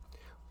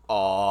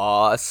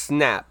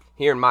Snap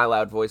here in my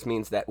loud voice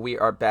means that we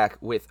are back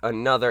with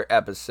another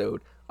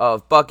episode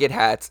of Bucket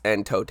Hats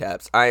and Toe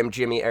Taps. I am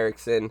Jimmy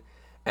Erickson,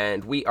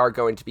 and we are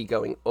going to be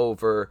going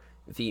over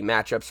the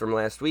matchups from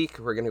last week.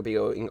 We're going to be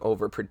going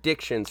over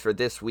predictions for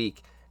this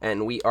week,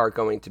 and we are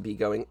going to be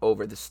going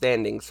over the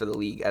standings for the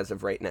league as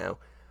of right now.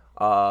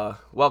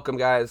 Welcome,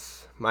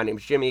 guys. My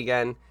name's Jimmy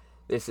again.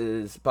 This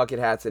is Bucket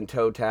Hats and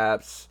Toe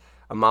Taps,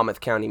 a Monmouth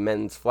County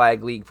Men's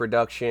Flag League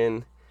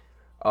production.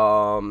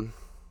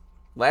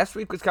 Last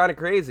week was kind of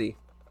crazy.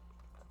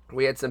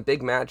 We had some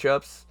big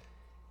matchups.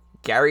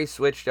 Gary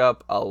switched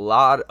up a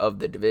lot of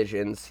the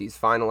divisions. He's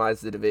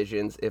finalized the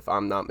divisions, if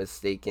I'm not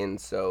mistaken.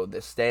 So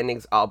the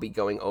standings I'll be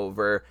going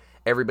over.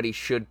 Everybody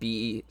should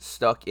be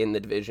stuck in the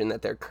division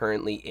that they're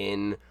currently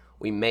in.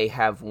 We may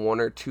have one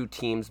or two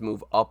teams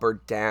move up or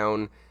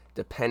down,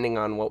 depending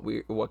on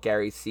what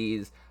Gary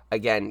sees.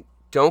 Again,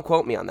 don't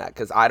quote me on that,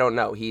 because I don't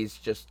know.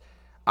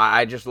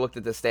 I just looked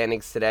at the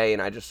standings today,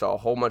 and I just saw a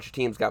whole bunch of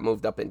teams got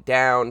moved up and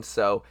down,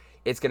 so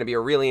it's going to be a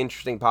really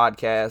interesting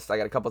podcast. I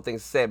got a couple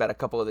things to say about a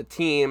couple of the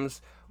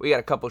teams. We got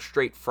a couple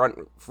straight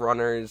front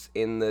runners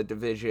in the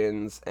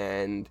divisions,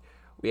 and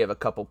we have a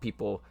couple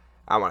people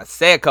I want to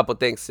say a couple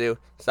things to,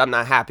 so I'm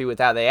not happy with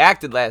how they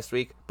acted last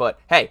week, but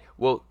hey,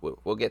 we'll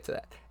get to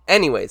that.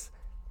 Anyways,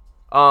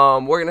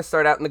 we're going to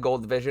start out in the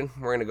gold division.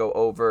 We're going to go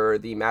over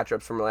the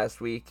matchups from last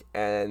week,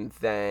 and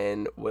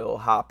then we'll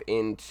hop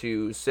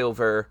into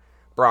silver,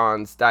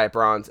 bronze, diet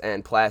bronze,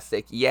 and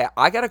plastic. Yeah,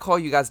 I gotta call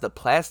you guys the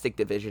plastic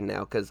division now,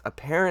 because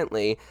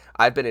apparently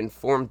I've been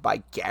informed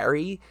by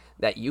Gary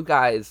that you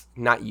guys,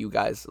 not you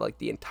guys, like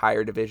the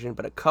entire division,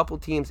 but a couple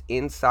teams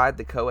inside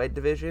the co-ed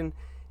division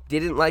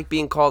didn't like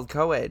being called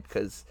co-ed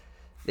because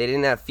they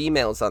didn't have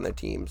females on their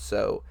team.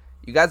 So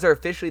you guys are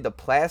officially the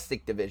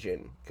plastic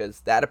division, because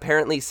that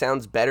apparently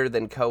sounds better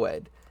than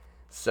co-ed.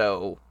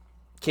 So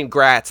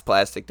congrats,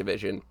 plastic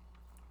division.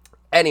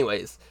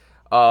 Anyways,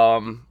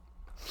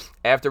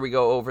 after we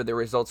go over the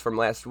results from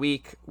last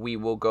week, we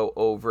will go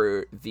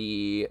over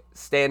the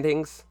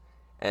standings.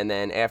 And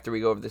then after we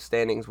go over the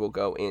standings, we'll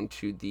go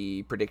into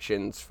the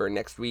predictions for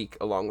next week,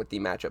 along with the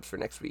matchups for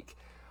next week.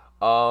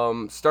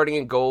 Starting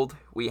in gold,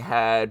 we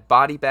had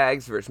Body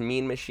Bags versus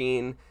Mean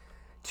Machine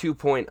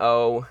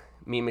 2.0.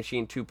 Mean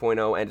Machine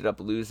 2.0 ended up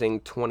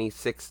losing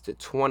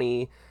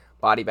 26-20.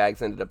 Body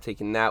Bags ended up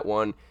taking that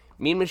one.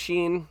 Mean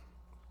Machine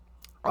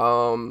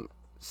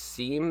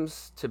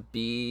seems to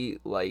be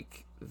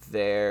like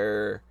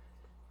their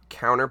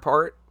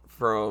counterpart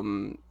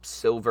from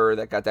silver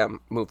that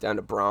moved down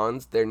to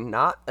bronze. They're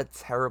not a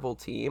terrible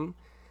team.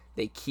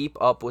 They keep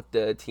up with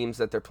the teams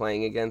that they're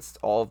playing against.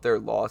 All of their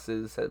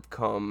losses have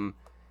come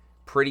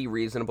pretty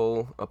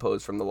reasonable,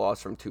 opposed from the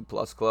loss from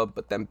 2+ Club,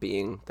 but them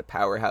being the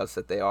powerhouse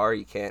that they are,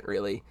 you can't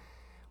really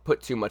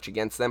put too much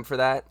against them for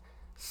that.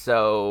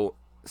 So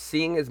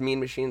seeing as Mean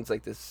Machine's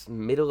like this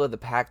middle of the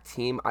pack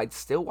team, I'd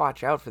still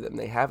watch out for them.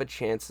 They have a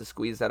chance to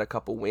squeeze out a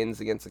couple wins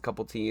against a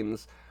couple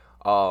teams.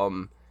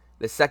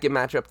 The second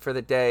matchup for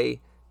the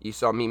day, you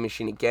saw Mean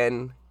Machine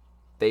again.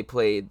 They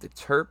played the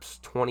Terps,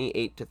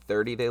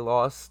 28-30 they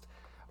lost.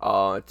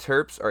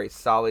 Terps are a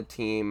solid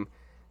team.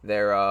 They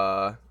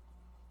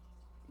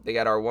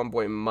got our one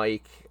boy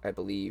Mike, I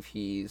believe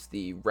he's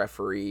the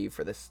referee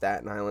for the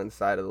Staten Island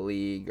side of the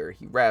league, or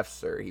he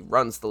refs, or he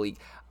runs the league.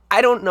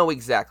 I don't know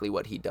exactly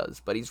what he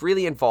does, but he's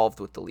really involved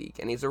with the league,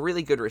 and he's a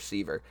really good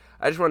receiver.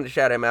 I just wanted to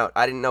shout him out.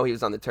 I didn't know he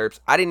was on the Terps.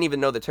 I didn't even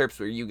know the Terps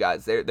were you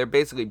guys. They're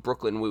basically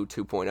Brooklyn Woo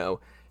 2.0.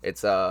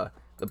 It's the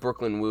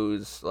Brooklyn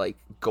Woo's like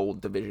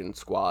gold division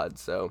squad.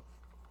 So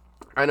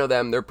I know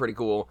them. They're pretty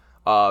cool.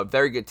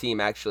 Very good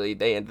team actually.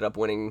 They ended up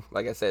winning,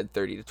 like I said,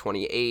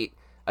 30-28.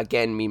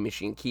 Again, Mean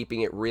Machine keeping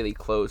it really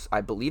close.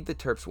 I believe the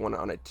Terps won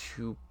on a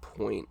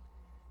 2-point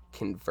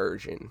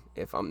conversion,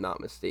 if I'm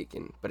not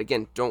mistaken. But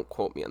again, don't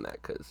quote me on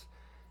that, because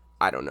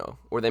I don't know.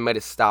 Or they might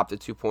have stopped a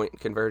 2-point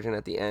conversion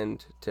at the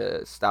end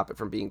to stop it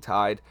from being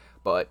tied.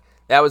 But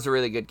that was a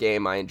really good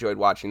game. I enjoyed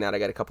watching that. I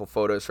got a couple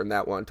photos from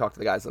that one. Talked to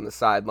the guys on the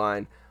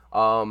sideline.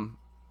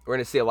 We're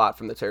going to see a lot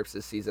from the Terps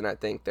this season, I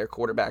think. Their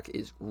quarterback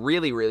is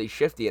really, really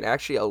shifty, and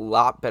actually a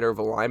lot better of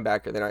a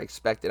linebacker than I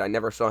expected. I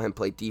never saw him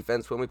play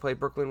defense when we played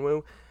Brooklyn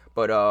Woo.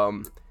 But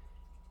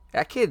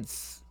that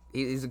kid's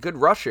he's a good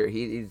rusher.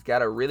 He's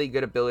got a really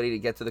good ability to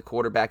get to the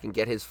quarterback and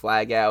get his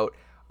flag out.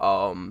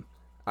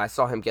 I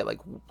saw him get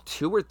like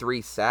 2 or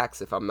 3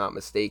 sacks, if I'm not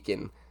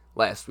mistaken,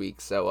 last week.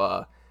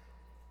 So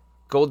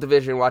gold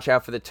division, watch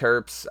out for the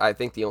Terps. I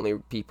think the only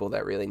people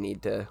that really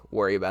need to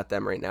worry about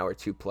them right now are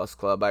 2+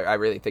 Club. I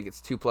really think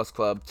it's 2+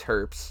 Club,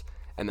 Terps,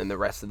 and then the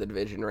rest of the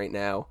division right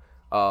now.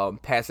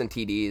 Passing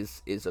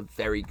TDs is a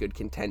very good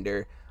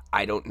contender.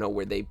 I don't know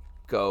where they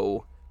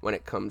go when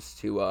it comes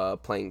to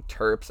playing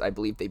Terps. I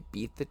believe they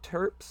beat the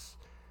Terps.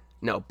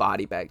 No,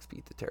 Body Bags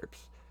beat the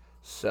Terps.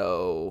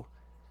 So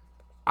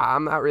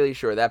I'm not really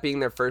sure. That being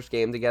their first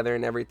game together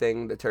and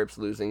everything, the Terps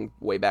losing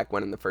way back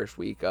when in the first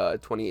week,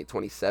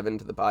 28-27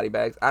 to the Body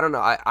Bags. I don't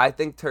know. I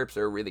think Terps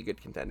are a really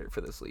good contender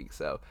for this league,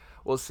 so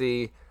we'll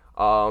see.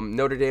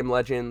 Notre Dame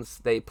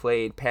Legends, they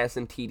played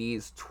passing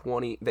TDs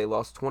 20. They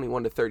lost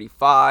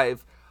 21-35.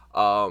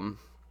 Um,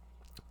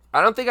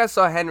 I don't think I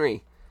saw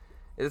Henry.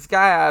 This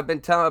guy I've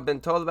been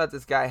told about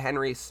this guy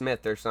Henry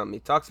Smith or something. He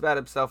talks about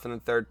himself in the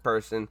third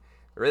person.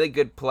 A really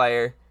good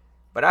player,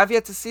 but I've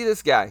yet to see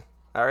this guy.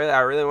 I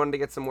really wanted to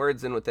get some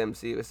words in with him,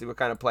 see what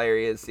kind of player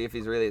he is, see if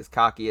he's really as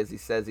cocky as he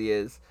says he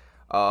is.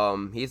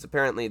 He's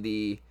apparently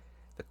the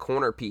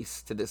corner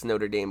piece to this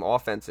Notre Dame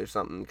offense or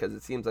something, because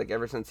it seems like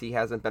ever since he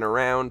hasn't been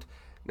around,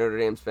 Notre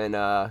Dame's been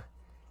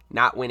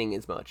not winning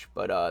as much.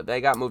 But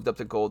they got moved up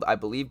to gold. I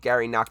believe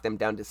Gary knocked them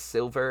down to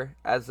silver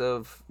as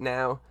of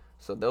now,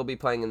 so they'll be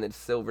playing in the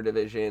silver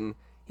division.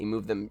 He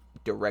moved them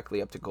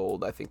directly up to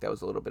gold. I think that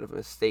was a little bit of a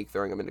mistake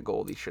throwing them into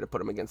gold. He should have put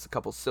them against a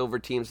couple silver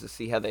teams to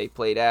see how they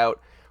played out.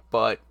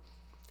 But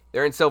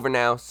they're in silver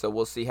now, so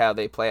we'll see how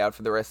they play out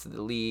for the rest of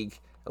the league,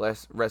 the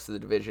rest of the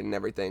division and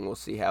everything. We'll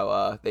see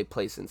how they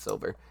place in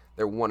silver.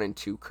 They're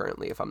 1-2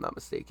 currently, if I'm not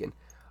mistaken.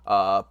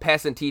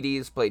 Passing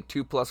TDs played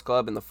 2+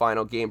 Club in the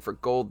final game for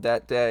gold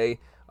that day.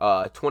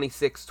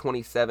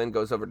 26-27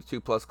 goes over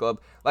to 2+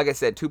 Club. Like I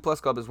said,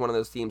 2+ Club is one of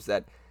those teams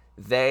that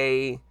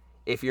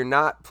if you're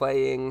not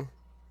playing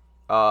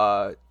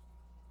passing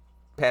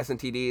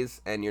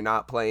TDs and you're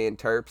not playing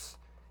Terps,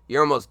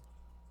 you're almost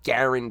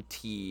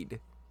guaranteed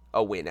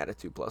a win at a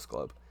 2+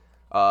 Club.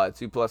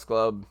 2+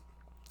 Club,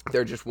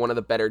 they're just one of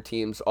the better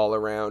teams all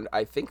around.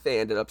 I think they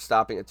ended up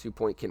stopping a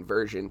 2-point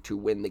conversion to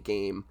win the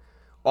game.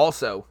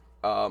 Also,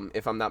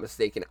 if I'm not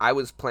mistaken, I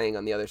was playing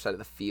on the other side of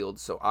the field,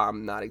 so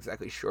I'm not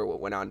exactly sure what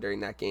went on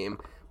during that game.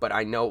 But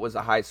I know it was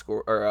a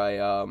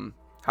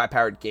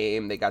high-powered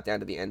game. They got down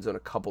to the end zone a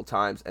couple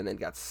times and then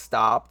got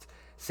stopped.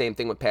 Same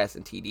thing with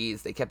passing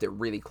TDs. They kept it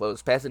really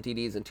close. Passing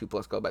TDs and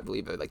 2+ Club, I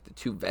believe, are like the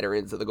two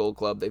veterans of the Gold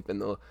Club. They've been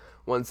the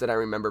ones that I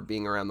remember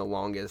being around the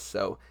longest.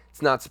 So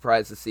it's not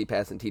surprised to see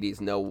passing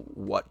TDs know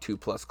what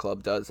 2+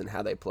 Club does and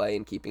how they play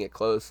and keeping it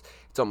close.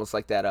 It's almost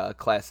like that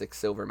classic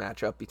silver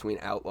matchup between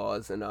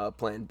Outlaws and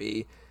Plan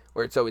B,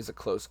 where it's always a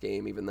close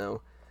game, even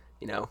though,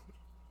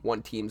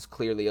 one team's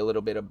clearly a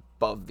little bit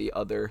above the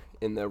other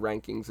in the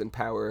rankings and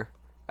power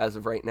as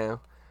of right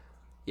now.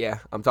 Yeah,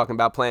 I'm talking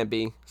about Plan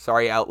B.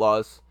 Sorry,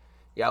 Outlaws.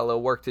 You got a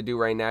little work to do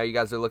right now. You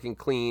guys are looking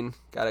clean.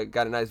 Got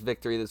a nice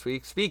victory this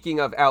week. Speaking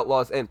of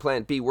Outlaws and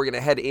Plan B, we're going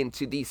to head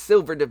into the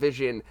Silver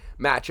Division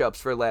matchups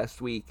for last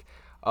week.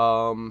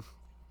 Plan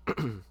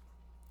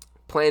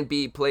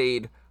B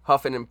played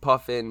Huffin and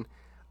Puffin.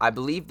 I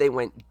believe they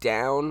went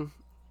down,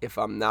 if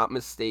I'm not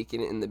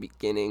mistaken, in the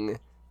beginning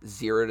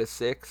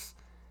 0-6.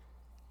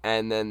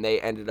 And then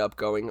they ended up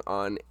going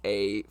on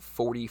a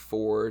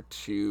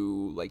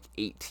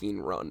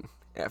 44-18 run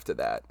after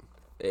that.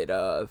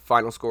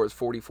 Final score is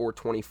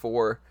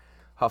 44-24.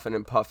 Huffin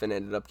and Puffin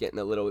ended up getting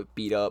a little bit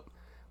beat up.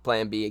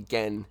 Plan B,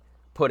 again,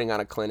 putting on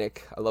a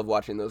clinic. I love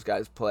watching those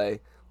guys play.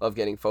 Love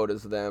getting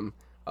photos of them.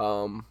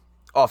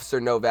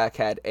 Officer Novak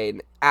had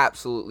an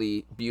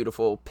absolutely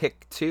beautiful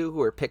pick 2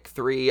 or pick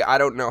 3. I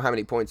don't know how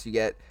many points you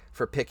get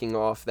for picking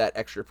off that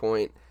extra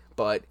point,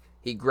 but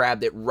he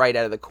grabbed it right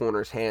out of the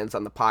corner's hands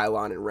on the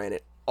pylon and ran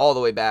it all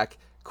the way back.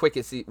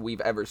 Quickest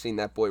we've ever seen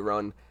that boy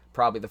run.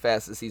 Probably the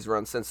fastest he's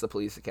run since the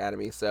police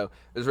academy. So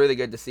it was really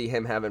good to see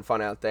him having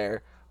fun out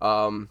there.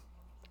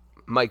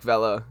 Mike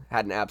Vella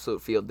had an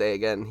absolute field day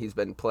again. He's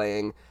been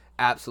playing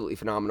absolutely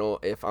phenomenal.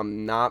 If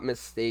I'm not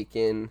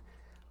mistaken,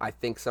 I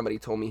think somebody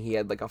told me he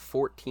had like a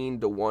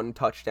 14-1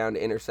 touchdown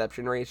to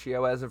interception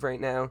ratio as of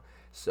right now.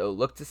 So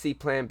look to see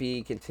Plan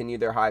B continue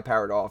their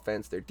high-powered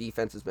offense. Their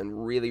defense has been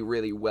really,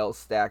 really well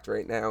stacked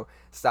right now,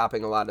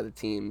 stopping a lot of the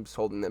teams,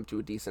 holding them to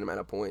a decent amount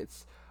of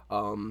points.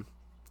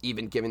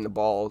 Even giving the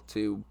ball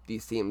to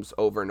these teams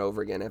over and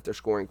over again after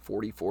scoring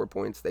 44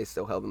 points, they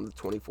still held them to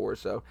 24,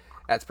 so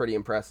that's pretty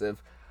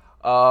impressive.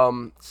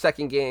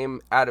 Second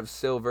game out of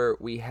silver,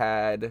 we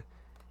had,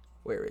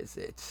 where is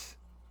it?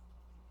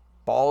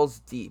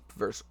 Balls Deep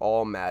versus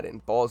All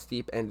Madden. Balls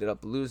Deep ended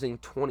up losing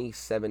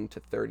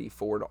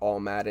 27-34 to All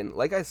Madden.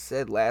 Like I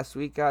said last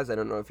week, guys, I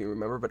don't know if you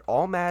remember, but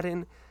All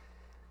Madden,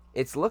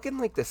 it's looking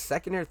like the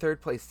second or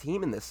third place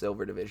team in the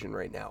silver division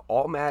right now.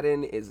 All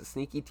Madden is a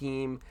sneaky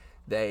team.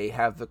 They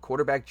have the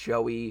quarterback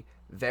Joey,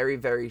 very,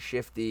 very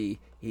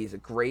shifty. He's a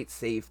great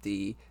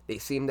safety. They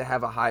seem to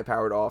have a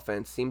high-powered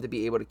offense, seem to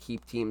be able to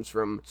keep teams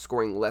from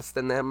scoring less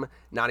than them.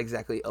 Not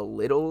exactly a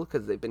little,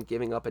 because they've been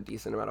giving up a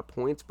decent amount of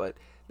points, but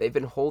they've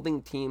been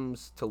holding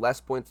teams to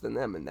less points than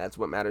them, and that's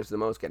what matters the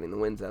most, getting the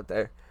wins out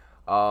there.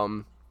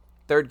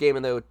 Third game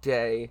of the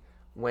day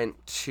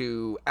went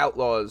to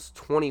Outlaws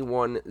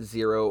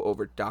 21-0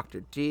 over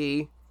Dr.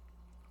 D.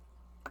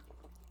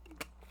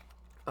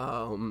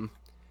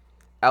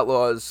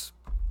 Outlaws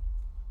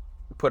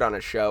put on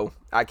a show.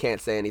 I can't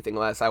say anything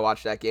less. I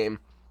watched that game.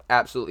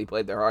 Absolutely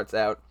played their hearts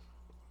out.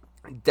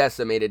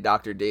 Decimated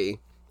Dr. D.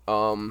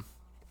 Dr.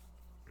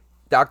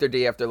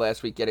 D, after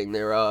last week getting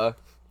their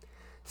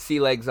sea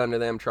legs under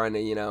them, trying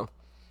to,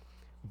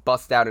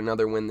 bust out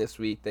another win this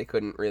week. They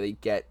couldn't really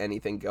get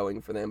anything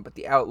going for them. But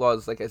the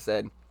Outlaws, like I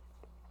said,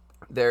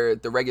 they're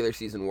the regular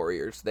season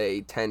warriors.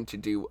 They tend to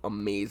do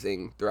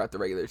amazing throughout the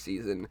regular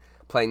season.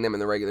 Playing them in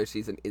the regular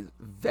season is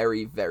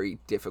very, very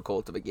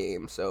difficult of a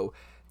game. So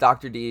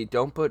Dr. D,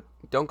 don't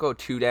go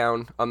too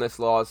down on this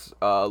loss.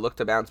 Look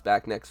to bounce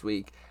back next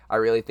week. I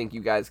really think you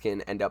guys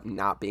can end up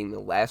not being the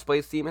last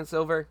place team in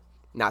silver.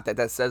 Not that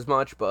that says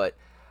much, but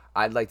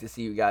I'd like to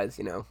see you guys,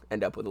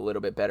 end up with a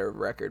little bit better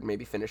record,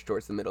 maybe finish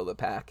towards the middle of the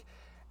pack.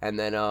 And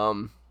then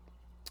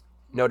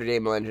Notre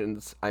Dame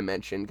Legends, I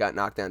mentioned, got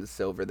knocked down to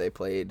silver. They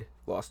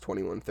lost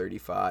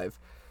 21-35.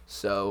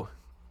 So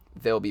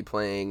they'll be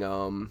playing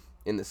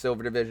in the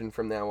silver division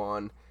from now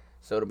on.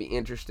 So it'll be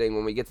interesting.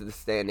 When we get to the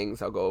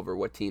standings, I'll go over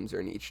what teams are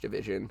in each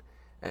division,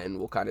 and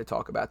we'll kind of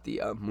talk about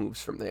the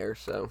moves from there.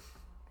 So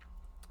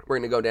we're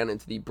going to go down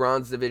into the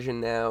bronze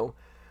division now,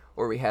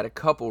 where we had a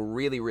couple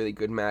really, really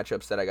good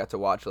matchups that I got to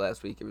watch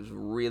last week. It was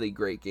really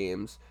great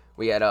games.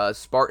 We had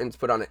Spartans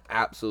put on an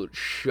absolute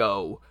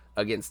show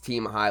against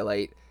Team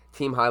Highlight.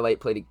 Team Highlight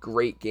played a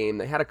great game.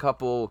 They had a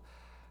couple,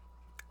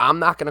 I'm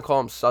not going to call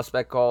them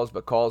suspect calls,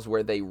 but calls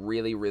where they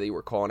really, really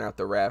were calling out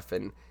the ref.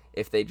 And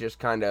if they just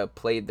kind of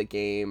played the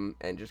game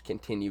and just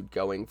continued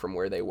going from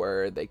where they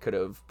were, they could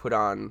have put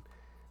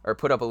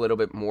up a little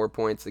bit more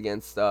points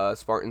against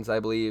Spartans, I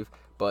believe.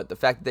 But the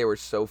fact that they were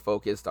so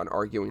focused on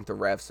arguing with the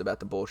refs about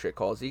the bullshit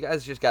calls, you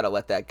guys just got to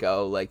let that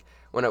go. Like,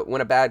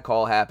 when a bad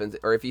call happens,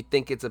 or if you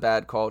think it's a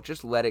bad call,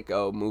 just let it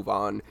go, move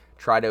on,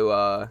 try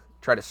to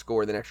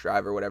score the next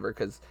drive or whatever,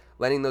 because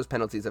letting those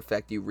penalties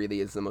affect you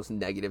really is the most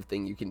negative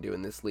thing you can do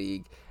in this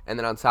league. And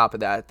then on top of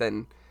that,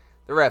 then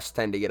the refs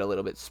tend to get a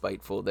little bit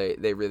spiteful.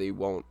 They really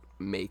won't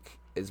make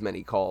as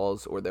many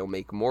calls, or they'll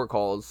make more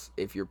calls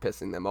if you're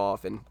pissing them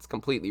off, and it's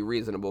completely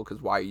reasonable,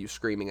 because why are you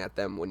screaming at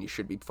them when you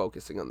should be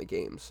focusing on the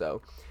game?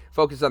 So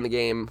focus on the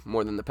game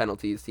more than the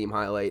penalties. Team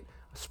Highlight,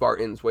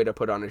 Spartans, way to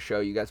put on a show.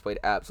 You guys played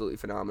absolutely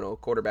phenomenal.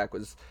 Quarterback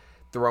was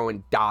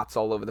throwing dots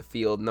all over the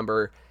field.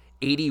 Number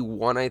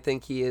 81, I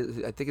think he is.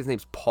 I think his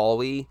name's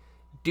Paulie.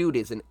 Dude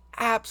is an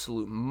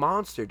absolute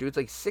monster. Dude's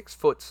like 6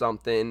 foot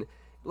something.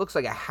 Looks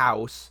like a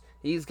house.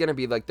 He's going to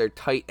be like their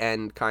tight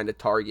end kind of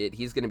target.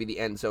 He's going to be the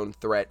end zone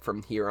threat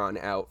from here on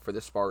out for the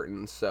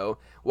Spartans. So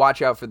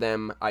watch out for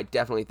them. I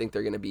definitely think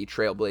they're going to be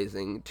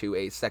trailblazing to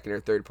a second or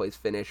third place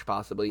finish,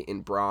 possibly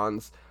in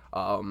bronze,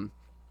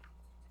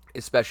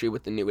 especially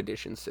with the new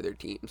additions to their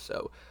team.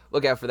 So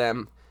look out for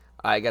them.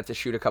 I got to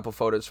shoot a couple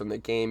photos from the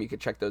game. You can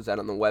check those out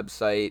on the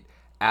website.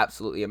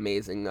 Absolutely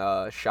amazing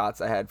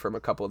shots I had from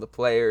a couple of the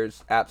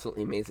players.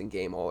 Absolutely amazing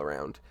game all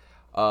around.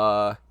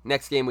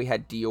 Next game we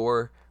had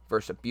Dior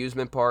versus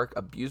Abusement Park.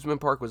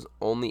 Abusement Park was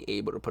only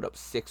able to put up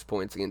 6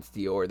 points against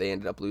Dior. They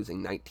ended up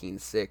losing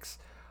 19-6.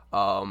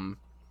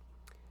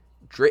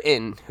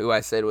 Dritton, who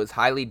I said was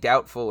highly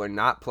doubtful or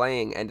not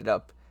playing, ended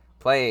up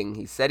playing.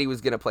 He said he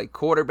was going to play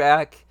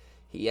quarterback.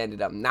 He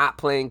ended up not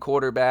playing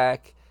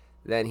quarterback.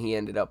 Then he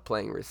ended up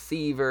playing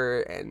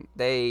receiver, and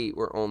they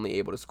were only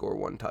able to score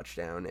 1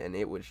 touchdown, and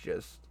it was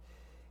just,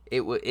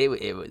 it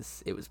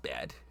was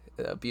bad.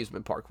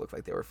 Abusement Park looked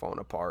like they were falling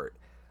apart.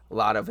 A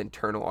lot of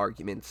internal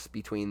arguments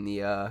between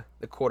the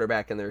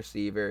quarterback and the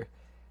receiver,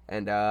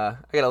 and I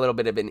got a little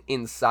bit of an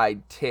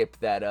inside tip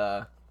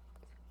that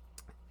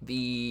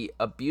the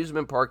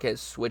Abusement Park has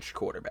switched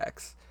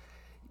quarterbacks.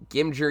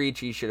 Gim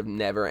Jurici should have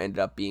never ended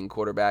up being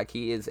quarterback.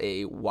 He is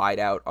a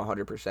wideout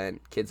 100%.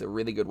 Kid's a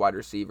really good wide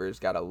receiver. He's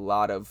got a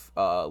lot of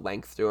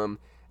length to him,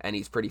 and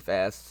he's pretty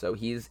fast, so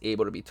he's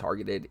able to be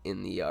targeted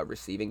in the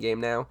receiving game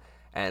now.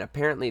 And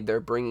apparently they're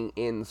bringing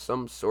in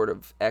some sort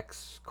of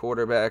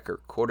ex-quarterback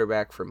or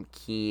quarterback from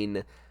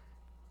Keene.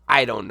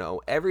 I don't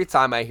know. Every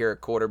time I hear a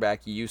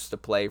quarterback used to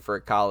play for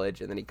a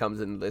college and then he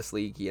comes into this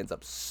league, he ends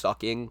up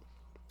sucking.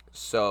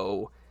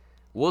 So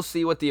we'll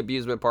see what the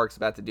Abusement Park's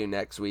about to do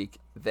next week.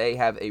 They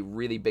have a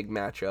really big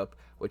matchup,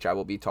 which I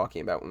will be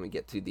talking about when we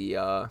get to the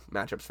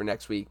matchups for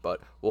next week,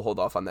 but we'll hold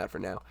off on that for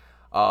now.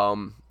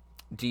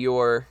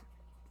 Dior,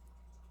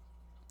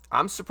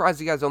 I'm surprised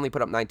you guys only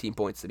put up 19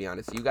 points, to be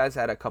honest. You guys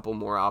had a couple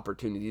more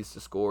opportunities to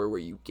score where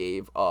you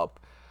gave up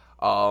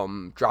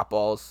drop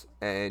balls,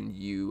 and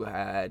you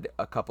had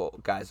a couple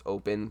guys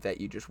open that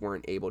you just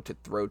weren't able to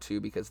throw to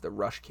because the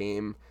rush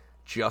came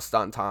just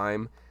on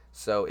time.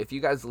 So if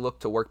you guys look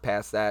to work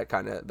past that,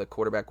 kind of the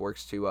quarterback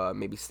works to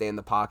maybe stay in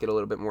the pocket a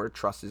little bit more,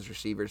 trust his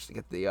receivers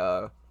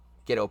to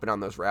get open on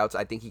those routes.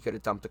 I think he could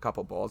have dumped a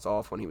couple balls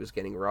off when he was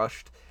getting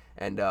rushed,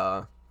 and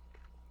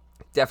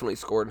definitely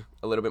scored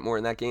a little bit more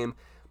in that game.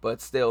 But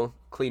still,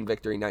 clean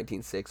victory,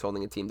 19-6.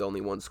 Holding a team to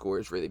only 1 score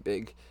is really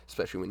big,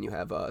 especially when you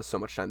have so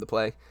much time to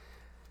play.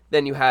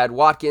 Then you had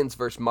Watkins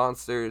versus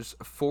Monsters,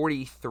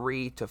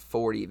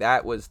 43-40.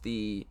 That was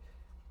the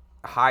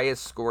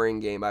highest scoring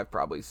game I've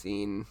probably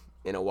seen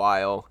in a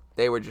while.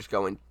 They were just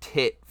going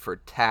tit for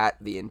tat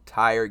the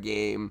entire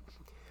game.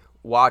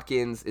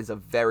 Watkins is a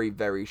very,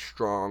 very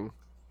strong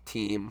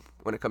team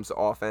when it comes to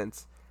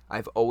offense.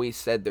 I've always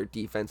said their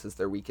defense is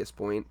their weakest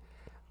point.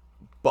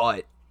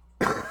 But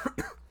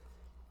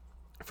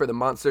for the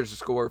Monsters to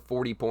score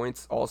 40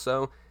 points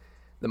also,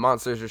 the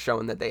Monsters are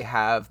showing that they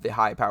have the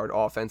high-powered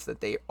offense that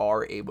they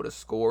are able to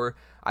score.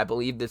 I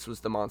believe this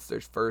was the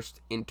Monsters'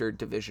 first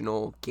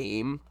interdivisional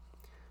game.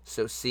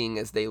 So seeing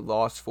as they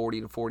lost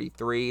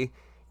 40-43,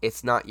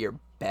 it's not your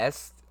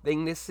best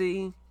thing to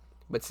see.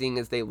 but seeing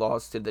as they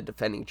lost to the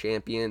defending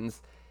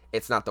champions,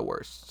 it's not the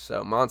worst.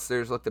 So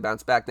Monsters look to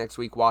bounce back next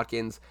week.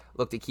 Watkins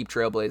look to keep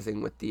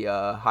trailblazing with the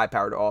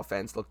high-powered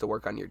offense. Look to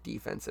work on your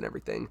defense and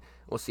everything.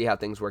 We'll see how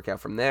things work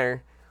out from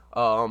there.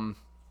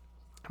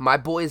 My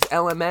boys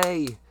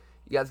LMA, you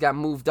guys got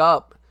moved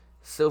up.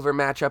 Silver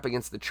matchup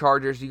against the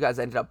Chargers. You guys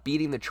ended up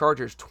beating the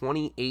Chargers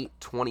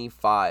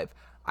 28-25.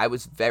 I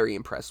was very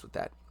impressed with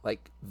that.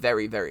 Like,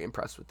 very, very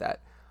impressed with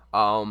that.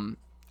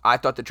 I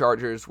thought the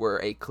Chargers were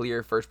a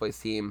clear first-place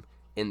team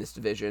in this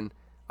division.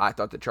 I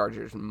thought the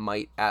Chargers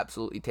might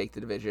absolutely take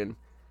the division.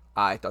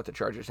 I thought the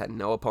Chargers had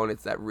no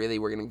opponents that really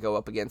were going to go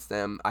up against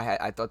them.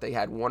 I thought they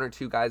had one or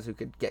two guys who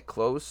could get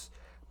close,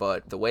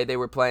 but the way they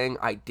were playing,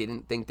 I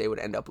didn't think they would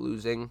end up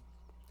losing,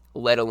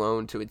 let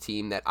alone to a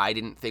team that I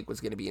didn't think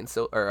was going to be in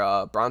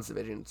bronze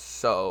division.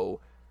 So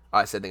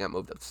I said they got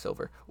moved up to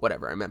silver.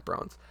 Whatever, I meant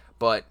bronze.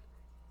 But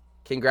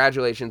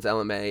congratulations,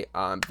 LMA.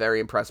 I'm very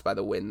impressed by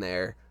the win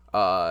there.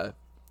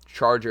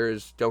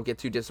 Chargers, don't get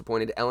too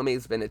disappointed.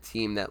 LMA's been a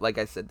team that, like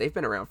I said, they've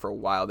been around for a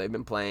while. They've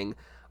been playing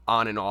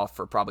on and off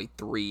for probably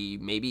 3,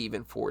 maybe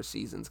even 4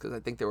 seasons, because I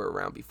think they were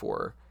around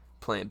before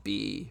Plan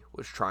B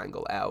was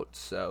Triangle out.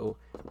 So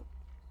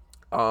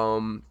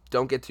don't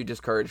get too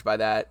discouraged by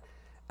that.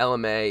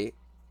 LMA,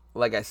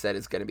 like I said,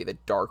 is going to be the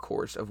dark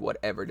horse of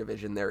whatever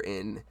division they're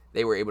in.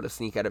 They were able to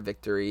sneak out a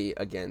victory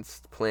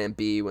against Plan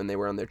B when they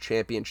were on their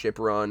championship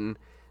run.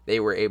 They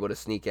were able to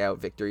sneak out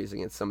victories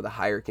against some of the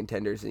higher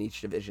contenders in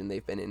each division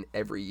they've been in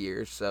every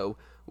year. So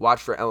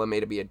watch for LMA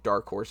to be a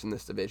dark horse in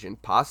this division.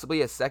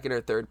 Possibly a second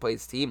or third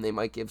place team. They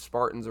might give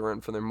Spartans a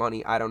run for their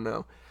money. I don't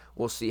know.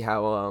 We'll see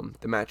how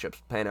the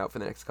matchups pan out for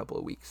the next couple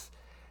of weeks.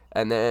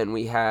 And then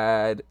we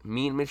had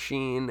Mean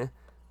Machine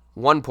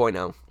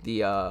 1.0,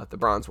 the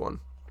bronze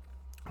one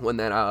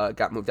that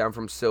got moved down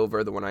from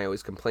silver, the one I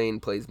always complain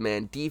plays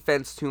man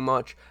defense too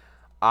much.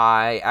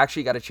 I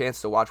actually got a chance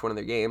to watch one of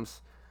their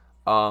games.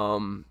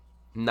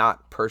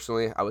 Not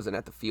personally, I wasn't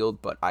at the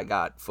field, but I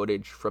got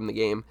footage from the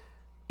game.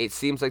 It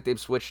seems like they've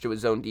switched to a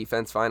zone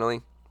defense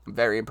finally. I'm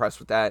very impressed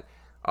with that.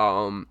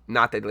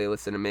 Not that they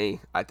listen to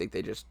me. I think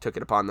they just took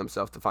it upon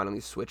themselves to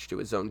finally switch to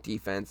a zone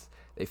defense.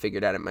 They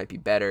figured out it might be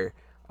better.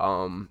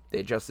 They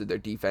adjusted their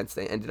defense.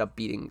 They ended up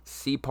beating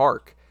C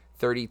Park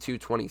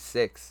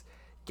 32-26.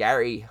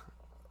 Gary,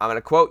 I'm going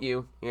to quote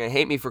you. You're going to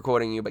hate me for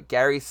quoting you, but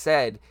Gary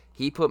said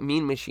he put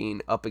Mean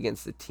Machine up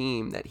against the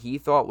team that he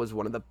thought was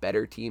one of the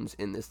better teams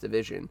in this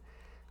division.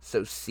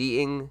 So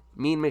seeing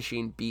Mean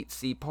Machine beat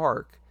C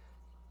Park,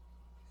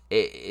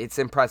 it's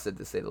impressive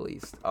to say the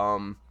least.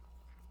 I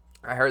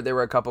heard there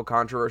were a couple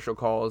controversial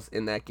calls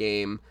in that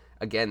game.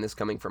 Again, this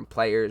coming from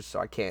players, so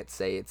I can't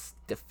say it's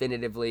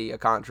definitively a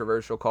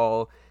controversial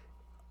call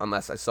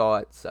unless I saw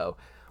it. So,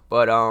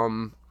 but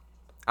I'm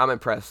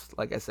impressed,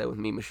 like I said, with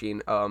Mean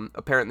Machine.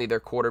 Apparently their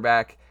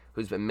quarterback,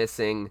 who's been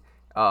missing,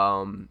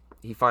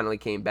 he finally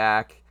came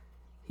back.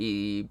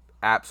 He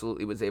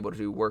absolutely was able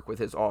to work with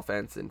his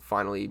offense and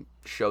finally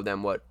show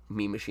them what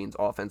Mean Machine's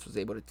offense was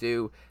able to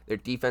do. Their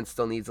defense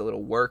still needs a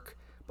little work,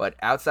 but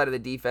outside of the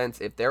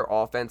defense, if their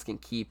offense can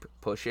keep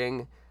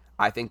pushing,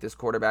 I think this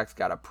quarterback's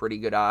got a pretty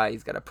good eye.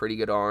 He's got a pretty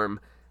good arm,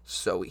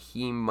 so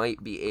he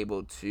might be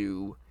able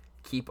to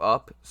keep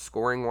up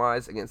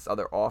scoring-wise against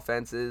other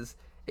offenses.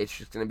 It's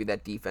just going to be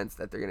that defense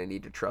that they're going to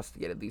need to trust to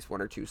get at least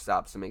 1 or 2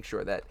 stops to make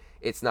sure that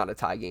it's not a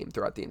tie game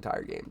throughout the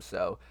entire game.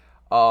 So,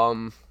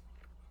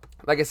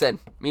 like I said,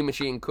 Mean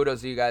Machine,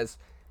 kudos to you guys.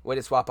 Way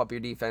to swap up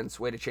your defense,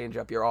 way to change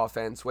up your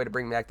offense, way to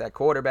bring back that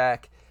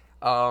quarterback.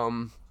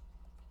 I'm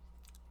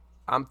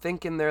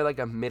thinking they're like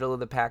a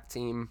middle-of-the-pack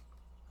team.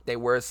 They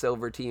were a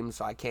silver team,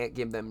 so I can't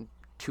give them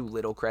too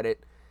little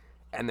credit.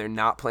 And they're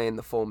not playing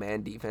the full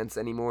man defense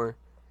anymore.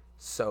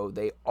 So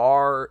they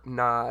are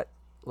not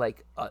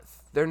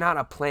they're not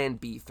a plan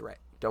B threat.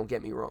 Don't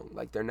get me wrong.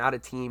 Like, they're not a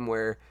team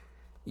where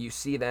you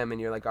see them and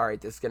you're like, all right,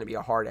 this is going to be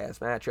a hard-ass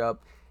matchup.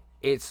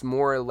 It's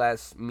more or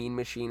less Mean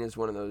Machine is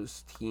one of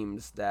those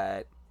teams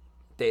that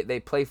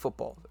they play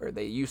football, or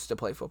they used to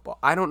play football.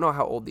 I don't know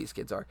how old these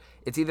kids are.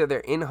 It's either they're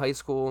in high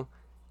school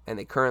and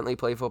they currently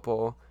play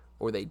football,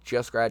 or they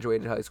just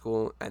graduated high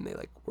school and they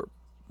were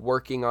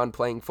working on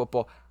playing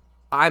football.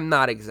 I'm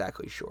not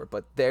exactly sure,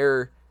 but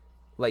they're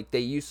they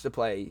used to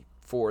play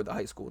for the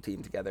high school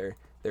team together.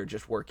 They're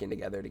just working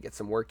together to get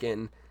some work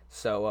in.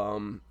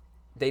 So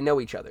they know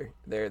each other.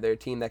 They're a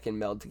team that can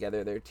meld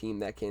together. They're a team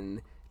that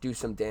can do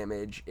some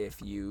damage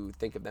if you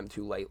think of them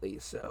too lightly.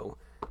 So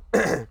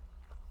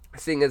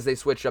seeing as they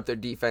switched up their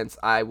defense,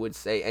 I would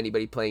say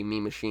anybody playing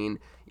Mean Machine,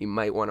 you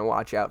might want to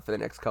watch out for the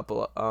next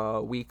couple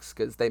weeks,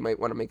 because they might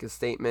want to make a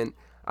statement.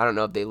 I don't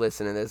know if they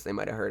listen to this. They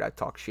might have heard I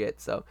talk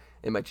shit, so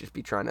they might just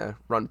be trying to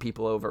run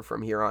people over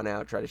from here on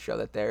out, try to show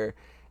that they're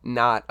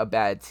not a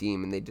bad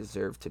team and they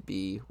deserve to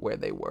be where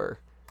they were.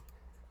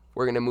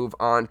 We're going to move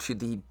on to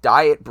the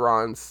Diet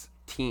Bronze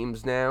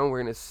teams now.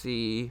 We're going to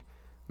see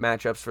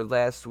matchups for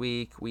last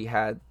week. We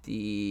had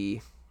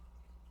the...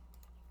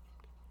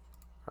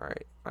 All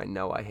right, I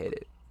know I hit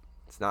it.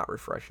 It's not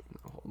refreshing.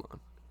 Hold on.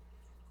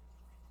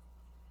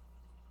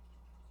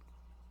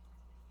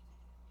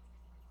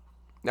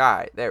 All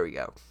right, there we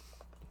go.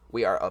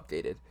 we are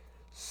updated.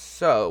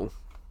 So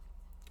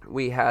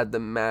we had the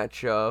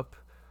matchup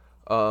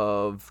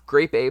of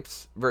Grape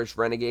Apes versus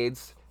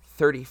Renegades,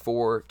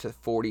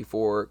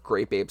 34-44.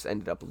 Grape Apes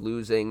ended up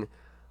losing.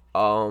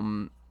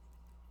 Um,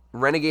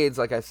 Renegades,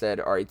 like I said,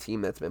 are a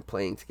team that's been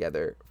playing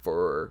together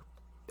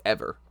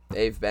forever.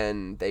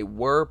 They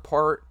were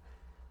part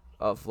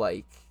of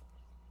like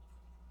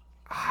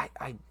I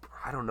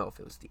I don't know if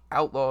it was the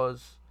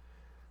Outlaws,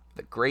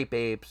 the Grape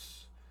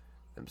Apes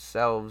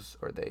themselves,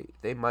 or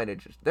they might have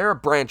just they're a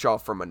branch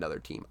off from another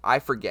team. I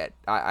forget.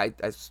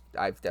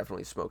 I've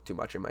definitely smoked too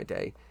much in my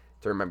day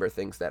to remember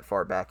things that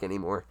far back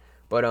anymore.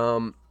 But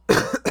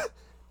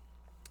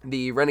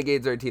the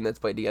Renegades are a team that's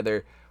played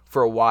together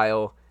for a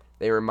while.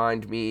 They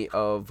remind me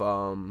of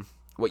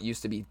what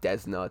used to be Des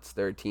Nuts.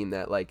 They're a team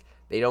that like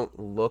they don't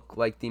look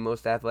like the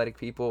most athletic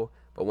people,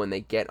 but when they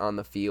get on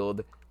the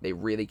field, they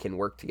really can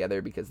work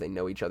together because they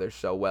know each other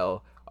so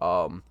well.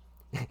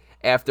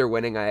 After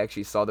winning, I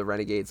actually saw the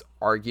Renegades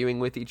arguing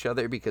with each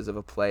other because of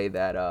a play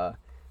that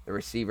the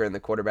receiver and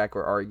the quarterback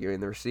were arguing.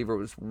 The receiver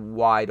was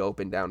wide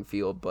open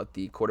downfield, but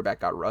the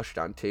quarterback got rushed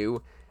on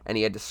two, and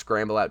he had to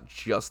scramble out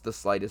just the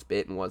slightest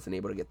bit and wasn't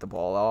able to get the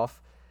ball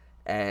off.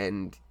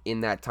 And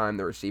in that time,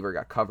 the receiver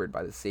got covered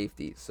by the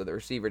safety. So the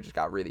receiver just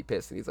got really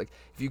pissed. And he's like,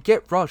 if you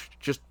get rushed,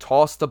 just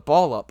toss the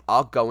ball up.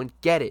 I'll go and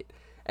get it.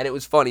 And it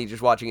was funny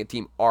just watching a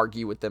team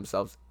argue with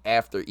themselves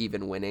after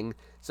even winning.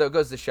 So it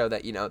goes to show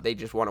that, they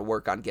just want to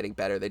work on getting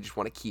better. They just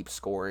want to keep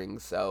scoring.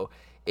 So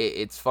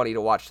it's funny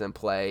to watch them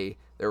play.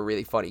 They're a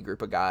really funny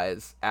group of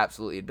guys.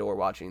 Absolutely adore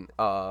watching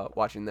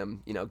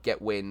them,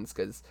 get wins.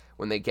 Because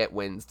when they get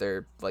wins,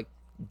 they're like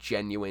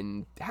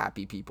genuine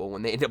happy people.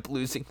 When they end up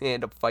losing, they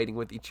end up fighting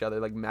with each other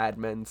like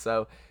madmen.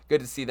 So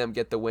good to see them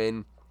get the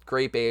win.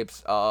 Grape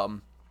Apes.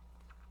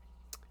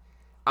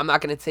 I'm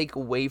not going to take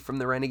away from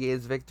the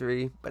Renegades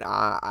victory, but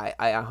I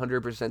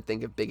 100%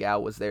 think if Big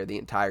Al was there the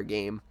entire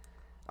game,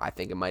 I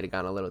think it might have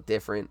gone a little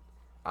different.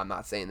 I'm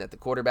not saying that the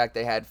quarterback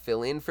they had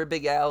fill in for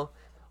Big Al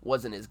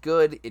wasn't as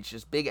good. It's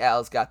just Big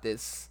Al's got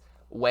this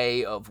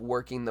way of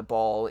working the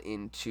ball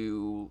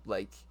into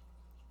like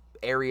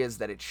areas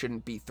that it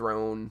shouldn't be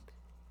thrown,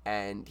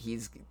 and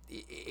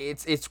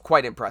it's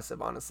quite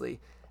impressive, honestly.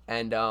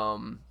 And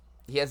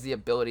he has the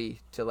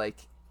ability to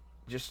like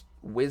just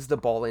whiz the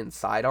ball in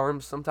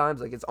sidearms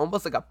sometimes. Like it's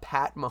almost like a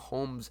Pat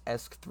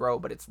Mahomes-esque throw,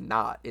 but it's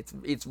not.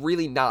 It's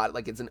really not.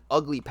 Like it's an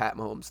ugly Pat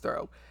Mahomes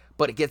throw,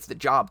 but it gets the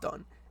job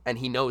done, and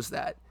he knows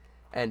that.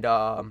 And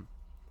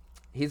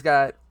he's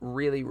got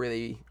really,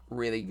 really,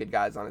 really good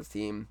guys on his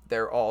team.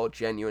 They're all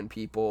genuine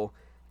people.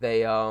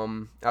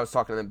 I was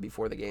talking to them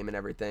before the game and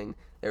everything.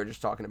 They were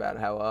just talking about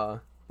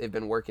how they've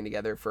been working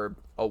together for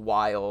a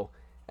while,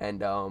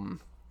 and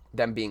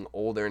them being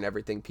older and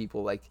everything.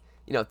 People like,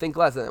 think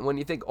less of them. When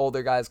you think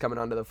older guys coming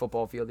onto the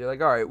football field, you're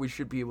like, all right, we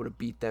should be able to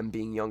beat them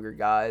being younger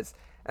guys.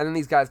 And then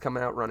these guys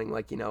coming out running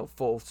like,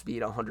 full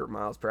speed, 100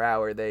 miles per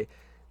hour.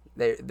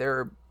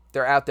 They're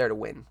out there to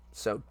win.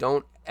 So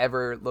don't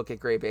ever look at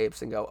Grape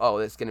Apes and go, oh,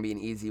 this is going to be an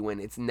easy win.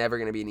 It's never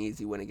going to be an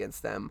easy win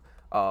against them.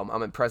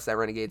 I'm impressed that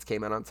Renegades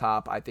came out on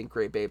top. I think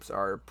Grape Apes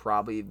are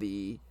probably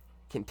the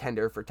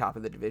contender for top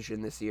of the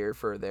division this year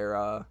for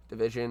their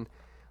division.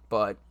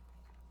 But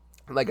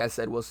like I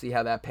said, we'll see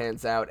how that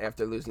pans out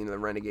after losing to the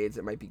Renegades.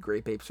 It might be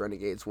Grape Apes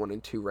Renegades 1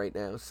 and 2 right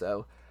now.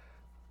 So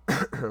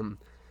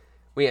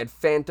we had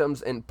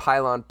Phantoms and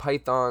Pylon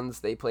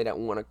Pythons. They played at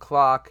 1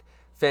 o'clock.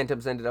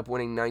 Phantoms ended up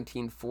winning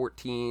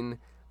 19-14.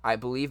 I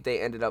believe they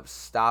ended up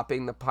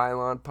stopping the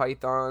Pylon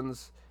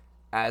Pythons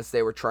as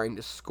they were trying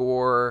to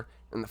score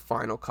in the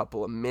final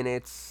couple of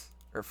minutes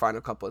or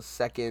final couple of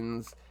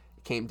seconds.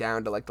 It came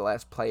down to like the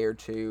last play or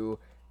two.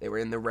 They were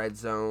in the red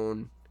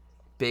zone.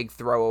 Big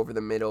throw over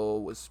the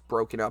middle was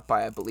broken up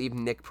by, I believe,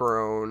 Nick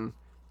Perone.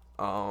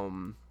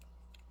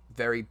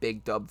 Very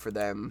big dub for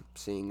them,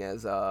 seeing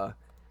as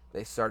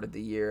they started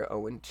the year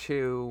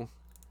 0-2.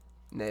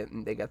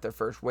 They got their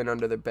first win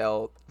under their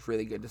belt. It's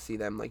really good to see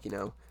them,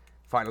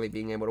 finally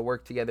being able to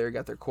work together.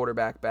 Got their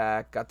quarterback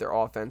back, got their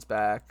offense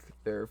back.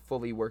 They're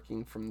fully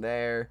working from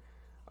there.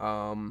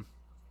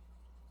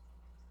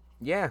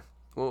 Yeah,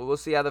 we'll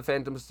see how the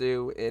Phantoms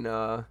do in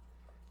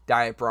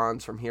Diet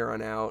Bronze from here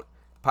on out.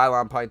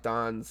 Pylon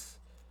Pythons,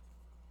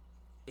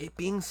 it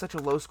being such a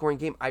low-scoring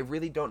game, I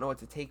really don't know what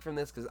to take from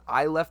this because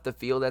I left the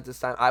field at this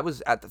time. I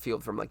was at the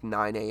field from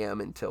 9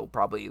 a.m. until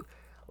probably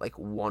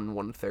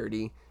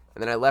 1:30.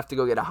 And then I left to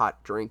go get a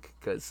hot drink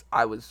because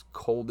I was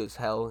cold as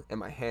hell and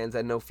my hands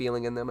had no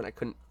feeling in them and I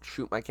couldn't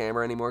shoot my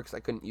camera anymore because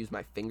I couldn't use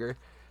my finger.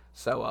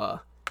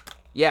 So,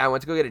 yeah, I went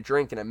to go get a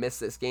drink and I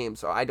missed this game.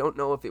 So I don't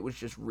know if it was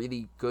just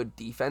really good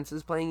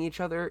defenses playing each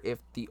other, if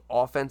the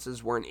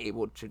offenses weren't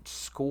able to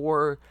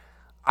score.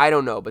 I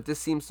don't know, but this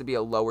seems to be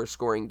a lower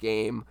scoring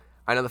game.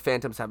 I know the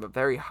Phantoms have a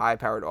very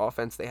high-powered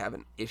offense. They have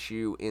an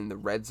issue in the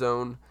red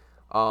zone.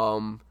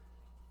 Pylon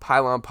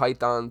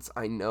Pythons,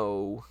 I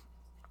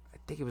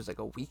think it was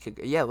a week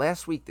ago. Yeah,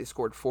 last week they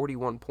scored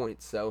 41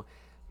 points. So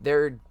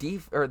their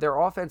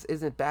offense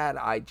isn't bad.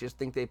 I just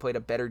think they played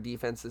a better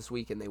defense this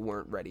week and they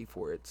weren't ready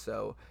for it.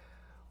 So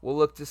we'll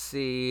look to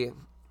see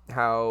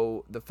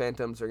how the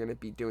Phantoms are going to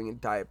be doing in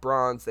Diet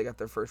Bronze. They got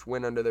their first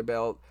win under their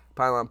belt.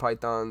 Pylon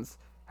Pythons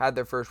had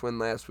their first win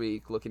last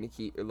week, looking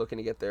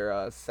to get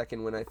their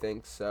second win, I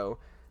think. So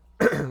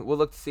we'll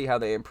look to see how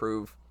they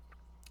improve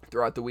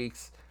throughout the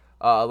weeks.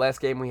 Last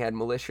game we had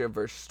Militia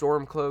versus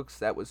Stormcloaks.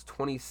 That was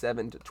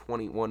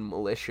 27-21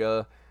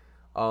 Militia.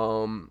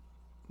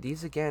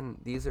 These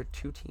are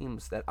two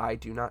teams that I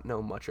do not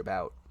know much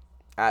about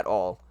at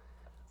all.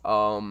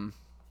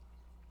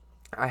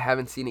 I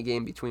haven't seen a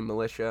game between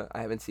Militia.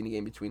 I haven't seen a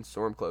game between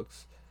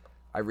Stormcloaks.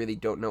 I really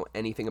don't know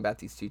anything about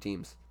these two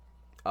teams.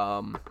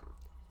 I'm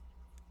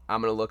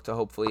going to look to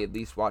hopefully at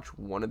least watch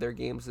one of their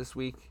games this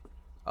week.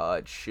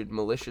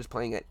 Militia's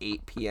playing at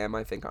 8 p.m.,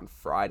 I think, on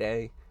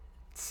Friday.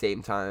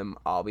 Same time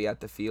I'll be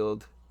at the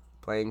field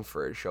playing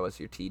for Show Us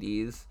Your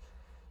TDs.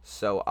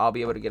 So I'll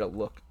be able to get a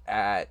look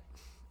at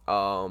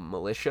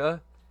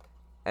Militia.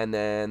 And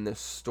then the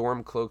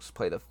Stormcloaks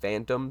play the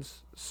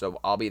Phantoms. So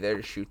I'll be there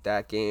to shoot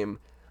that game.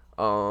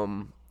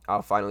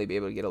 I'll finally be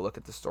able to get a look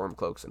at the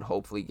Stormcloaks and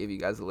hopefully give you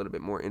guys a little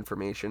bit more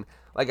information.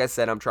 Like I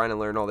said, I'm trying to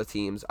learn all the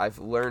teams. I've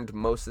learned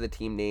most of the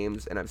team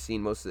names and I've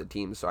seen most of the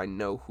teams, so I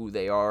know who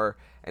they are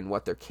and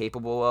what they're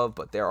capable of,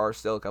 but there are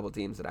still a couple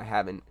teams that I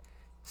haven't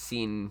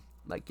seen,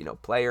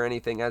 play or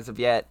anything as of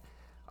yet.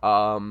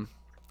 And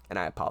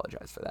I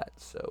apologize for that.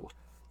 So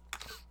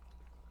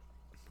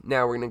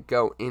now we're going to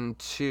go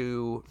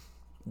into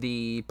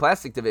the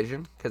plastic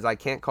division because I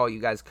can't call you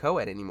guys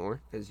co-ed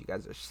anymore because you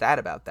guys are sad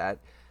about that.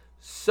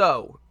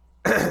 So,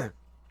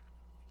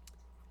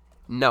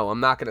 no,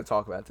 I'm not going to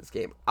talk about this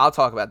game. I'll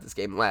talk about this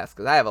game last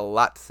because I have a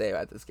lot to say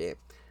about this game.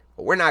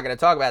 But we're not going to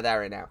talk about that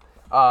right now.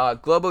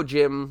 Globo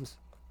Gym's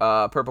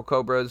Purple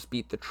Cobras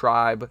beat the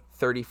Tribe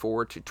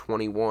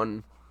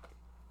 34-21.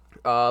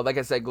 Like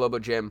I said, Globo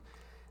Gym,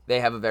 they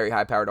have a very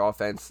high-powered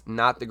offense.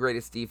 Not the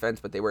greatest defense,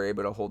 but they were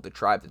able to hold the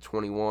Tribe to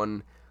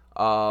 21.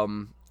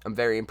 I'm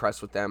very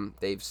impressed with them.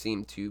 They've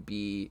seemed to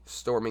be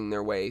storming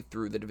their way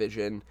through the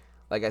division.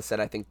 Like I said,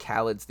 I think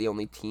Khaled's the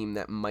only team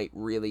that might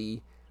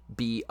really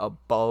be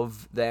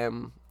above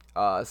them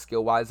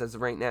skill-wise as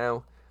of right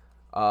now.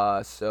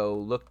 So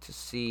look to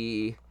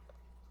see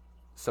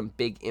some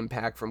big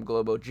impact from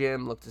Globo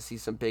Gym. Look to see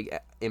some big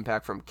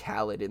impact from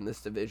Khaled in this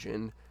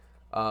division.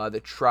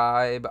 The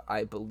Tribe,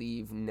 I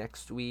believe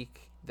next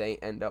week, they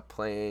end up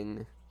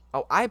playing...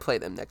 Oh, I play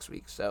them next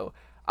week, so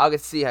I'll get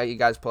to see how you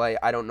guys play.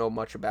 I don't know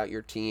much about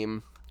your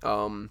team.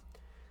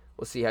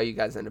 We'll see how you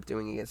guys end up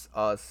doing against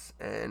us,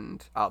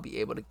 and I'll be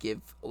able to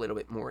give a little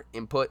bit more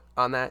input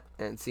on that.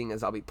 And seeing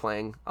as I'll be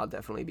playing, I'll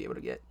definitely be able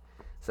to get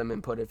some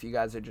input if you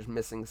guys are just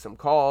missing some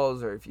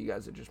calls, or if you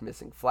guys are just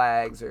missing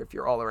flags, or if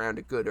you're all around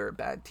a good or a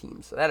bad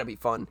team. So that'll be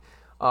fun.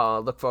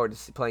 Look forward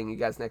to playing you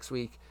guys next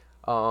week.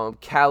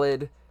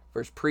 Khaled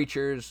versus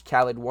Preachers.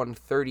 Khaled won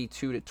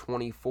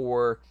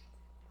 32-24.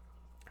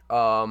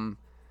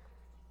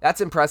 That's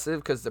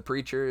impressive because the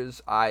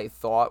Preachers, I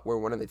thought, were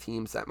one of the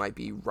teams that might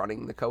be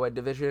running the co-ed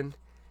division.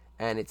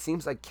 And it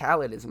seems like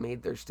Khaled has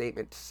made their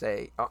statement to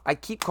say... I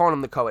keep calling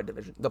them the co-ed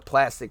division. The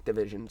plastic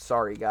division.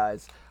 Sorry,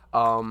 guys.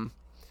 But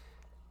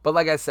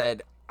like I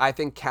said, I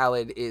think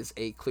Khaled is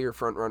a clear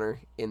front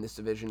runner in this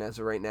division as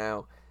of right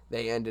now.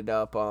 They ended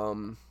up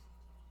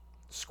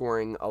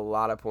scoring a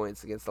lot of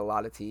points against a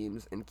lot of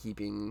teams and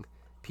keeping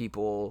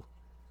people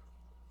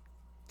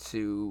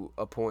to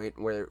a point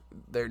where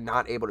they're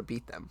not able to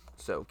beat them.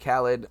 So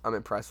Khaled, I'm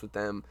impressed with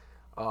them.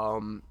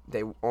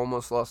 They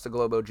almost lost to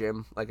Globo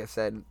Gym, like I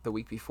said, the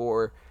week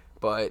before,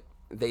 but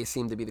they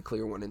seem to be the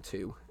clear 1 and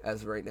 2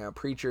 as of right now.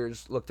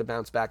 Preachers look to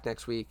bounce back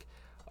next week.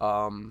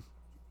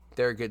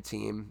 They're a good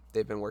team.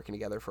 They've been working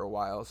together for a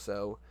while,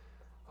 so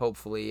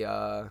hopefully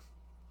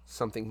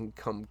something can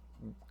come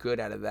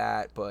good out of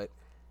that, but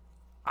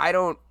I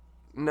don't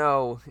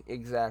know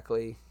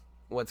exactly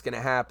what's going to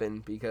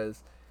happen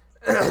because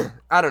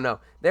I don't know.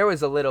 There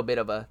was a little bit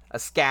of a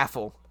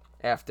scuffle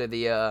after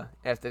the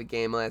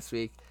game last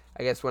week.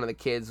 I guess one of the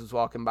kids was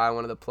walking by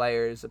one of the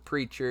players, the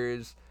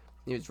Preachers.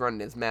 He was running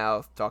his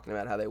mouth, talking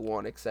about how they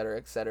won, etc.,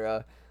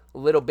 etc. A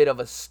little bit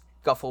of a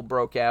scuffle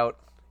broke out.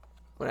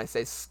 When I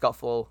say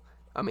scuffle,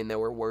 I mean there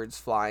were words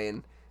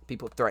flying,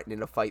 people threatening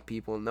to fight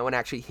people. No one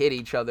actually hit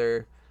each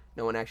other.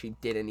 No one actually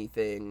did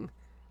anything.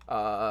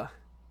 Yeah,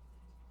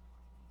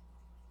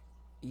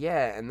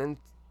 and then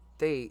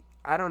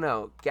I don't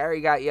know.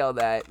 Gary got yelled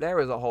at. There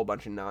was a whole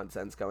bunch of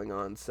nonsense going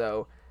on.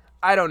 So,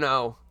 I don't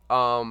know.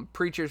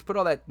 Preachers, put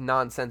all that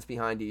nonsense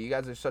behind you. You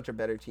guys are such a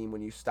better team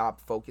when you stop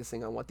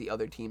focusing on what the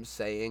other team's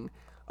saying.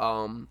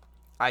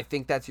 I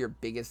think that's your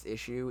biggest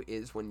issue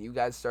is when you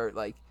guys start,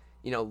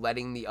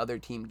 letting the other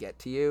team get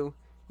to you.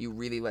 You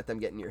really let them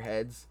get in your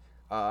heads.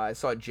 I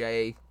saw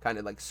Jay kind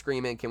of,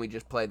 screaming, can we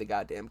just play the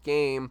goddamn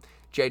game?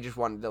 Jay just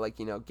wanted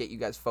to, get you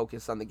guys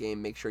focused on the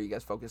game, make sure you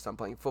guys focus on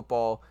playing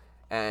football.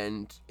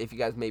 And if you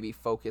guys maybe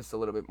focused a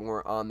little bit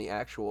more on the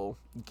actual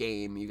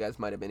game, you guys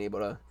might have been able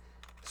to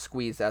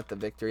squeeze out the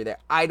victory there.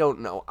 I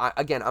don't know.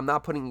 I'm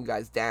not putting you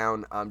guys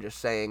down. I'm just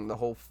saying the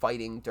whole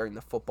fighting during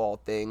the football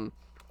thing,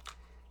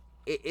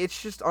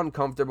 it's just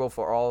uncomfortable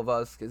for all of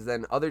us because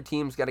then other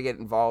teams got to get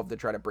involved to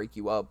try to break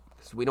you up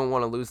because we don't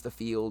want to lose the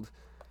field.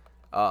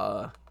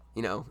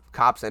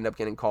 Cops end up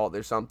getting called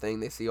or something.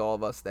 They see all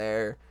of us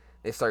there.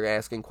 They start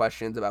asking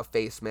questions about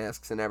face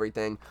masks and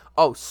everything.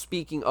 Oh,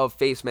 speaking of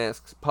face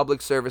masks,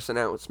 public service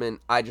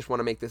announcement. I just want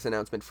to make this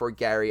announcement for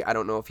Gary. I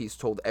don't know if he's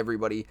told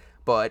everybody,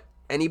 but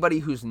anybody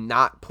who's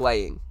not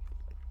playing,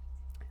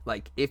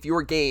 like if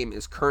your game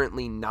is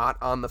currently not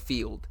on the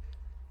field,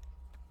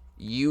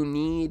 you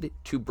need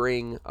to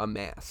bring a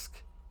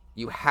mask.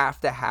 You have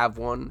to have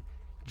one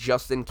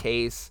just in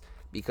case,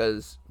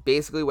 because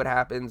basically what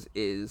happens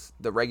is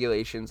the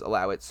regulations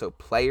allow it so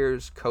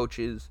players,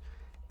 coaches,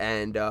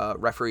 and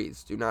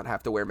referees do not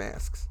have to wear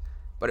masks.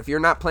 But if you're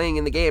not playing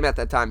in the game at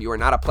that time, you are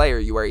not a player,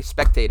 you are a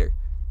spectator.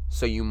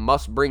 So you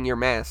must bring your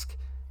mask.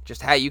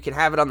 Just how you can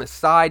have it on the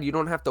side, you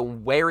don't have to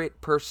wear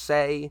it per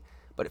se.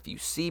 But if you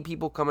see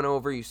people coming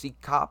over, you see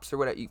cops or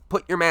whatever, you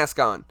put your mask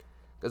on.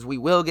 Because we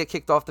will get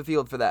kicked off the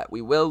field for that. We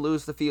will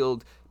lose the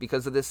field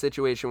because of this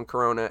situation with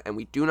Corona, and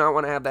we do not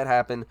want to have that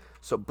happen.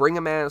 So bring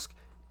a mask.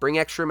 Bring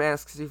extra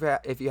masks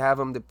if you have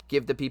them to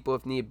give to people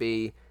if need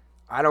be.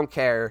 I don't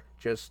care.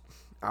 Just,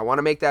 I want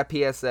to make that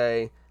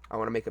PSA. I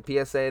want to make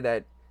a PSA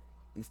that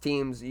these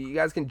teams, you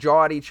guys can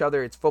jaw at each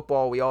other. It's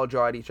football. We all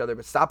jaw at each other.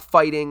 But stop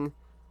fighting.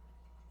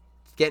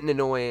 It's getting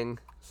annoying.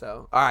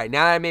 So, all right.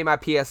 Now that I made my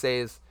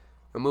PSAs,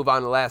 we'll move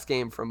on to the last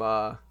game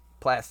from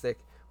Plastic.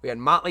 We had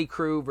Motley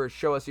Crue versus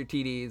Show Us Your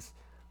TDs.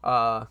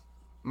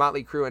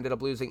 Motley Crue ended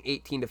up losing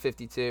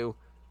 18-52.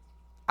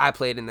 I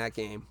played in that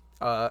game.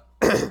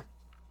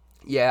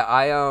 Yeah,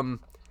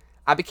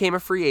 I became a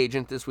free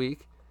agent this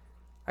week.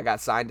 I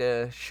got signed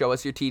to Show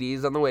Us Your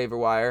TDs on the waiver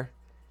wire.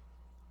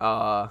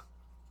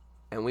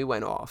 And we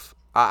went off.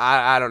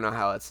 I don't know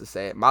how else to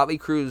say it. Motley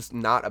Crue's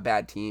not a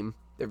bad team.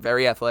 They're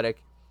very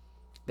athletic.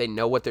 They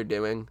know what they're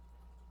doing.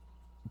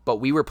 But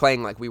we were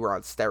playing like we were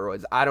on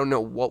steroids. I don't know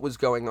what was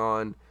going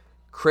on.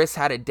 Chris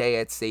had a day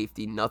at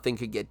safety. Nothing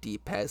could get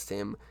deep past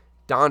him.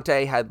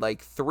 Dante had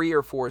like 3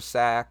 or 4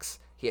 sacks.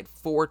 He had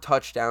 4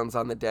 touchdowns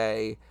on the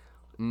day.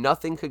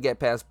 Nothing could get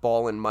past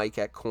Ball and Mike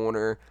at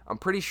corner. I'm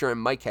pretty sure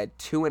Mike had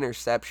 2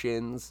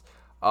 interceptions.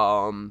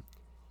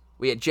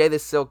 We had Jay the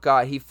Silk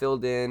guy. He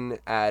filled in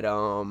at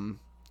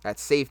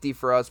safety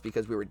for us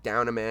because we were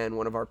down a man.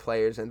 One of our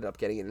players ended up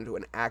getting into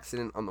an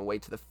accident on the way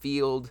to the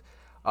field.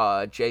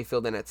 Jay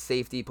filled in at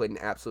safety, played an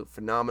absolute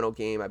phenomenal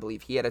game. I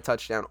believe he had a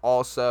touchdown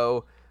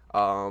also.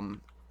 I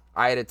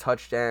had a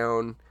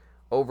touchdown,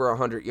 over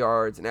 100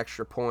 yards, an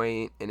extra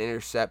point, an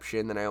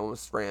interception, then I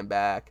almost ran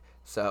back.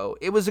 So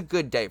it was a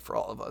good day for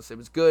all of us. It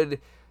was good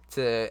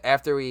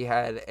after we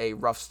had a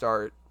rough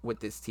start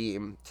with this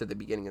team to the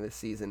beginning of the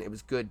season, it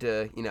was good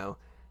to,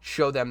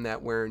 show them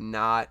that we're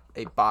not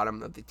a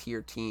bottom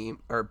tier team,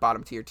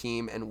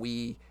 and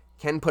we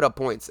can put up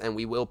points, and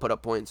we will put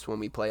up points when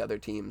we play other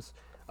teams.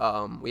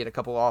 We had a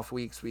couple off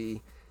weeks.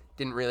 We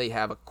didn't really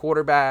have a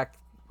quarterback.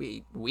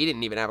 We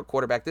didn't even have a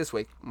quarterback this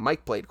week.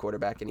 Mike played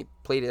quarterback, and he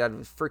played it out of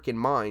his freaking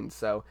mind.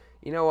 So,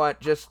 you know what?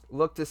 Just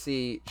look to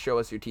see Show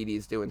Us Your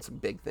TDs doing some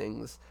big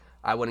things.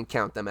 I wouldn't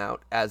count them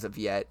out as of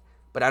yet.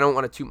 But I don't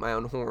want to toot my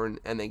own horn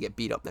and then get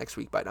beat up next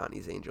week by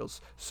Donnie's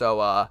Angels.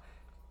 So,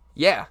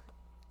 yeah.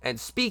 And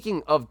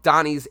speaking of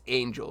Donnie's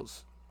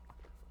Angels,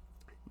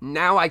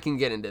 now I can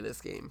get into this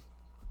game.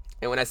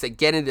 And when I say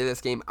get into this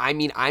game, I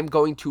mean I'm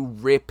going to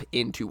rip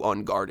into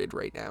Unguarded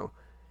right now.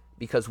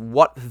 Because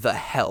what the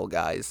hell,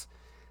 guys?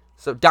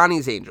 So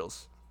Donnie's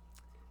Angels,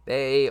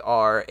 they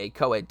are a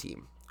co-ed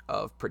team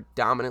of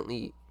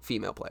predominantly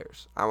female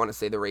players. I want to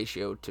say the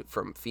ratio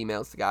from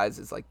females to guys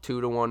is like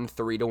 2-1,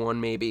 3-1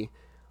 maybe.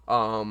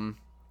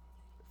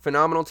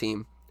 Phenomenal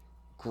team,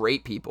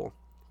 great people.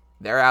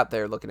 They're out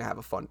there looking to have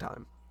a fun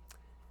time.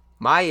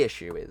 My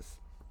issue is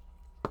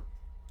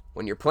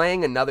when you're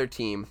playing another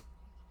team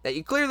that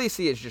you clearly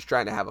see is just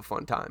trying to have a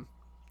fun time,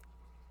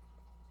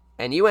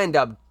 and you end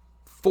up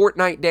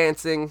Fortnite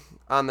dancing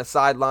on the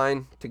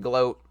sideline to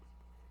gloat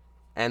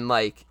and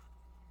like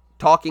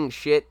talking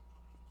shit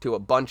to a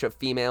bunch of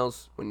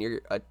females when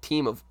you're a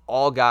team of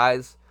all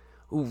guys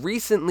who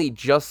recently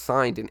just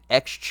signed an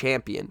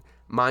ex-champion.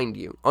 Mind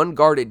you,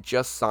 Unguarded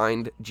just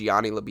signed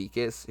Gianni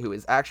Labikis, who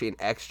is actually an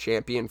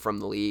ex-champion from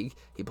the league.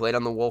 He played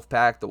on the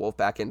Wolfpack. The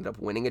Wolfpack ended up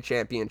winning a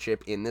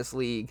championship in this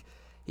league.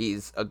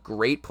 He's a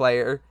great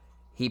player.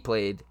 He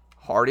played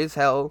hard as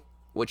hell,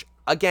 which,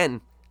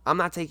 again, I'm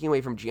not taking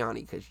away from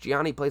Gianni, because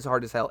Gianni plays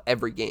hard as hell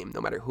every game,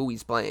 no matter who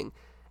he's playing.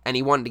 And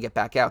he wanted to get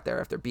back out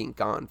there after being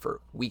gone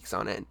for weeks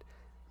on end.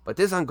 But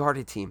this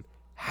Unguarded team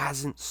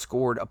hasn't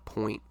scored a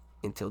point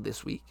until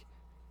this week.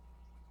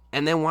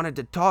 And then wanted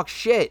to talk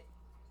shit.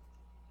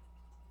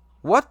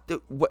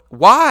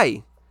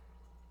 Why?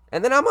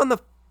 And then I'm on the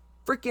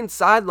freaking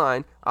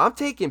sideline. I'm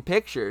taking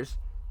pictures.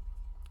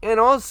 And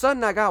all of a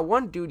sudden, I got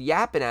one dude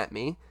yapping at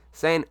me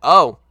saying,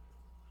 oh,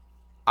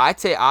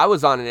 I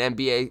was on an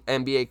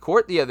NBA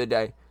court the other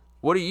day.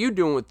 What are you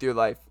doing with your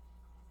life?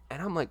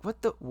 And I'm like,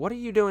 what are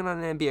you doing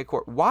on an NBA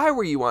court? Why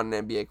were you on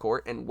an NBA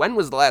court? And when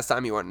was the last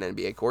time you were on an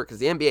NBA court? Because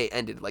the NBA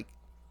ended like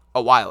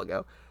a while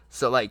ago.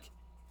 So like,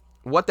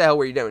 what the hell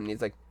were you doing? And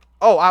he's like,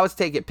 oh, I was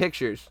taking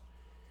pictures.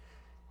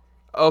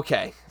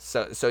 Okay,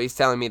 so he's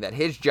telling me that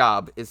his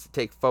job is to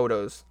take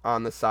photos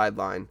on the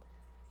sideline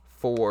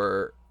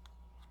for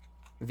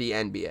the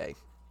NBA.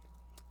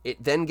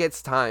 It then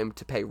gets time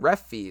to pay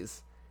ref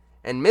fees,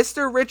 and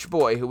Mr. Rich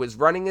Boy, who was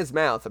running his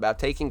mouth about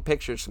taking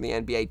pictures from the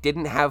NBA,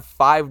 didn't have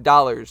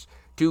 $5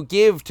 to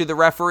give to the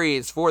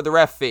referees for the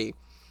ref fee.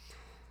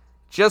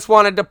 Just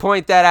wanted to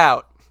point that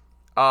out.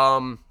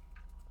 All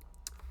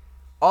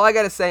I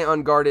gotta say,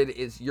 Unguarded,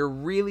 is you're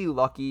really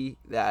lucky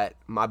that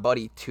my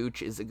buddy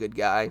Tooch is a good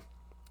guy,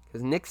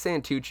 because Nick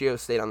Santuccio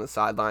stayed on the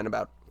sideline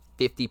about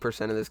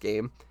 50% of this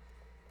game,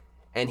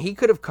 and he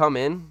could have come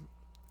in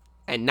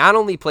and not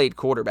only played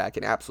quarterback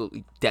and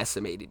absolutely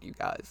decimated you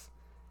guys,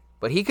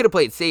 but he could have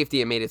played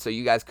safety and made it so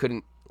you guys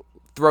couldn't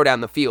throw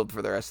down the field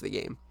for the rest of the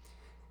game.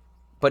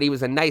 But he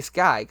was a nice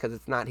guy because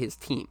it's not his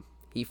team.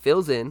 He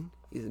fills in.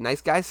 He's a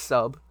nice guy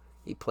sub.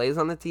 He plays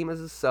on the team as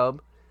a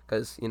sub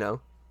because,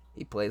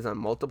 he plays on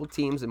multiple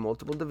teams in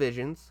multiple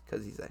divisions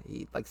because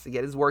he likes to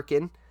get his work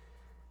in.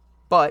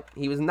 But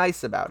he was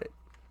nice about it.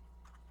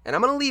 And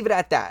I'm going to leave it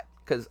at that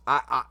because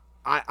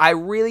I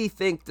really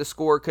think the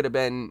score could have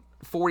been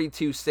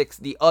 42-6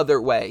 the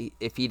other way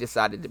if he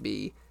decided to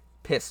be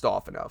pissed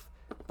off enough.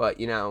 But,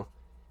 you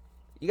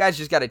guys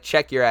just got to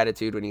check your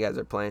attitude when you guys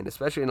are playing,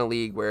 especially in a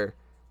league where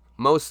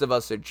most of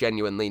us are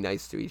genuinely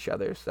nice to each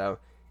other. So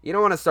you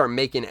don't want to start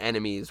making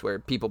enemies where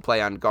people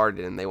play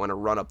unguarded and they want to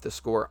run up the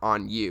score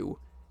on you,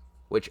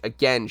 which,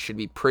 again, should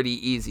be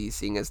pretty easy,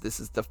 seeing as this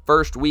is the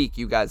first week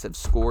you guys have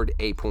scored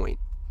a point.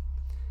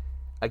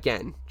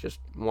 Again, just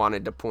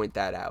wanted to point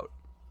that out.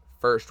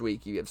 First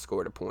week you have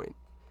scored a point.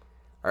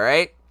 All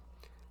right?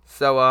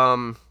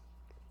 So,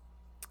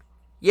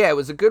 yeah, it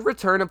was a good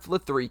return of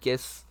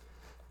Lathrikis.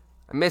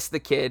 I miss the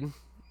kid.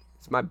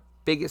 It's my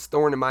biggest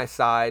thorn in my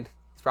side.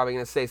 He's probably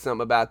going to say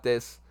something about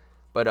this.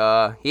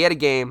 But he had a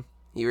game.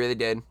 He really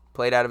did.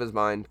 Played out of his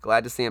mind.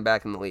 Glad to see him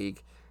back in the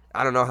league.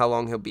 I don't know how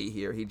long he'll be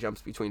here. He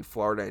jumps between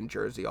Florida and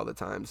Jersey all the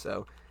time.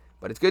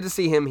 But it's good to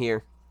see him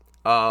here.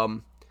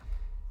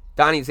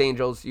 Donnie's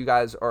Angels, you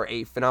guys are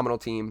a phenomenal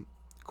team.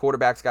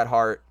 Quarterback's got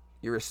heart.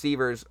 Your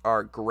receivers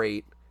are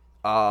great.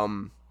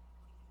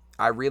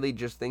 I really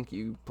just think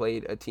you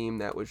played a team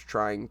that was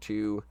trying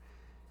to,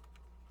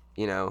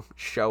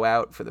 show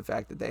out for the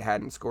fact that they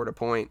hadn't scored a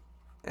point.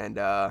 And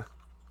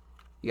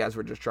you guys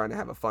were just trying to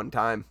have a fun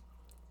time.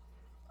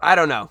 I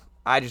don't know.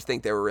 I just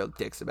think they were real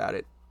dicks about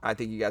it. I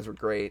think you guys were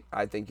great.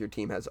 I think your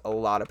team has a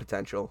lot of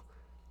potential.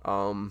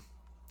 And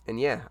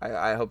yeah,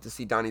 I hope to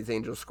see Donnie's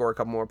Angels score a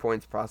couple more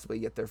points, possibly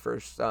get their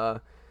first, I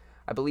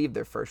believe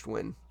their first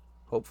win,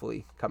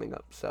 hopefully, coming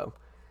up. So,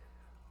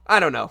 I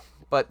don't know.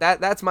 But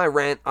that's my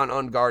rant on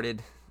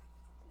Unguarded.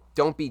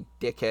 Don't be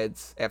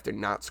dickheads after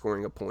not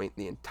scoring a point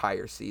the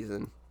entire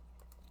season.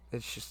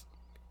 It's just,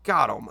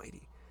 God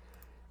almighty.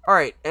 All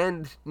right,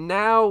 and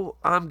now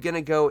I'm going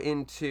to go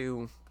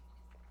into...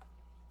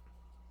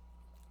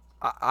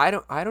 I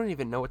don't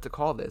even know what to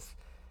call this.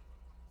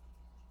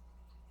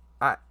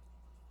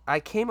 I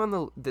came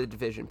on the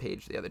division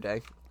page the other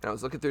day, and I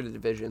was looking through the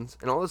divisions,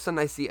 and all of a sudden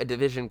I see a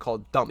division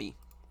called Dummy.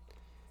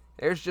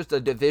 There's just a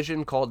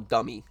division called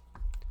Dummy,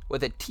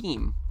 with a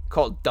team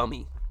called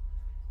Dummy,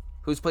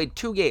 who's played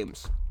 2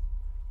 games.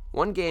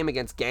 One game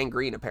against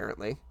Gangrene,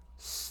 apparently.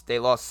 They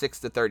lost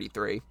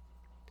 6-33.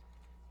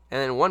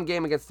 And then one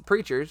game against the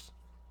Preachers,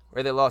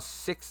 where they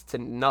lost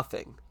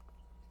 6-0.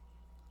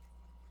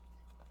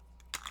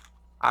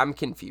 I'm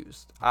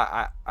confused.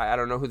 I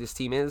don't know who this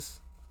team is.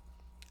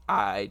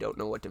 I don't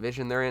know what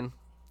division they're in.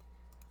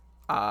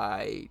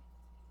 I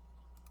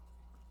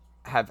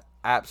have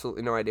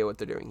absolutely no idea what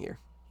they're doing here.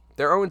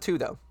 They're 0-2,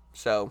 though.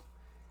 So,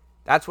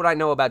 that's what I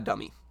know about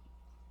Dummy.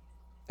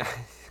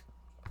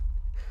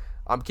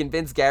 I'm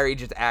convinced Gary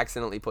just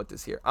accidentally put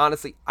this here.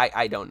 Honestly,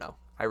 I don't know.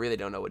 I really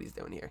don't know what he's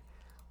doing here.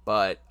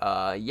 But,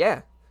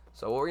 yeah.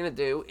 So, what we're going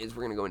to do is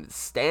we're going to go into the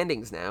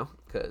standings now,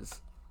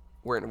 because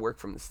we're going to work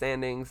from the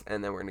standings,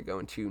 and then we're going to go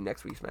into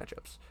next week's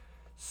matchups.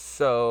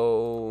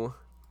 So,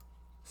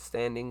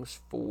 standings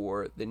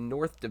for the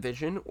North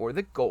Division, or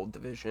the Gold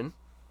Division.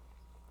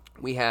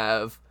 We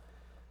have,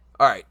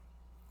 all right,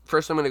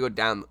 first I'm going to go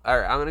down,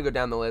 I'm going to go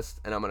down the list,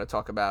 and I'm going to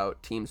talk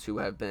about teams who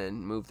have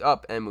been moved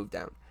up and moved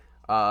down.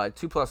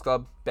 2 Plus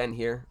Club, Ben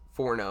here,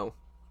 4-0.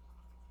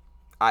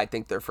 I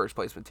think they're first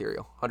place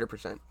material,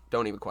 100%.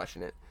 Don't even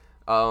question it.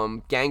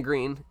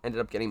 Gangrene ended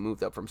up getting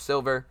moved up from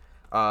silver.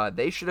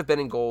 They should have been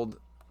in gold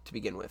to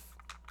begin with.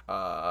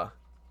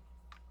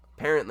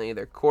 Apparently,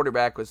 their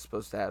quarterback was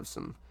supposed to have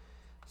some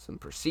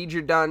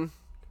procedure done,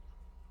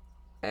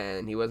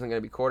 and he wasn't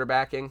going to be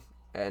quarterbacking.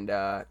 And,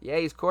 yeah,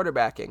 he's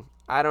quarterbacking.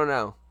 I don't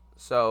know.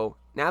 So,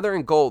 now they're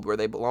in gold where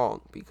they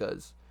belong,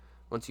 because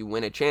once you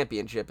win a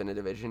championship in a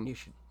division, you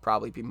should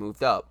probably be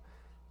moved up.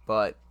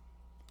 But,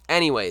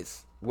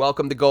 anyways,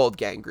 welcome to gold,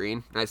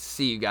 Gangrene. Nice to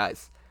see you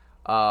guys.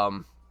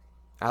 I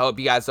hope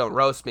you guys don't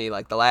roast me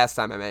like the last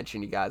time I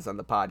mentioned you guys on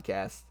the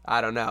podcast.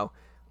 I don't know.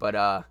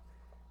 But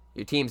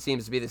your team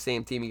seems to be the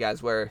same team you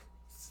guys were.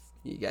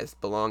 You guys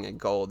belong in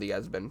gold. You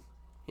guys have been,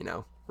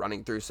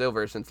 running through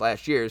silver since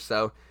last year.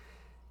 So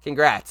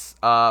congrats.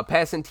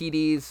 Passing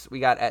TDs we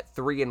got at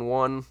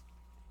 3-1.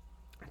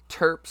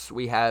 Terps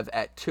we have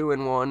at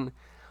 2-1.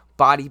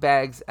 Body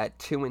bags at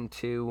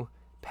 2-2.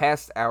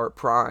 Past our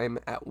prime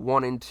at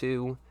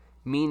 1-2.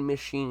 Mean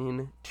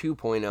Machine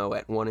 2.0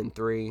 at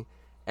 1-3.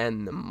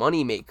 And the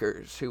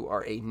Moneymakers, who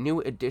are a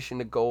new addition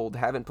to Gold,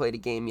 haven't played a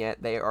game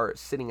yet. They are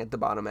sitting at the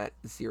bottom at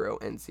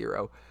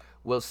 0-0.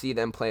 We'll see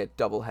them play a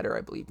doubleheader,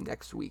 I believe,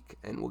 next week,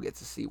 and we'll get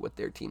to see what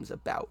their team's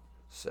about.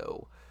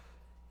 So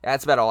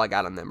that's about all I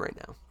got on them right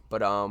now.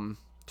 But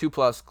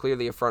 2+,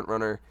 clearly a front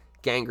runner.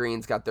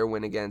 Gangrene's got their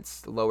win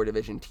against lower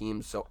division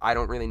teams, so I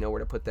don't really know where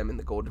to put them in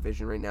the Gold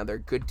division right now. They're a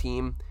good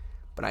team,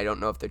 but I don't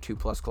know if they're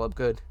 2+ club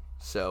good.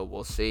 So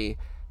we'll see.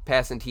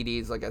 Pass and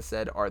TDs, like I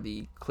said, are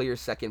the clear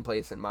second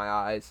place in my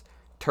eyes.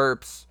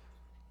 Terps,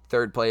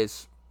 third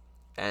place,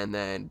 and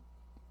then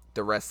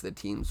the rest of the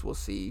teams, we'll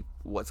see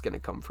what's going to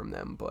come from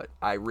them. But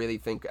I really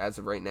think as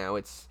of right now,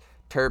 it's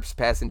Terps,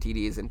 Pass and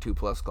TDs, and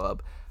 2+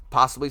 club.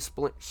 Possibly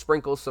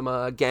sprinkle some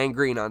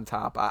Gangrene on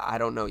top. I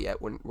don't know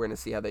yet. We're going to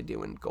see how they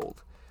do in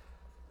Gold.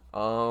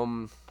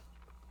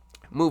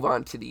 Move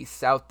on to the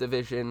South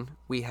Division.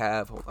 We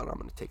have, hold on, I'm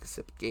going to take a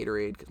sip of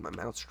Gatorade because my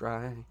mouth's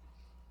dry.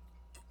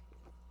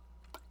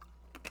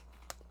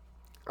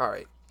 All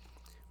right.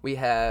 We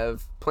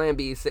have Plan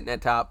B sitting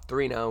at top,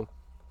 3-0.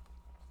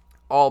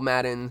 All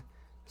Madden,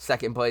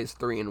 second place,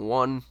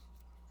 3-1.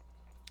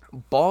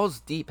 Balls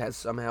Deep has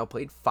somehow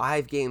played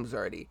 5 games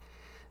already.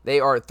 They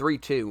are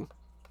 3-2.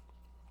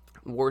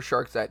 War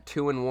Sharks at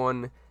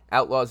 2-1.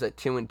 Outlaws at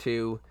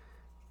 2-2.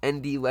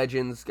 ND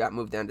Legends got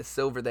moved down to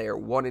silver. They are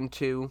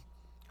 1-2.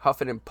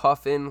 Huffin' and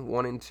Puffin,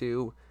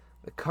 1-2.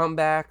 The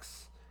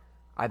Comebacks,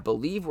 I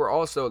believe, were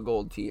also a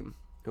gold team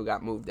who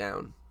got moved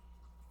down,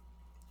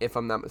 if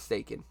I'm not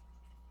mistaken.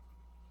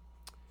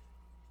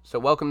 So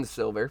welcome to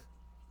silver.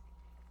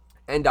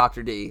 And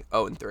Dr. D,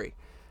 0-3.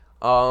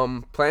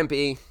 Plan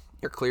B,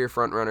 your clear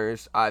front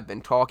runners. I've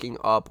been talking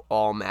up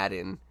All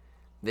Madden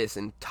this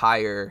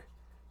entire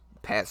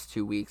past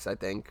 2 weeks, I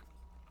think.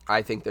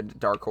 I think they're the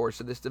dark horse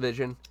of this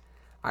division.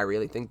 I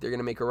really think they're going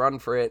to make a run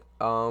for it.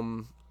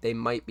 They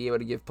might be able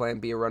to give Plan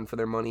B a run for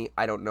their money.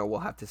 I don't know.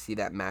 We'll have to see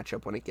that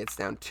matchup when it gets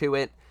down to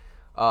it.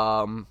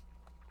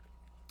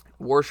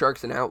 War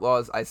Sharks and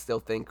Outlaws, I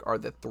still think, are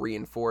the 3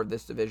 and 4 of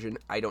this division.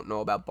 I don't know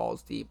about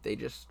Balls Deep.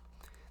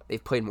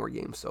 They've played more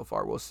games so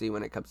far. We'll see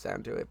when it comes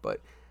down to it. But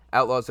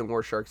Outlaws and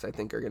War Sharks, I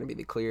think, are going to be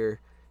the clear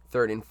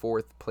 3rd and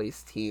 4th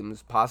place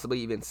teams.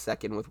 Possibly even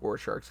 2nd with War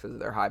Sharks because of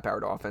their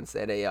high-powered offense. They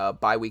had a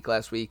bye week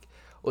last week.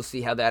 We'll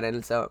see how that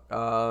ends up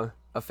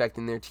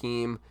affecting their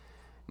team.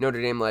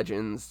 Notre Dame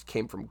Legends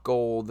came from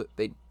gold.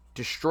 They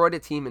destroyed a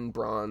team in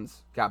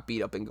bronze, got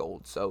beat up in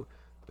gold. So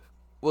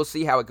we'll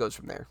see how it goes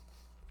from there.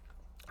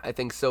 I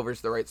think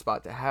silver's the right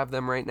spot to have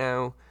them right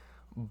now.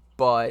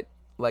 But,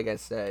 like I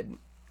said,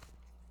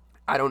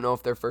 I don't know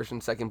if they're 1st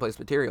and 2nd place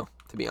material,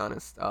 to be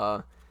honest.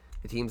 The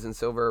teams in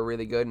silver are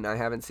really good, and I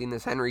haven't seen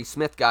this Henry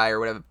Smith guy, or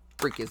whatever the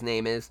freak his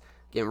name is,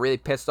 getting really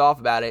pissed off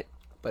about it.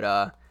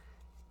 But,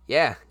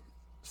 yeah.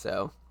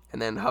 So,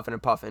 and then Huffin'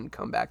 and Puffin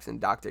comebacks and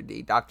Dr.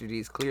 D. Dr. D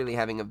is clearly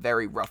having a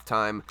very rough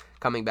time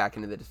coming back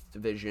into this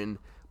division,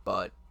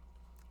 but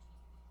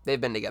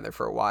they've been together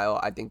for a while.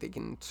 I think they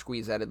can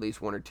squeeze out at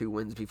least 1 or 2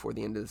 wins before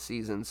the end of the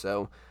season,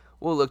 so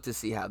we'll look to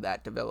see how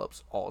that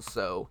develops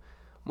also.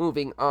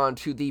 Moving on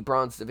to the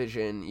bronze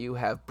division, you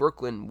have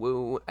Brooklyn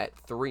Woo at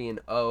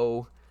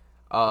 3-0.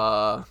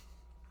 Were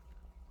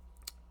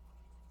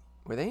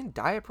they in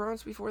Diet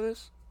Bronze before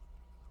this?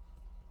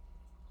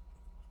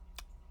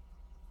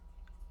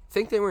 I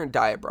think they were in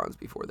Diet Bronze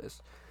before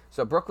this.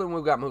 So Brooklyn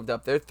Woo got moved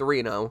up. They're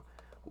 3-0.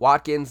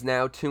 Watkins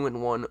now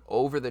 2-1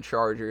 over the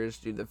Chargers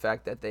due to the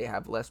fact that they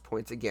have less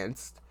points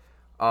against.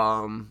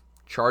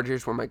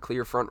 Chargers were my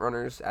clear front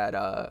runners at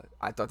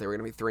I thought they were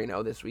going to be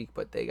 3-0 this week,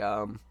 but they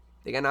got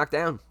knocked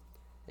down.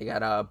 They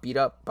got beat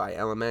up by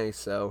LMA.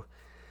 So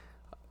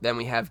then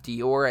we have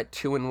Dior at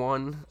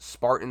 2-1,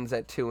 Spartans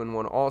at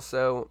 2-1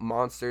 also,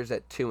 Monsters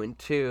at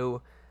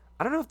 2-2.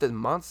 I don't know if the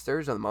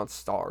Monsters or the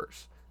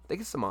Monstars. I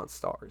think it's the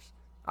Monstars.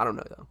 I don't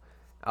know though.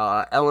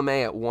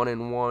 LMA at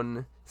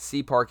 1-1,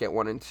 C Park at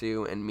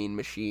 1-2, and Mean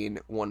Machine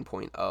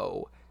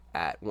 1.0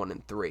 at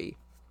 1-3.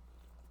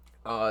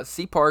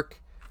 C Park,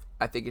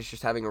 I think, is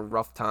just having a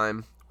rough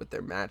time with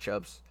their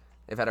matchups.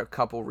 They've had a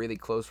couple really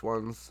close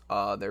ones.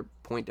 Their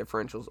point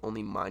differential is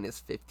only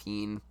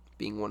 -15,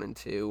 being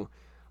 1-2.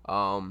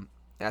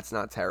 That's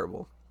not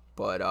terrible,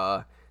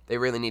 but they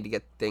really need to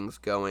get things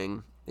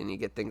going. They need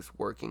to get things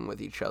working with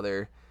each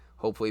other.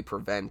 Hopefully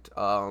prevent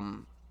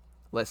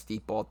less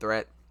deep ball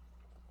threat,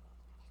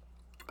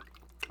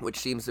 which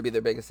seems to be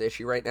their biggest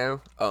issue right now.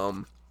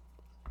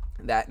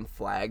 That and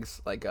flags,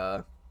 like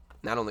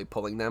not only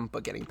pulling them,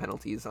 but getting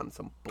penalties on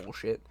some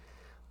bullshit.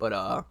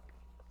 But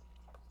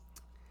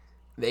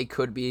they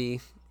could be,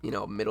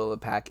 middle of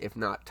the pack, if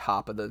not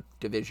top of the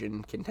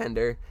division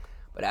contender.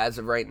 But as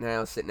of right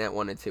now, sitting at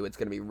 1-2, it's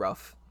going to be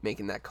rough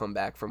making that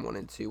comeback from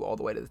 1-2 all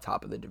the way to the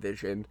top of the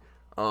division.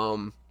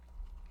 I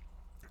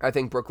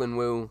think Brooklyn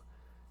Woo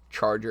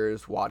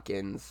Chargers,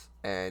 Watkins,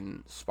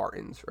 and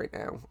Spartans right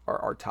now are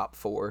our top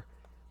four.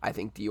 I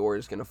think Dior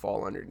is going to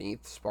fall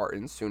underneath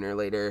Spartans sooner or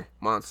later.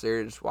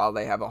 Monsters, while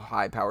they have a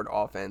high-powered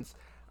offense,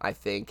 I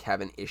think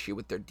have an issue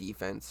with their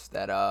defense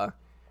that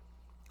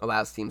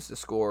allows teams to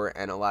score,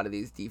 and a lot of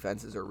these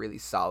defenses are really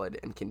solid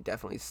and can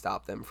definitely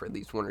stop them for at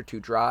least one or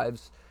two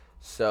drives.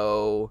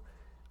 So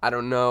I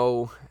don't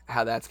know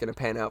how that's going to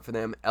pan out for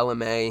them.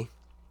 LMA,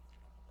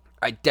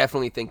 I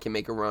definitely think can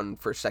make a run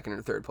for second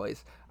or third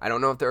place. I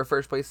don't know if they're a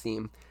first place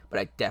team, but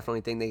I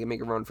definitely think they can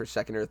make a run for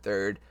second or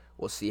third.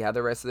 We'll see how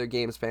the rest of their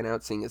games pan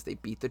out, seeing as they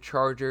beat the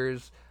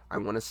Chargers. I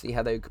want to see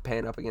how they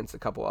pan up against a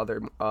couple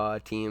other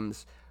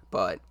teams,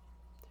 but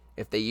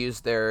if they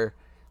use their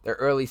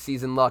early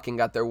season luck and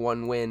got their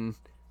one win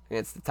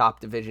against the top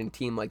division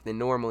team like they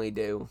normally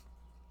do,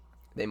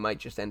 they might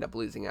just end up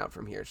losing out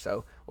from here.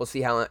 So we'll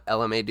see how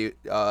LMA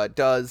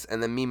does.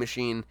 And then Me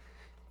Machine,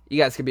 you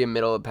guys could be a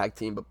middle of the pack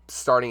team, but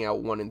starting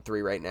out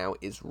 1-3 right now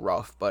is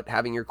rough. But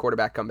having your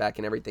quarterback come back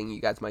and everything, you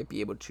guys might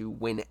be able to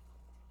win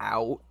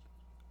out.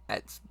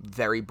 That's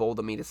very bold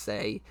of me to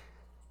say,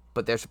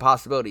 but there's a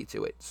possibility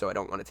to it, so I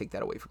don't want to take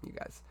that away from you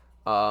guys.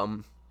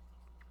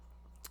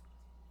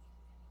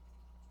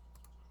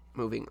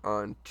 Moving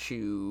on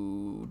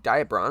to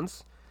Diet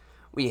Bronze,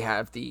 we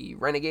have the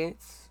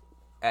Renegades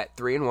at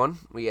 3-1.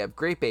 We have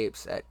Grape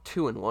Apes at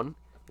 2-1.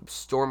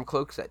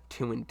 Stormcloaks at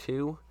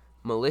 2-2.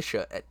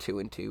 Militia at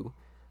 2-2.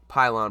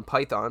 Pylon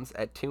Pythons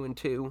at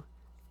 2-2.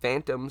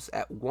 Phantoms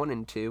at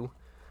 1-2.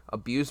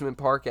 Abusement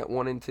Park at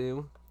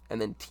 1-2. And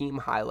then Team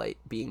Highlight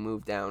being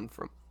moved down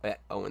from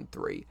at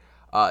 0-3.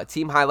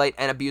 Team Highlight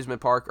and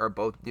Abusement Park are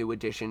both new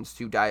additions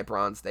to Diet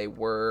Bronze. They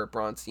were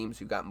bronze teams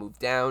who got moved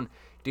down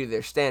due to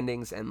their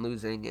standings and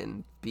losing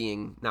and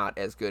being not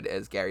as good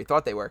as Gary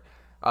thought they were.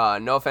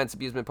 No offense,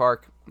 Abusement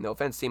Park. No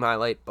offense, Team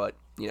Highlight, but,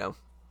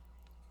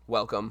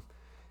 welcome.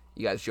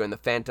 You guys join the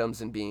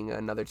Phantoms and being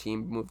another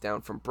team moved down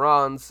from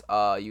bronze.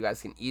 You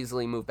guys can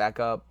easily move back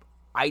up.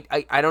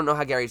 I don't know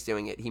how Gary's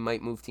doing it. He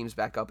might move teams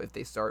back up if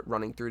they start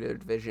running through their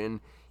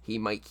division. He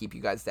might keep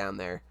you guys down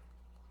there.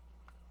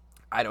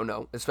 I don't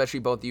know. Especially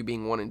both of you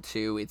being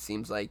 1-2, it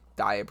seems like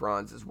Diet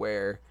Bronze is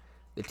where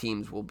the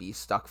teams will be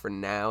stuck for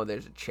now.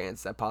 There's a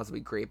chance that possibly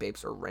Grape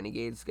Apes or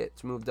Renegades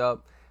gets moved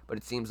up, but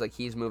it seems like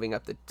he's moving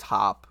up the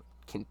top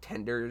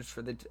contenders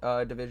for the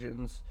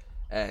divisions,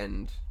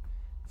 and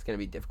it's going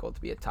to be difficult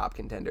to be a top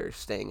contender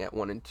staying at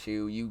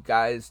 1-2. You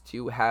guys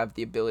do have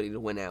the ability to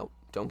win out.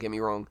 Don't get me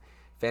wrong.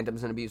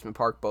 Phantoms and Abusement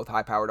Park, both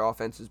high-powered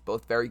offenses,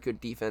 both very good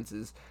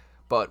defenses,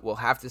 but we'll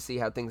have to see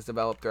how things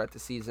develop throughout the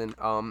season.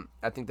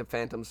 I think the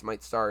Phantoms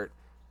might start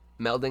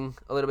melding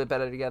a little bit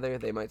better together.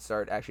 They might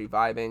start actually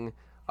vibing.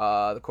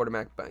 The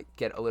quarterback might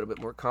get a little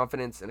bit more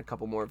confidence and a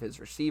couple more of his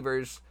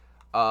receivers.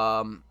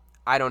 I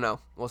don't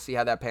know. We'll see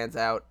how that pans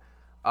out.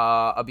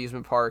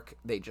 Abusement Park,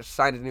 they just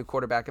signed a new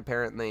quarterback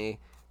apparently.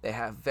 They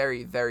have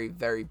very, very,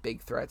 very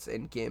big threats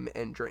in Gim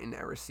and Drayton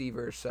at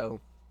receivers. So,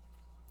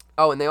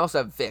 and they also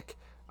have Vic.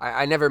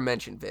 I never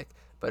mentioned Vic,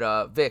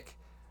 but Vic,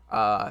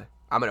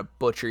 I'm going to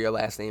butcher your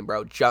last name,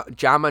 bro.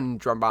 Jaman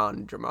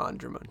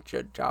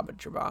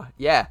Jabba.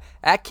 Yeah,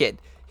 that kid.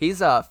 He's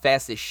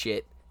fast as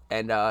shit,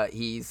 and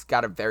he's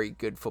got a very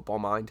good football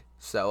mind.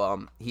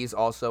 So he's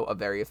also a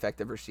very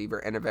effective receiver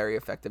and a very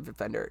effective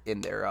defender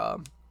in their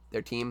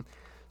team.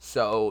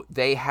 So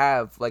they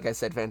have, like I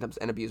said, Phantoms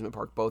and Abusement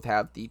Park both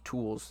have the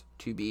tools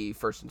to be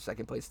first and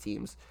second place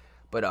teams.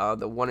 But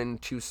the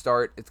 1-2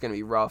 start, it's going to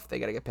be rough. They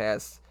got to get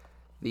past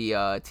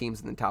the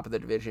teams in the top of the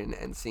division,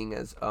 and seeing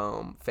as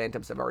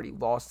Phantoms have already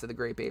lost to the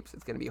Grape Apes,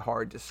 it's going to be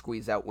hard to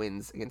squeeze out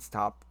wins against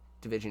top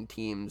division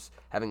teams,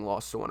 having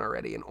lost to one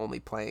already and only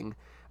playing,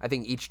 I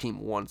think, each team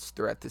once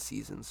throughout the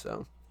season.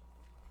 So,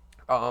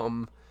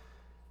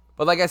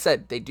 but like I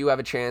said, they do have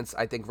a chance.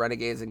 I think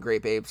Renegades and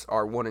Grape Apes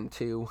are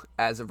 1-2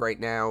 as of right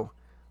now.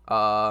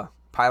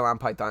 Pylon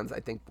Pythons,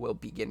 I think, will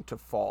begin to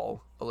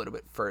fall a little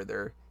bit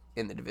further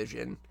in the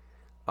division.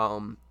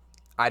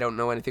 I don't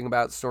know anything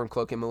about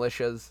Stormcloak and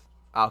Militias.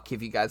 I'll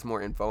give you guys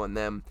more info on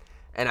them.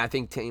 And I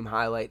think Team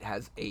Highlight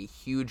has a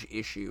huge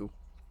issue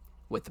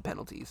with the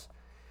penalties.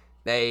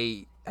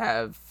 They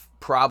have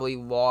probably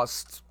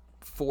lost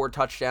 4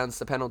 touchdowns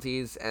to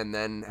penalties, and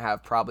then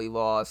have probably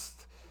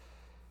lost,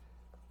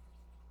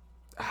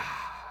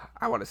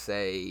 I want to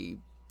say,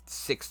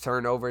 6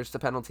 turnovers to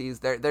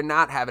penalties. They're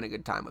not having a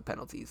good time with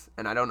penalties.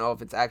 And I don't know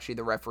if it's actually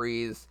the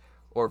referees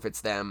or if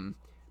it's them,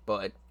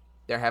 but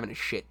they're having a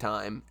shit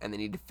time, and they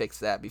need to fix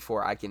that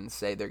before I can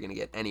say they're going to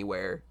get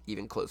anywhere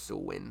even close to a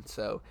win.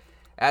 So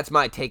that's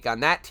my take on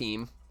that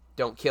team.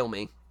 Don't kill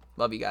me.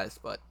 Love you guys,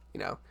 but,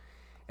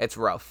 it's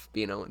rough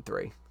being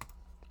 0-3.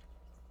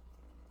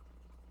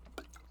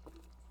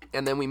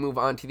 And then we move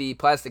on to the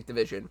Plastic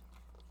Division,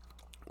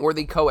 or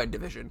the Co-Ed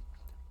Division.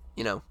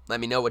 Let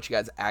me know what you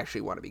guys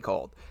actually want to be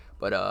called.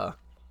 But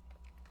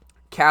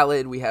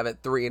Khaled, we have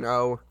at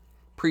 3-0.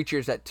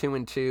 Preachers at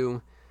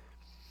 2-2.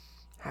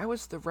 How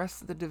is the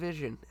rest of the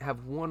division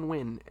have 1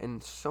 win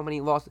and so many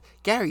losses?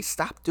 Gary,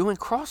 stop doing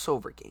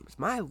crossover games.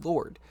 My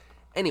lord.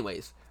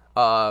 Anyways,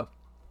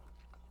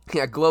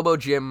 Yeah, Globo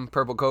Gym,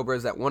 Purple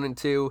Cobras at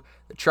 1-2,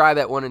 the Tribe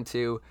at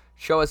 1-2,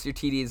 Show Us Your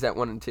TDs at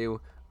 1-2,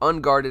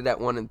 Unguarded at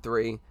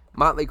 1-3,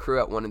 Motley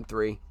Crue at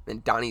 1-3,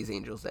 and Donnie's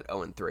Angels at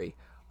 0-3.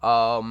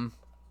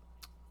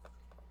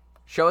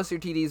 Show Us Your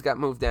TDs got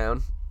moved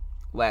down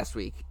last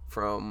week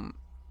from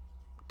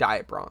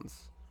Diet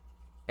Bronze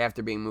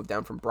after being moved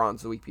down from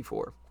Bronze the week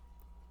before.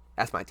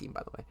 That's my team,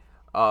 by the way.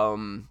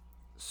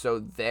 So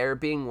their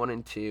being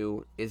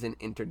 1-2 isn't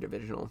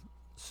interdivisional,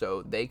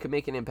 so they could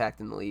make an impact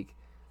in the league.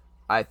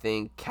 I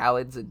think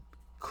Khaled's a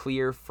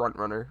clear front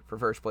runner for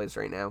first place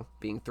right now,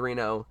 being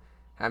 3-0,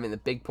 having the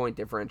big point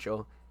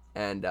differential,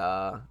 and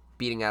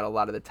beating out a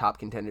lot of the top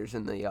contenders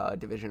in the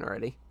division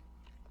already.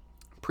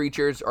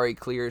 Preachers are a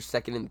clear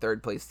second and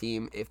third place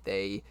team if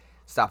they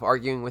stop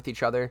arguing with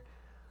each other.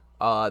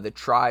 The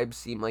Tribes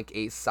seem like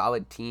a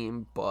solid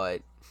team,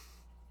 but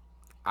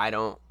I'm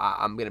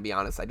going to be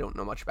honest, I don't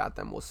know much about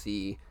them. We'll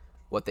see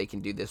what they can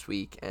do this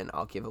week, and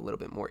I'll give a little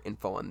bit more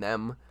info on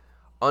them.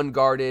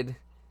 Unguarded,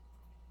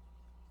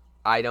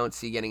 I don't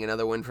see getting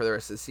another win for the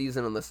rest of the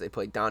season unless they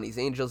play Donnie's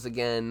Angels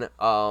again.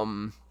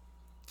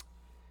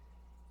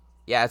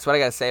 Yeah, that's what I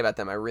got to say about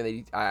them. I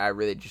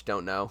really just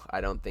don't know.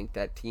 I don't think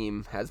that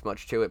team has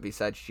much to it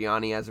besides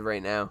Gianni as of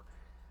right now.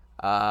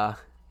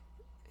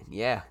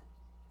 Yeah.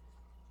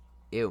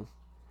 Ew.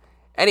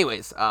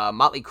 Anyways,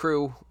 Motley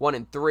Crue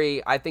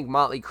 1-3. I think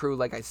Motley Crue,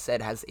 like I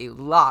said, has a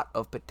lot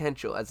of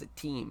potential as a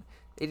team.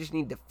 They just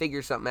need to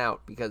figure something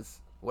out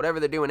because whatever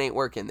they're doing ain't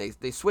working.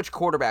 They switched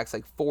quarterbacks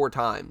like 4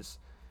 times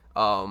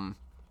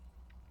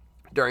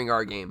during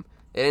our game.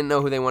 They didn't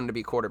know who they wanted to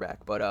be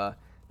quarterback, but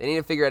they need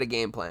to figure out a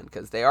game plan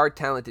because they are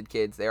talented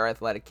kids. They are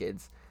athletic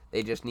kids.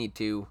 They just need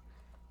to,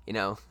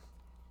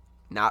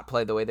 not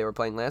play the way they were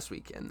playing last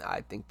week, and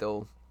I think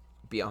they'll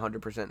be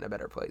 100% in a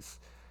better place.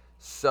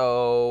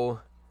 So,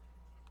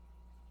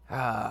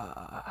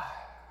 yeah,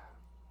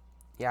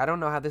 I don't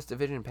know how this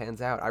division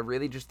pans out. I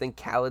really just think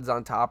Khaled's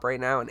on top right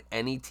now, and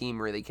any team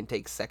really can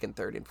take second,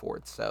 third, and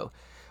fourth. So,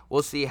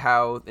 we'll see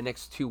how the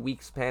next 2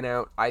 weeks pan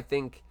out. I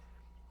think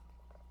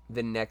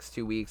the next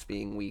 2 weeks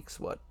being weeks,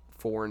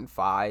 4 and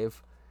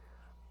 5,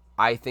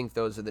 I think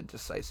those are the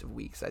decisive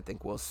weeks. I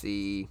think we'll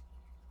see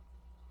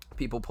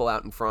people pull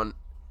out in front,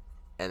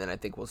 and then I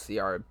think we'll see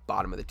our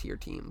bottom of the tier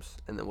teams,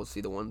 and then we'll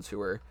see the ones who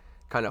are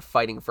kind of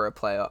fighting for a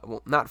playoff,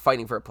 well, not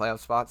fighting for a playoff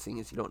spot, seeing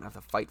as you don't have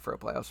to fight for a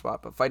playoff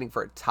spot, but fighting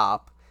for a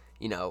top,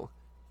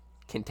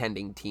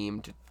 contending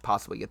team to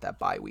possibly get that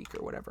bye week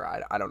or whatever.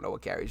 I don't know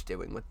what Gary's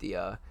doing with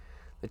the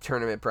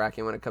tournament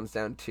bracket when it comes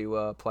down to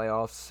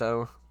playoffs,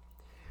 so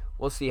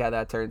we'll see how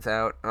that turns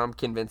out. I'm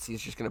convinced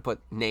he's just going to put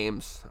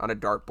names on a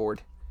dartboard.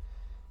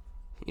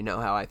 You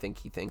know how I think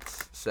he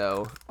thinks.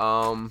 So,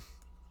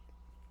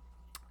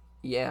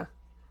 yeah.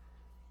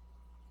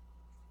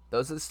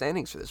 Those are the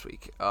standings for this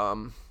week.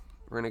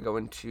 We're going to go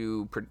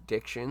into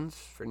predictions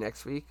for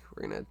next week.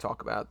 We're going to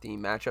talk about the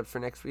matchups for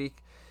next week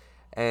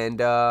and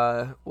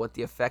what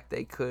the effect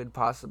they could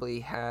possibly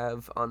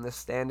have on the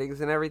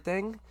standings and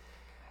everything.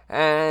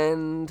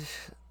 And,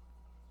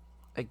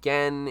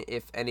 again,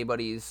 if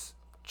anybody's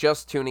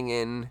just tuning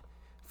in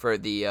for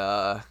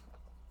the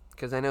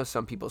because I know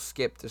some people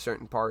skip to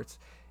certain parts.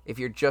 If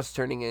you're just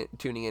tuning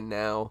in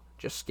now,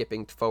 just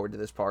skipping forward to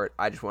this part,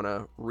 I just want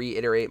to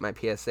reiterate my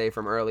PSA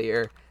from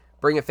earlier.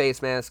 Bring a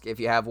face mask if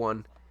you have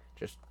one.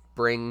 Just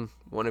bring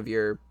one of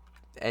your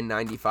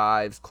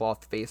N95s,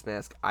 cloth face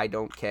mask. I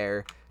don't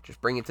care. Just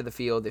bring it to the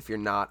field. If you're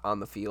not on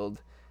the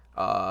field,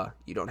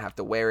 you don't have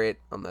to wear it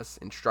unless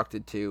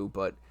instructed to,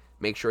 but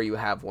make sure you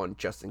have one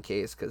just in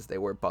case because they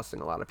were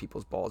busting a lot of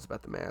people's balls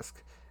about the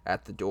mask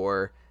at the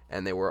door,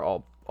 and they were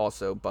all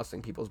also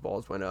busting people's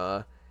balls when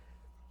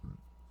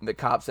the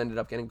cops ended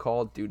up getting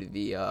called due to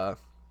the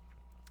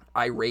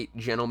irate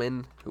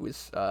gentleman who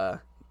was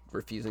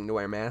refusing to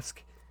wear a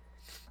mask.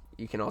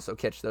 You can also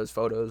catch those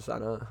photos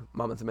on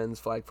Mama's Men's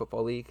Flag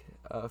Football League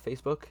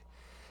Facebook.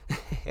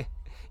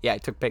 Yeah, I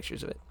took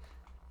pictures of it.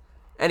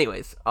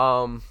 Anyways,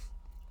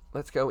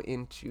 let's go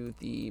into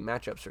the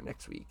matchups for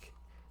next week.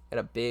 At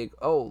a big,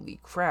 holy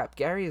crap,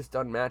 Gary has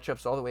done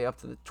matchups all the way up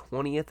to the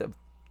 20th of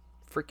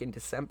freaking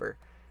December.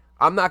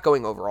 I'm not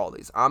going over all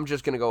these. I'm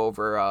just going to go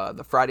over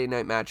the Friday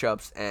night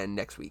matchups and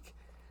next week.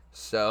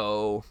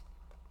 So,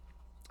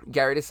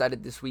 Gary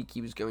decided this week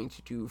he was going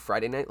to do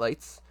Friday Night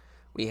Lights.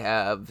 We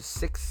have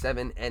 6,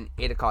 7, and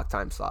 8 o'clock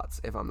time slots,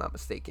 if I'm not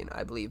mistaken.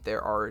 I believe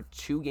there are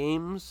 2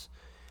 games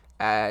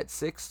at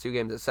 6, 2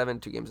 games at 7,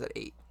 2 games at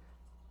 8.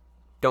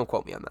 Don't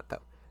quote me on that,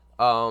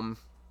 though.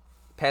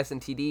 Pass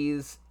and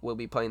TDs will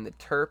be playing the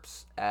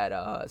Terps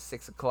at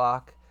 6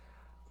 o'clock.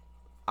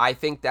 I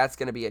think that's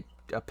going to be a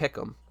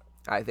pick'em.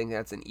 I think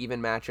that's an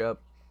even matchup.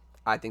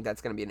 I think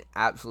that's going to be an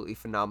absolutely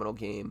phenomenal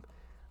game.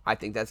 I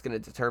think that's going to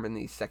determine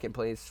the second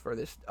place for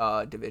this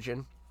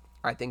division.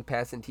 I think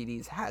Pass and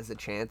TDs has a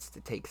chance to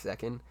take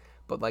second.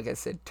 But like I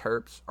said,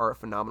 Terps are a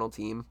phenomenal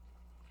team.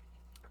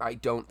 I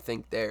don't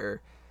think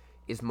there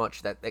is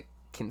much that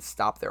can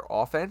stop their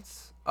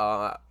offense.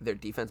 Their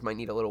defense might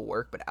need a little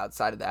work, but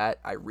outside of that,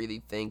 I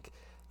really think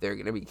they're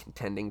going to be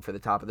contending for the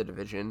top of the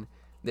division.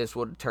 This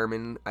will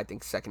determine, I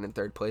think, second and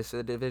third place of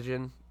the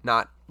division.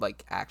 Not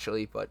like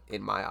actually, but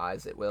in my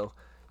eyes, it will.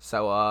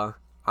 So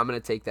I'm gonna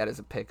take that as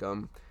a pick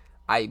 'em.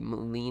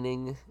 I'm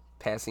leaning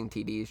passing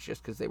TDs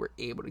just because they were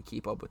able to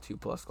keep up with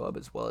 2+ Club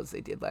as well as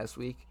they did last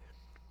week.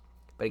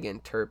 But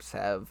again, Terps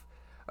have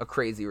a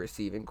crazy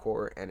receiving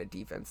core and a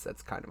defense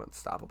that's kind of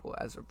unstoppable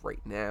as of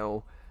right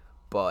now,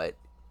 but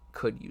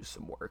could use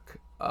some work.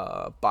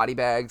 Body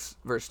Bags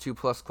versus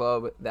 2+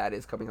 Club, that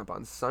is coming up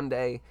on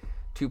Sunday.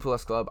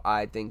 2+ Club,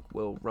 I think,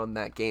 will run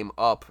that game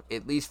up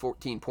at least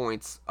 14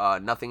 points.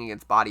 Nothing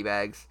against Body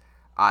Bags.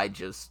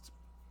 2+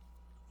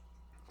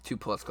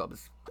 Club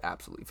is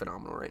absolutely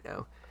phenomenal right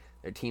now.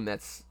 They're a team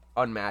that's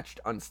unmatched,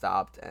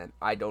 unstopped, and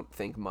I don't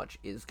think much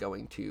is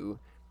going to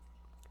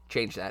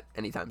change that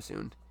anytime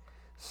soon.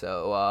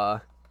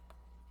 So,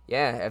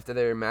 yeah, after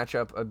their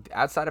matchup,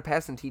 outside of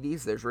passing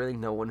TDs, there's really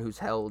no one who's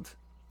held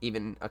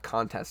even a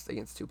contest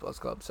against 2+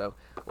 Club. So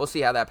we'll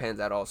see how that pans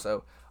out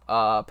also.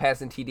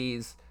 Passing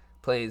TDs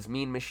plays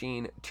Mean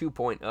Machine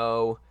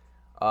 2.0.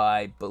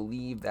 I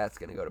believe that's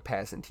going to go to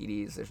passing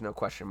TDs. There's no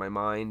question in my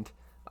mind.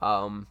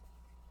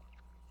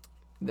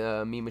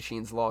 The Mean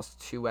Machines lost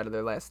 2 out of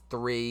their last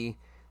 3.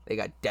 They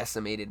got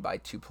decimated by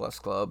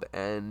 2+ Club,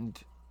 and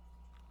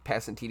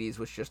passing TDs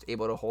was just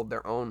able to hold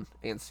their own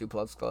against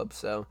 2+ Club,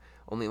 so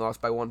only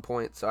lost by 1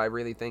 point. So I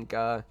really think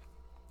there's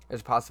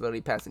a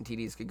possibility passing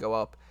TDs could go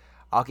up.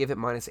 I'll give it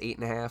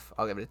 -8.5.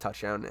 I'll give it a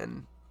touchdown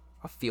and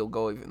a field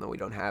goal, even though we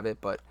don't have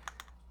it. But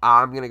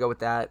I'm going to go with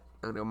that.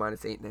 I'm going to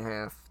go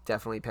 -8.5.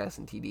 Definitely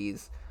passing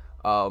TDs.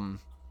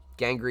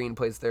 Gangrene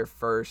plays their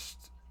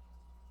first...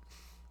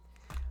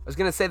 I was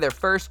going to say their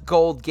first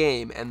gold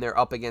game, and they're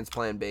up against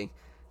Plan B.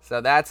 So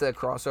that's a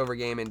crossover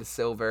game into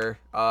Silver.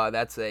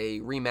 That's a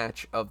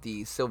rematch of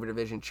the Silver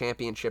Division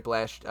Championship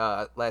last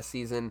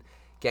season.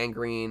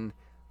 Gangrene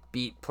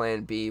beat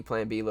Plan B.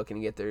 Plan B looking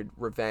to get their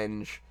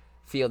revenge,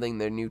 fielding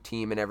their new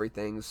team and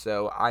everything.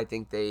 So I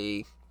think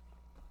they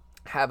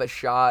have a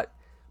shot,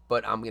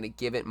 but I'm going to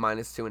give it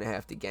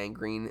 -2.5 to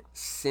Gangrene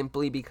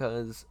simply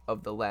because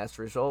of the last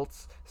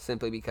results,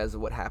 simply because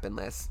of what happened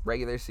last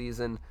regular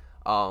season.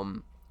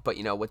 But,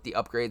 with the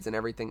upgrades and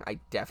everything, I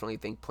definitely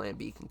think Plan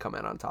B can come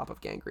out on top of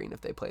Gangrene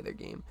if they play their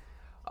game.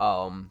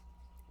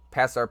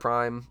 Past Our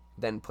Prime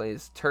then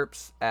plays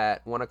Terps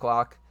at 1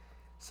 o'clock.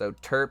 So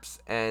Terps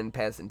and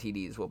Pass and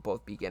TDs will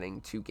both be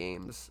getting 2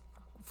 games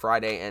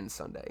Friday and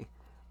Sunday.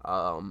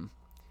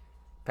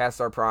 Past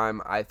Our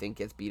Prime, I think,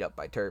 gets beat up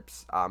by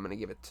Terps. I'm going to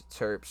give it to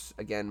Terps.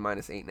 Again,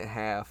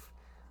 -8.5.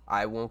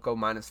 I won't go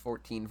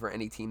 -14 for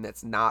any team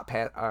that's not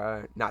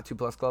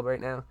 2+ Club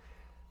right now.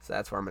 So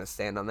that's where I'm going to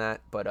stand on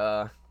that.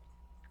 But,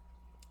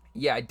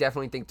 yeah, I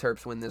definitely think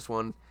Terps win this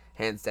one,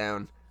 hands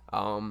down.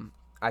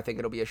 I think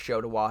it'll be a show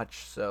to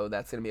watch, so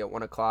that's going to be at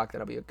 1 o'clock.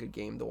 That'll be a good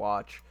game to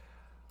watch.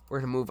 We're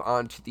going to move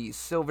on to the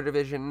Silver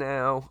Division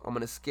now. I'm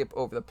going to skip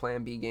over the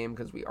Plan B game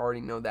because we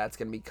already know that's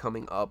going to be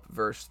coming up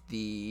versus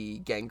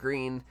the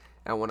Gangrene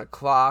at 1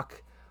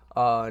 o'clock.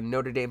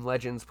 Notre Dame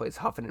Legends plays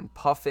Huffin and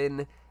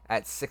Puffin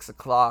at 6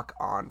 o'clock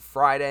on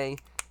Friday.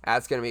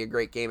 That's going to be a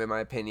great game in my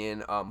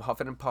opinion.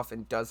 Huffin and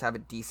Puffin does have a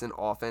decent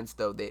offense,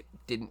 though they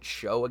didn't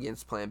show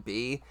against Plan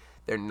B.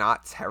 They're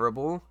not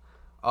terrible.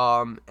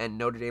 And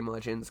Notre Dame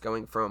Legends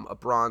going from a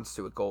bronze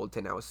to a gold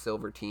to now a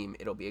silver team.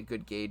 It'll be a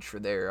good gauge for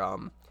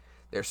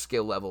their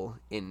skill level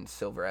in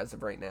silver as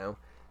of right now.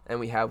 And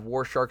we have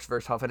War Sharks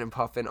versus Huffin and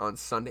Puffin on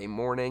Sunday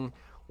morning.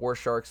 War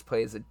Sharks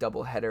plays a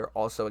doubleheader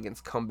also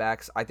against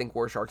Comebacks. I think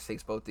War Sharks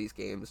takes both these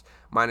games.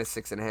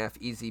 -6.5,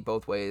 easy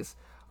both ways.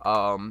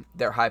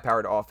 Their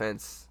high-powered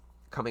offense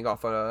coming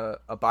off a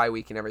bye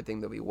week and everything,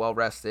 they'll be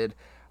well-rested.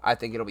 I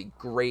think it'll be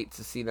great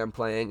to see them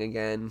playing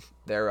again.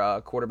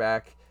 Their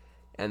quarterback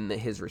and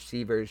his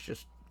receivers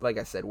just, like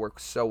I said, work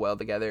so well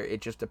together.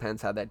 It just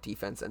depends how that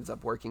defense ends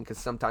up working, because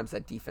sometimes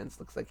that defense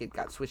looks like it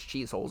got Swiss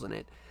cheese holes in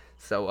it.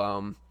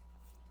 So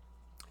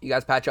you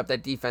guys patch up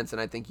that defense,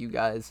 and I think you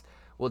guys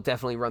will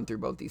definitely run through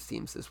both these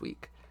teams this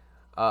week.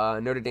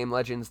 Notre Dame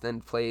Legends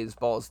then plays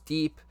Balls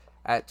Deep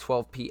at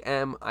 12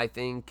 p.m. I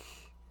think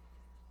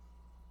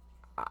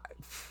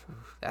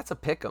that's a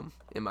pick 'em,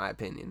 in my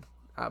opinion.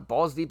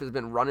 Balls Deep has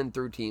been running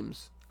through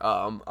teams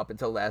up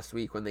until last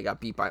week when they got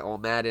beat by All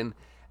Madden.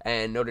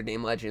 And Notre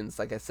Dame Legends,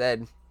 like I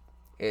said,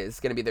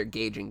 is going to be their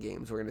gauging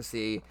games. We're going to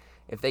see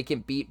if they can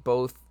beat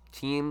both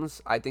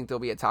teams. I think they'll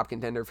be a top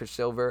contender for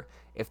silver.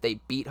 If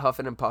they beat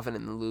Huffin and Puffin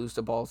and lose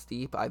to Balls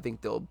Deep, I think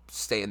they'll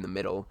stay in the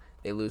middle.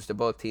 They lose to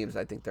both teams,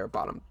 I think they're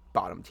a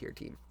bottom tier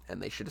team. And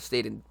they should have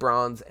stayed in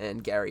bronze,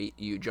 and Gary,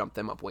 you jumped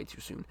them up way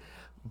too soon.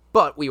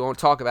 But we won't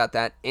talk about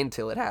that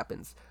until it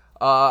happens.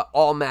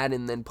 All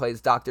Madden then plays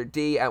Dr.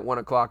 D at 1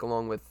 o'clock,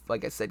 along with,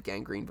 like I said,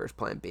 Gangrene versus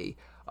Plan B.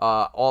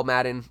 All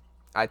Madden,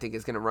 I think,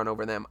 is going to run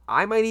over them.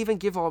 I might even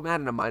give All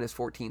Madden a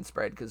 -14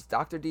 spread, because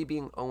Dr. D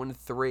being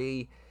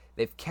 0-3,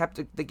 they've kept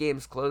the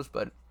games close,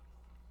 but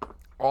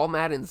All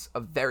Madden's a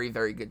very,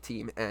 very good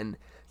team, and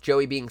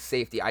Joey being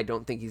safety, I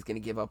don't think he's going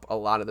to give up a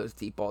lot of those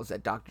deep balls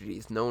that Dr. D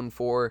is known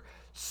for.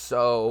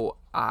 So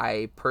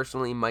I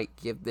personally might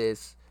give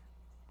this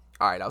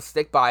All right, I'll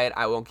stick by it.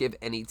 I won't give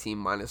any team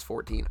minus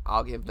 14.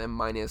 I'll give them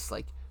minus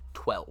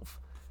 12.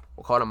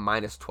 We'll call it a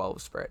minus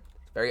 12 spread.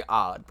 It's very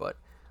odd, but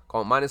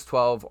call it minus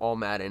 12, all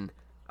Madden.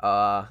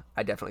 I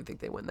definitely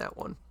think they win that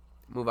one.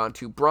 Move on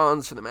to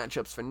bronze for the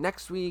matchups for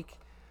next week.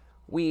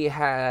 We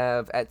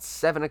have at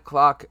 7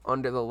 o'clock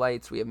under the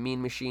lights, we have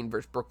Mean Machine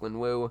versus Brooklyn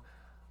Woo.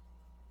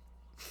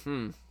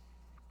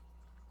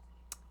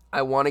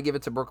 I want to give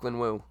it to Brooklyn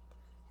Woo.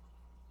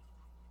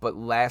 But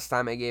last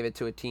time I gave it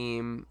to a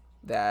team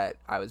that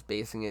I was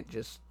basing it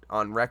just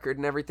on record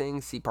and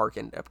everything, C Park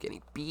ended up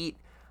getting beat.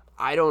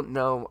 I don't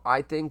know.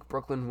 I think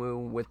Brooklyn Woo,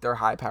 with their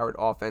high-powered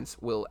offense,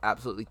 will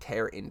absolutely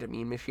tear into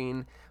Mean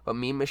Machine. But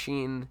Mean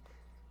Machine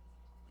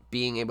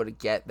being able to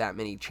get that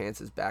many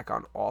chances back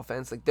on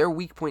offense, their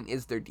weak point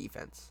is their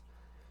defense.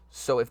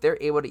 So if they're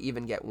able to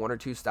even get 1 or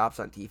 2 stops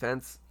on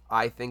defense,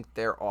 I think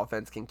their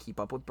offense can keep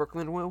up with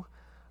Brooklyn Woo.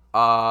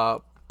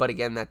 But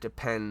again, that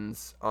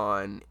depends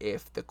on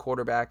if the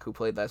quarterback who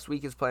played last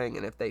week is playing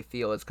and if they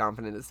feel as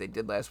confident as they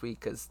did last week,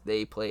 because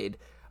they played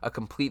a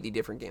completely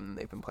different game than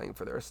they've been playing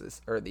for the rest of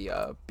this, or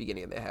the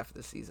beginning of the half of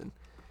the season.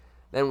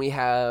 Then we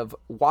have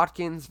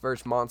Watkins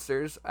versus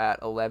Monsters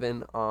at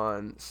 11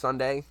 on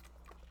Sunday.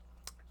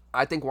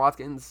 I think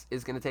Watkins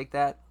is going to take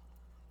that.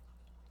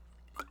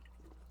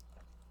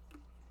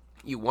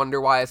 You wonder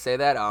why I say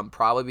that?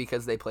 Probably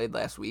because they played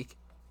last week.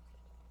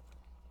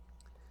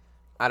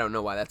 I don't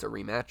know why that's a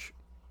rematch.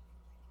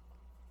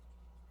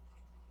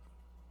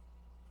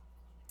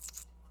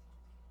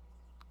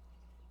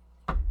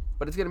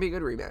 But it's going to be a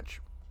good rematch.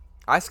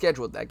 I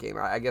scheduled that game.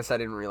 I guess I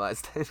didn't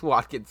realize that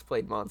Watkins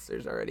played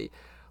Monsters already.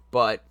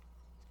 But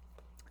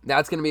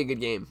that's going to be a good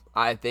game.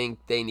 I think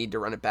they need to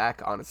run it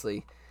back,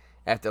 honestly,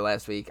 after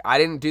last week. I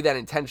didn't do that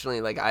intentionally.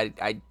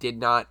 I did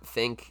not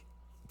think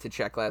to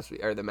check last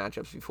week or the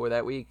matchups before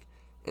that week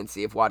and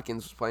see if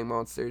Watkins was playing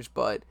Monsters.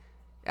 But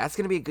that's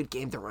going to be a good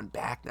game to run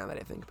back now that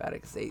I think about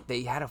it, because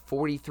they had a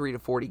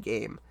 43-40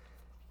 game.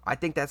 I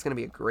think that's going to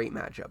be a great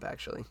matchup,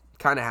 actually.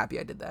 Kind of happy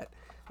I did that.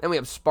 Then we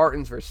have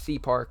Spartans versus C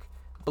Park.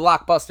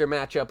 Blockbuster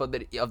matchup of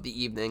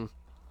the evening.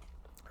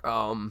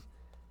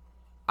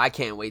 I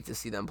can't wait to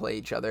see them play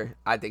each other.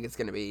 I think it's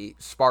going to be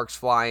sparks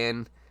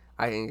flying.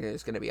 I think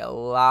there's going to be a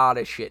lot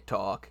of shit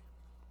talk.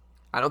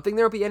 I don't think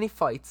there will be any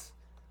fights,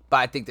 but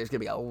I think there's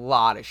going to be a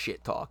lot of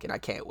shit talk, and I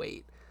can't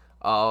wait.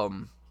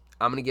 I'm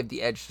going to give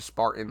the edge to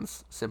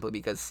Spartans simply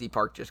because C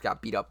Park just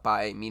got beat up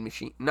by Mean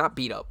Machine. Not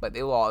beat up, but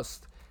they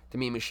lost to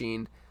Mean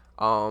Machine.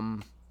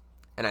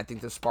 And I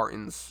think the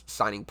Spartans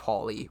signing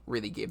Paulie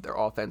really gave their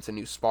offense a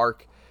new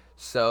spark.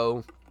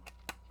 So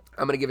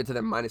I'm going to give it to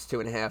them minus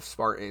 2.5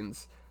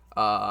 Spartans.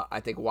 I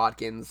think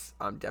Watkins,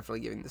 I'm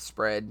definitely giving the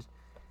spread.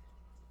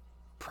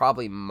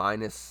 Probably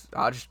minus,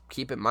 I'll just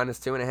keep it minus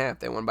 2.5.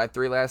 They won by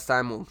 3 last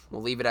time.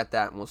 We'll leave it at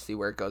that, and we'll see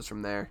where it goes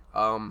from there.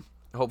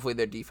 Hopefully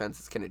their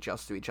defenses can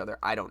adjust to each other.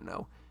 I don't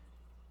know.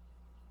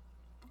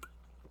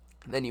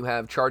 Then you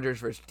have Chargers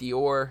versus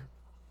Dior.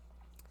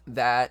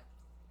 That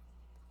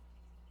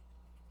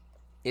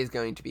is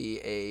going to be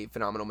a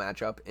phenomenal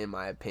matchup, in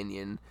my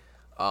opinion.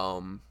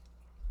 Dior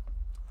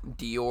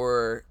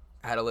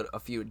had a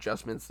few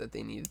adjustments that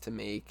they needed to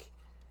make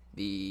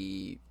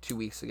 2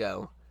 weeks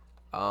ago.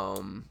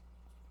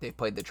 They've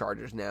played the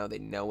Chargers now. They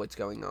know what's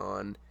going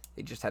on.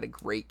 They just had a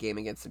great game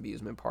against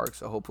Amusement Park.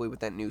 So hopefully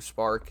with that new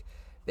spark,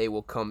 they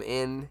will come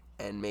in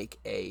and make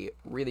a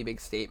really big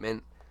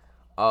statement.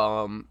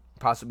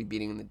 Possibly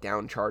beating the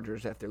down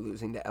Chargers after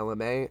losing to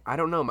LMA. I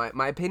don't know.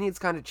 My opinion's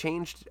kind of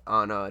changed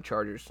on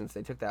Chargers since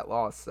they took that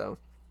loss. So,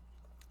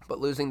 but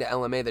losing to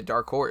LMA,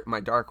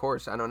 my dark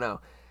horse. I don't know.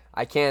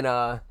 I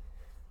can't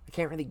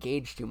really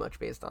gauge too much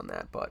based on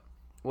that, but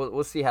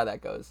we'll see how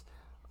that goes.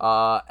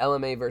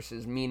 LMA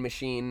versus Mean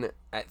Machine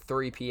at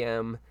 3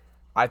 p.m.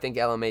 I think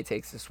LMA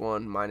takes this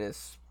one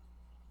minus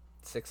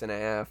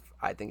 6.5.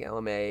 I think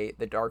LMA,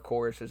 the dark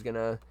horse, is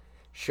gonna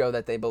show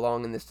that they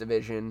belong in this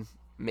division.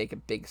 Make a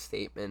big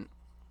statement.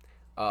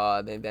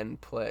 They then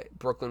play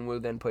Brooklyn Woo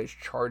then plays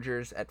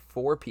Chargers at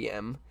 4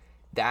 p.m.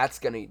 That's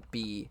gonna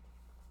be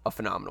a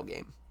phenomenal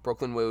game.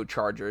 Brooklyn Woo,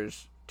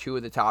 Chargers, two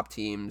of the top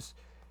teams,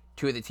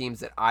 two of the teams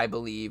that I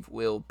believe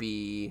will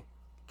be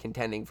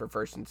contending for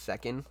first and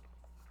second.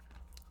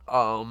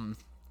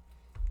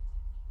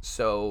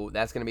 So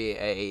that's gonna be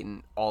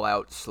an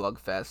all-out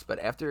slugfest. But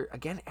after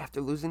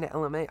losing to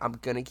LMA, I'm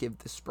gonna give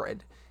the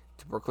spread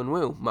to Brooklyn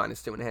Woo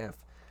minus 2.5.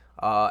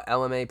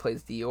 LMA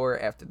plays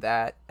Dior after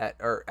that at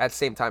the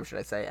same time, should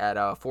I say,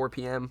 at 4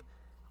 p.m.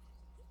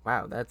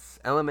 Wow, that's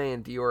LMA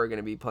and Dior are going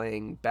to be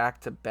playing back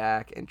to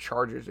back, and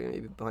Chargers are going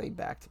to be playing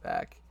back to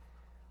back.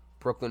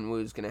 Brooklyn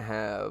Woo's going to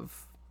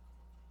have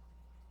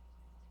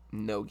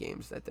no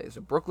games that day, so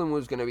Brooklyn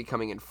Woo's going to be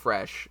coming in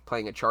fresh,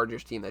 playing a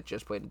Chargers team that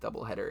just played a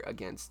doubleheader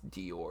against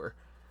Dior.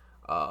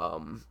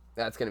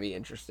 That's going to be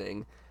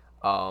interesting.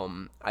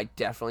 I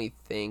definitely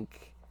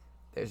think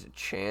there's a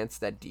chance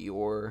that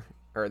the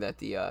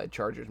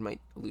Chargers might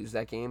lose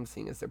that game,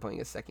 seeing as they're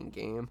playing a second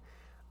game.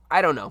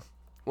 I don't know.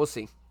 We'll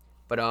see.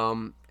 But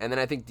and then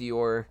I think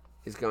Dior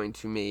is going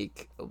to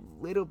make a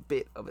little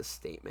bit of a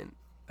statement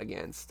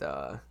against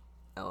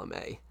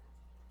LMA.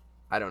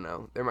 I don't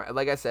know.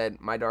 Like I said,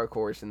 my dark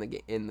horse in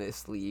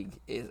this league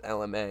is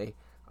LMA.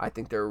 I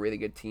think they're a really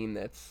good team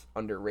that's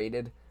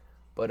underrated,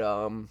 but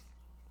I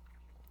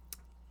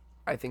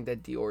think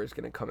that Dior is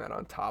going to come out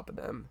on top of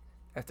them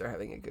after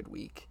having a good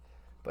week.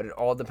 But it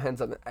all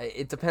depends on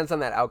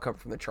that outcome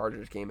from the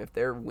Chargers game. If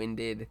they're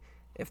winded,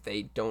 if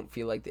they don't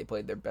feel like they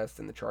played their best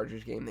in the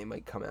Chargers game, they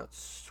might come out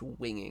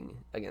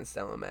swinging against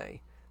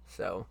LMA.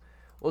 So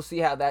we'll see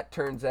how that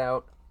turns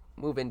out.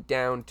 Moving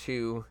down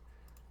to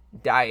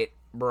Diet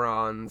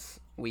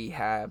Bronze, we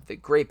have the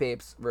Grape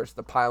Apes versus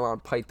the Pylon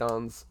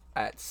Pythons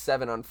at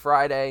 7 on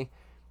Friday.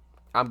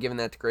 I'm giving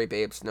that to Grape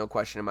Apes, no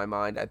question in my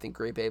mind. I think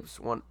Grape Apes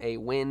want a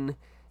win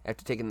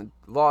after taking the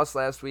loss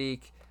last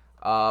week.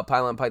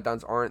 Pylon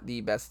Pythons aren't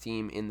the best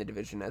team in the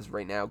division as of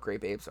right now.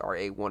 Grape Apes are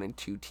a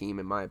 1-2 team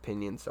in my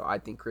opinion, so I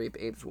think Grape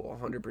Apes will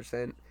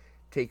 100%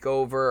 take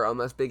over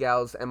unless Big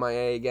Al's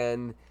MIA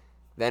again.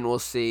 Then we'll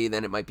see.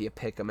 Then it might be a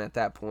pick 'em at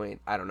that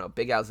point. I don't know.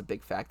 Big Al's a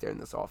big factor in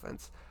this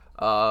offense.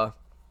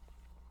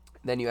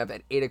 Then you have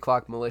at 8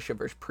 o'clock Militia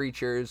versus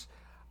Preachers.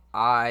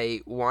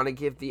 I want to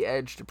give the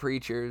edge to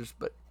Preachers,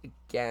 but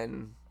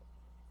again,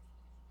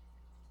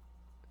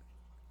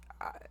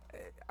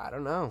 I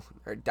don't know.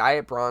 Our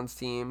Diet Bronze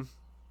team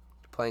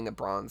playing a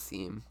bronze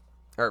team,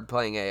 or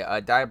playing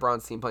a Diet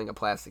Bronze team playing a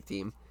plastic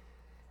team,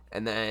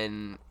 and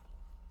then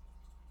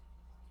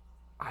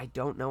I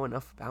don't know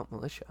enough about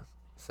Militia,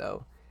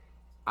 so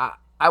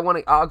I want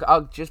to.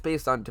 I'll just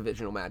based on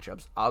divisional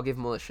matchups, I'll give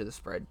Militia the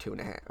spread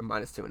 2.5 or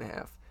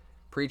 -2.5.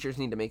 Preachers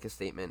need to make a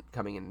statement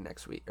coming in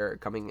next week or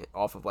coming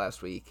off of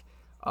last week.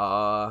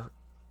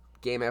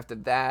 Game after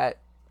that.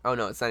 Oh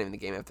no, it's not even the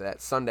game after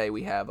that. Sunday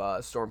we have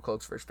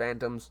Stormcloaks versus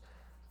Phantoms.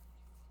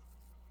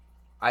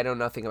 I know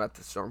nothing about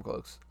the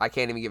Stormcloaks. I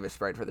can't even give a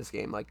spread for this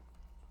game. Like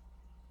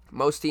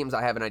most teams,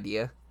 I have an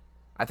idea.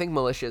 I think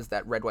Militia is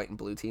that red, white, and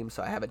blue team,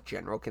 so I have a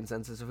general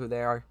consensus of who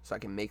they are, so I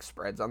can make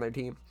spreads on their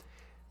team.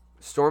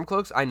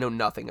 Stormcloaks, I know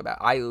nothing about.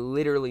 I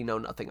literally know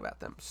nothing about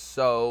them.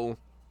 So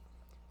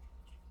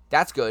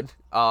that's good.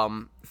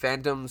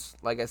 Phantoms,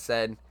 like I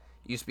said,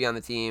 used to be on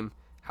the team.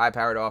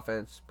 High-powered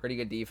offense, pretty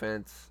good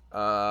defense.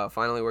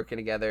 Finally working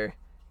together.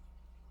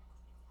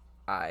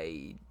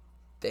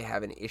 They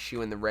have an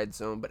issue in the red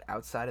zone, but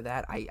outside of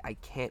that, I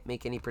can't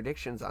make any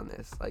predictions on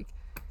this. Like,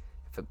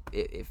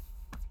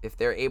 if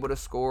they're able to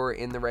score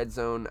in the red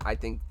zone, I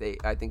think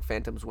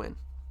Phantoms win.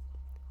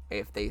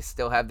 If they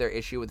still have their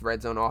issue with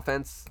red zone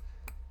offense,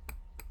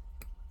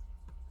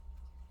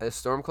 the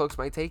Stormcloaks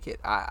might take it.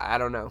 I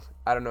don't know.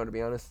 I don't know, to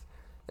be honest.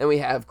 Then we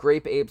have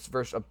Grape Apes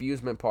versus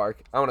Abusement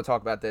Park. I want to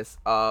talk about this.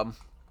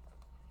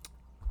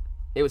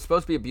 It was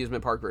supposed to be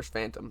Abusement Park versus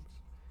Phantoms.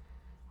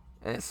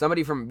 And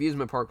somebody from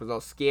Abusement Park was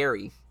all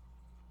scary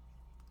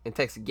and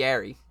texted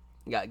Gary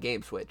and got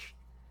game switched.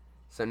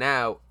 So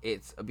now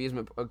it's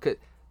Abusement Park.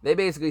 They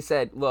basically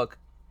said, look,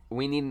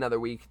 we need another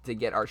week to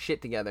get our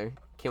shit together.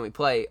 Can we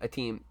play a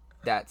team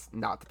that's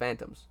not the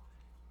Phantoms?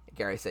 And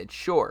Gary said,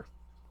 sure.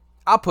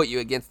 I'll put you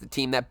against the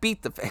team that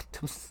beat the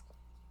Phantoms.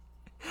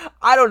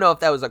 I don't know if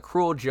that was a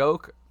cruel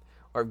joke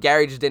or if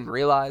Gary just didn't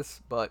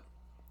realize, but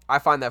I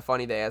find that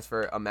funny. They asked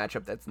for a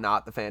matchup that's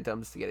not the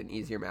Phantoms to get an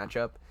easier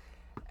matchup,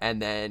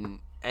 and then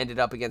ended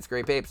up against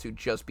Grape Apes, who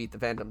just beat the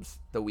Phantoms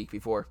the week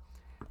before.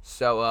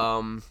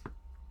 So,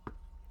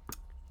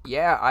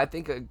 yeah, I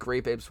think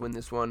Grape Apes win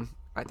this one.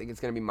 I think it's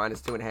going to be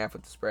 -2.5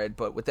 with the spread.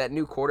 But with that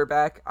new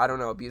quarterback, I don't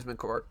know. Abusement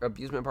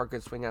Park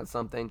could swing out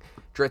something.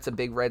 Dritt's a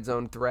big red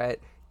zone threat.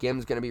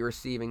 Gim's going to be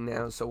receiving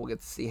now, so we'll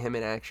get to see him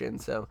in action.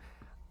 So,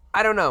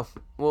 I don't know.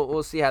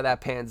 We'll see how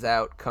that pans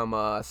out come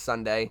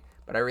Sunday.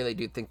 But I really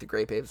do think the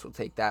Grape Apes will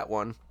take that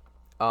one.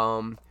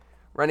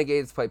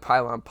 Renegades play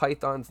Pylon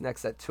Pythons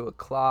next at 2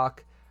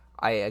 o'clock.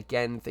 I,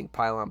 again, think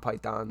Pylon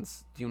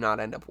Pythons do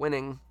not end up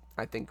winning.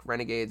 I think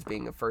Renegades,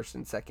 being a first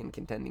and second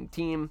contending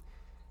team,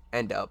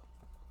 end up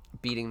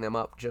beating them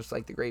up just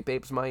like the Grape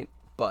Apes might.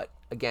 But,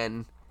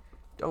 again,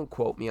 don't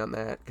quote me on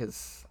that,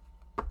 because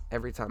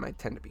every time I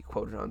tend to be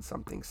quoted on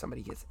something,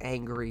 somebody gets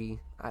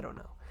angry. I don't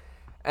know.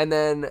 And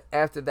then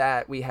after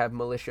that, we have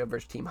Militia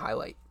versus Team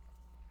Highlight.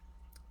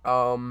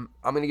 I'm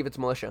going to give it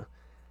to Militia.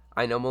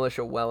 I know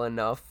Militia well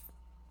enough.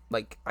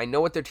 Like, I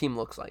know what their team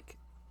looks like.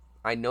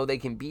 I know they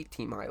can beat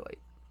Team Highlight.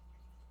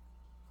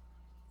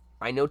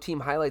 I know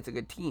Team Highlight's a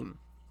good team,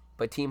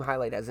 but Team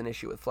Highlight has an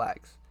issue with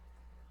flags.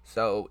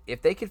 So,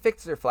 if they can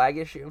fix their flag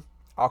issue,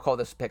 I'll call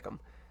this a pick 'em.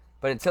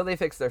 But until they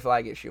fix their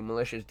flag issue,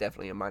 Militia is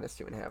definitely a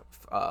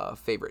 -2.5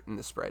 favorite in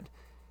the spread.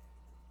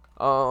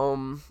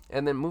 And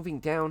then moving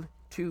down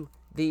to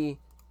the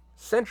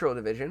Central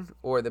Division,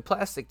 or the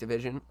Plastic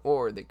Division,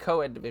 or the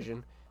Co-Ed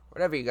Division,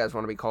 whatever you guys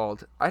want to be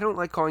called. I don't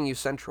like calling you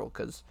Central,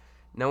 because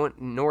no one,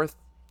 north,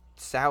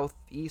 south,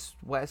 east,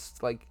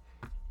 west, like,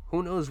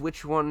 who knows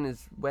which one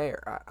is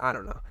where? I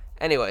don't know.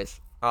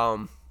 Anyways,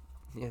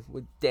 yeah,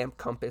 with damn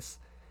compass.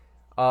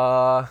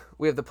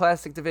 We have the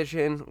Plastic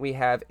Division. We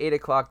have 8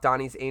 o'clock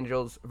Donnie's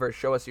Angels versus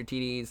Show Us Your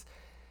TDs.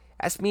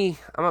 Ask me.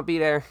 I'm going to be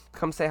there.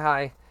 Come say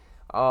hi.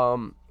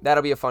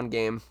 That'll be a fun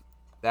game.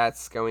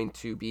 That's going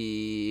to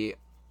be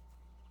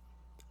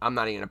I'm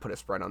not even going to put a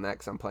spread on that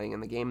because I'm playing in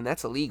the game, and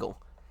that's illegal.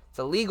 It's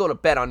illegal to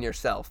bet on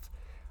yourself.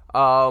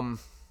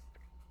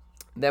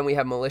 Then we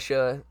have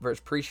Militia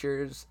versus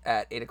Preachers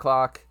at 8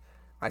 o'clock.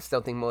 I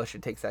still think Militia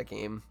takes that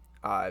game.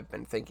 I've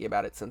been thinking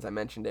about it since I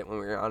mentioned it when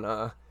we were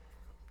on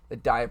the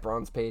Diet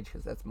Bronze page,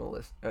 because that's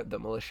the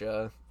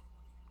Militia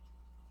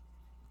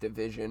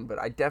division. But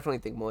I definitely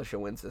think Militia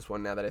wins this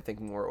one now that I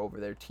think more over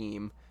their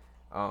team.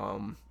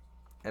 And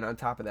on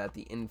top of that,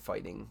 the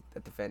infighting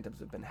that the Phantoms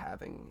have been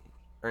having,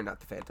 or not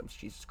the Phantoms,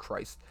 Jesus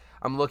Christ.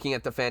 I'm looking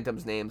at the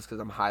Phantoms' names because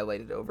I'm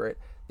highlighted over it.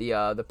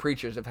 The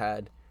Preachers have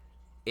had,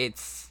 I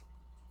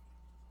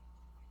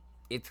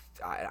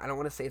don't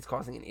want to say it's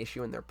causing an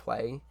issue in their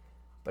play,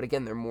 but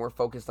again, they're more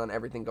focused on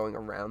everything going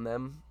around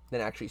them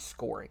than actually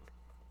scoring,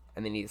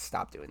 and they need to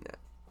stop doing that.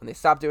 When they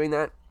stop doing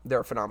that,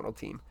 they're a phenomenal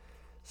team.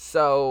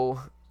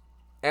 So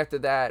after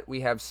that,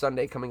 we have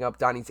Sunday coming up,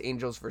 Donnie's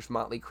Angels versus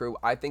Motley Crue.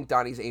 I think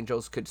Donnie's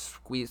Angels could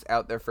squeeze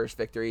out their first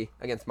victory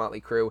against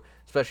Motley Crue,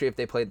 especially if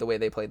they played the way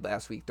they played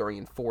last week, throwing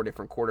in 4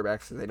 different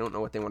quarterbacks because they don't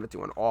know what they want to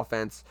do on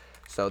offense.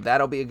 So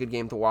that'll be a good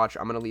game to watch.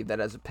 I'm going to leave that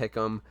as a pick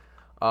 'em.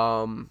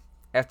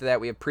 After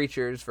that, we have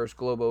Preachers versus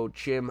Globo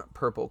Gym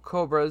Purple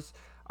Cobras.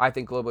 I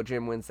think Globo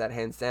Gym wins that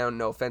hands down.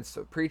 No offense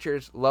to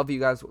Preachers. Love you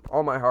guys with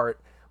all my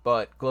heart,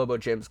 but Globo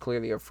Gym's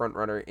clearly a front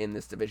runner in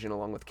this division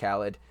along with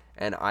Khaled,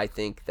 and I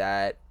think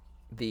that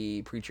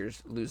the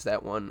Preachers lose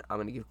that one. I'm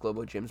going to give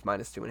Globo Gyms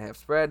 -2.5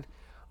 spread.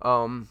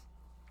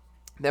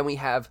 Then we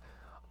have,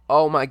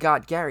 oh my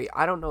God, Gary,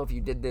 I don't know if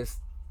you did this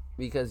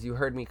because you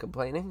heard me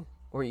complaining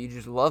or you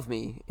just love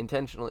me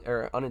intentionally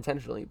or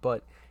unintentionally,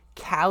 but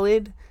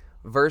Khaled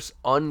versus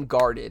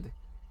Unguarded.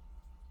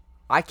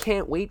 I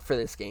can't wait for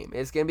this game.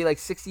 It's going to be like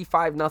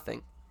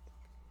 65-0.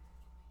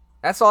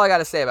 That's all I got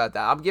to say about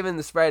that. I'm giving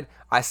the spread.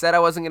 I said I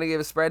wasn't going to give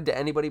a spread to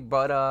anybody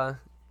but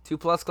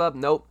 2+ Club.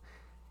 Nope.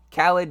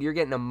 Khaled, you're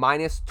getting a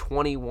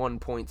 -21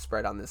 point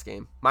spread on this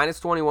game.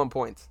 -21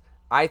 points.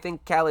 I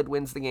think Khaled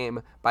wins the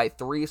game by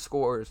 3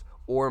 scores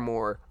or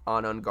more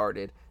on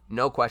Unguarded.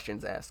 No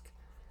questions asked.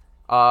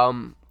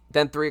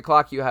 Then 3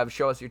 o'clock, you have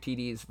Show Us Your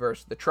TDs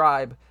versus the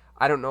Tribe.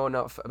 I don't know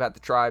enough about the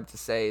Tribe to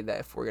say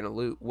that if we're going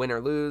to win or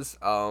lose.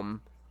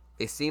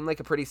 They seem like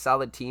a pretty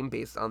solid team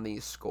based on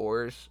these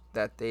scores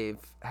that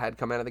they've had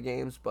come out of the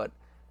games, but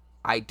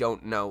I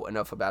don't know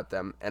enough about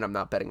them, and I'm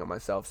not betting on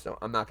myself, so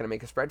I'm not going to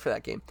make a spread for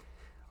that game.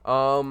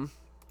 And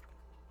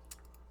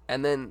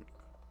then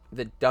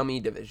the dummy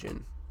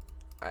division.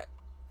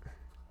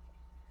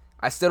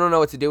 I still don't know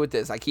what to do with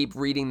this. I keep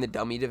reading the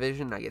dummy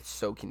division. I get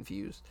so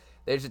confused.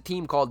 There's a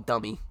team called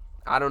Dummy.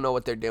 I don't know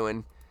what they're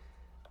doing.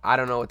 I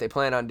don't know what they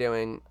plan on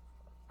doing.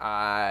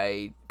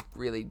 I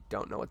really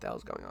don't know what the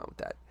hell's going on with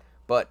that.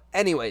 But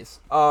anyways,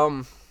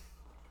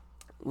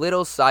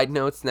 little side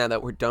notes now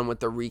that we're done with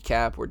the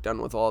recap. We're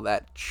done with all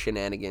that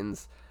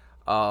shenanigans.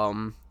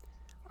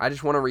 I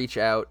just want to reach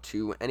out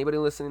to anybody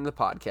listening to the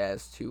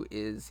podcast who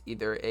is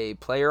either a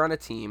player on a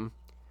team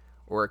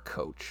or a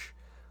coach.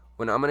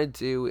 What I'm going to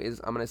do is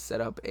I'm going to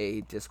set up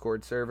a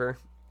Discord server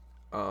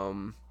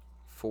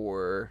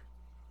for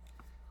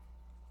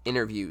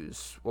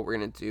interviews. What we're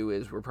going to do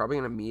is we're probably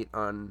going to meet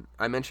on,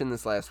 I mentioned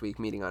this last week,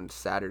 meeting on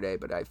Saturday,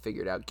 but I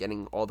figured out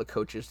getting all the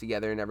coaches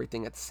together and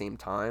everything at the same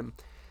time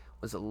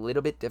was a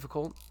little bit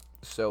difficult.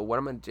 So what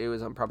I'm going to do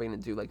is I'm probably going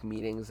to do like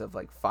meetings of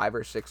like 5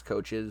 or 6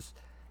 coaches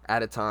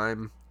at a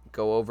time,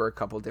 go over a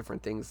couple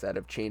different things that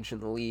have changed in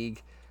the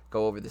league,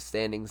 go over the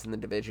standings in the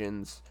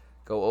divisions,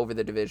 go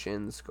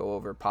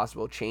over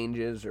possible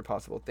changes or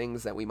possible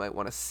things that we might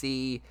want to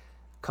see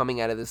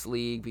coming out of this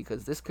league,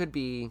 because this could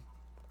be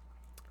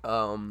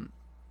a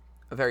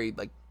very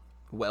like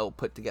well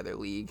put together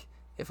league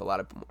if a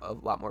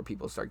lot more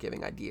people start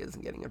giving ideas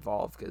and getting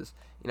involved, because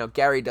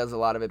Gary does a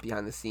lot of it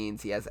behind the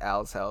scenes. He has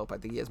Al's help. I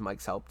think he has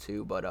Mike's help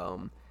too, but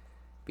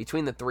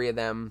between the 3 of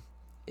them,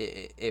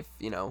 if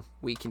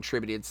we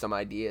contributed some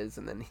ideas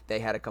and then they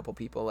had a couple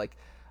people, like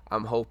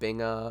I'm hoping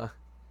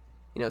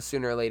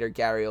sooner or later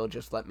Gary will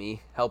just let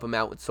me help him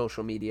out with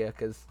social media,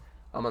 because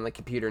I'm on the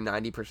computer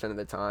 90% of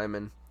the time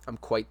and I'm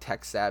quite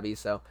tech savvy,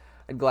 so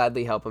I'd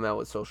gladly help him out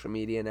with social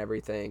media and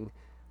everything.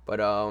 But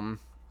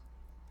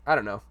I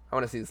don't know. I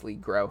want to see this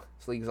league grow.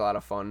 This league's a lot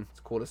of fun. It's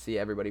cool to see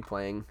everybody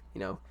playing,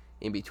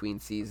 in between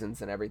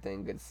seasons and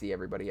everything. Good to see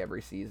everybody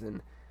every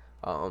season.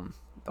 The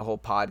whole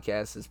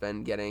podcast has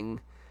been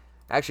getting...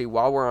 Actually,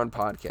 while we're on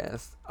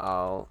podcast,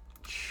 I'll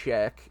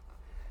check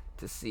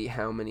to see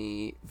how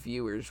many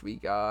viewers we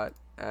got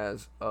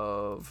as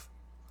of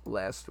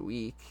last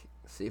week.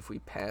 See if we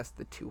passed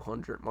the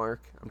 200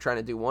 mark. I'm trying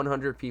to do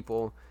 100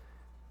 people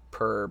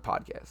per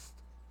podcast.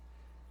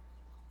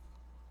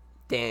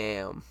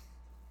 Damn.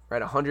 We're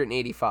at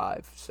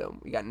 185. So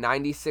we got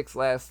 96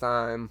 last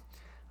time.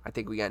 I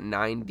think we got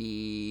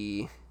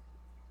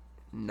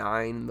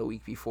 99 the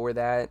week before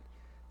that.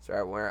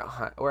 So we're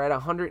at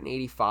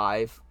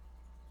 185.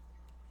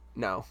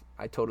 No,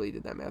 I totally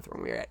did that math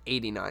wrong. We were at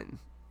 89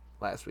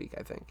 last week,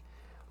 I think.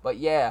 But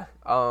yeah,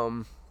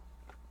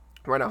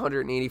 we're at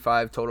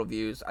 185 total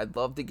views. I'd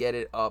love to get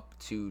it up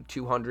to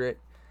 200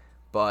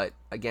 But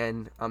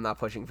again, I'm not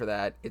pushing for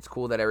that. It's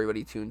cool that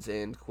everybody tunes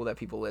in. It's cool that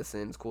people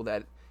listen. It's cool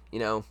that,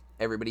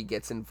 everybody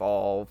gets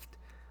involved.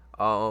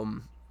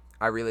 Um,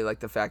 I really like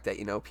the fact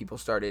that, people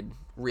started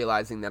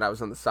realizing that I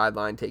was on the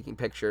sideline taking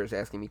pictures,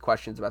 asking me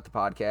questions about the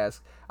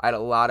podcast. I had a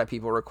lot of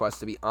people request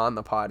to be on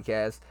the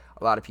podcast,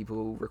 a lot of people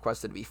who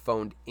requested to be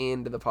phoned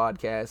into the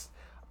podcast.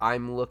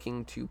 I'm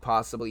looking to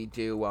possibly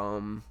do,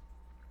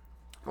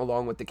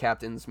 along with the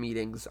captain's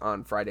meetings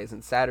on Fridays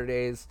and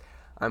Saturdays,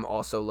 I'm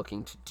also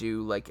looking to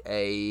do like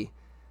a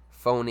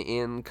phone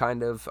in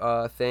kind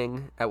of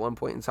thing at one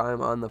point in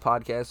time on the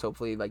podcast.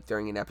 Hopefully, like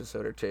during an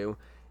episode or two,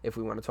 if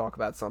we want to talk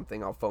about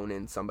something, I'll phone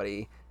in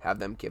somebody, have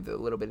them give a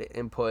little bit of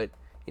input,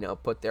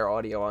 put their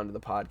audio onto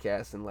the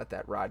podcast and let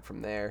that ride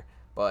from there.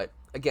 But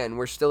again,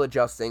 we're still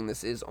adjusting.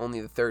 This is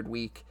only the third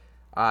week.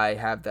 I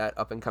have that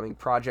up and coming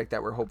project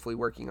that we're hopefully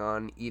working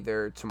on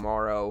either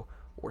tomorrow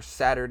or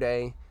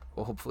Saturday.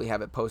 We'll hopefully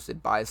have it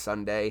posted by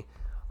Sunday.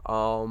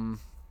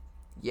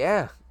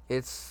 Yeah,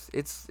 it's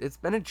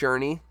been a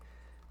journey.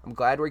 I'm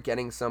glad we're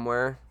getting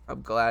somewhere.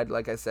 I'm glad,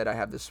 like I said, I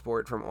have the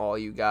support from all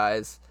you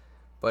guys.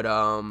 But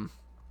you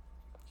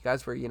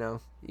guys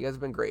have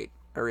been great.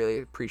 I really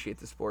appreciate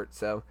the support.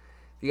 So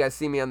if you guys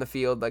see me on the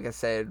field, like I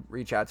said,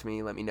 reach out to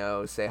me, let me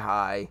know, say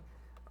hi.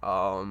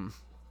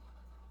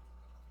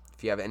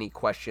 If you have any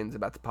questions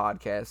about the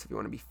podcast, if you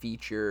want to be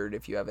featured,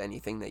 if you have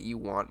anything that you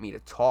want me to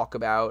talk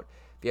about,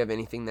 if you have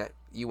anything that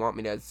you want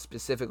me to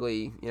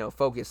specifically,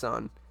 focus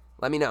on,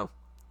 let me know.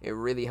 It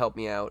really helped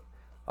me out.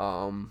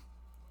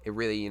 It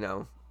really,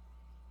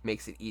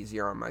 makes it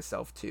easier on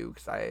myself too,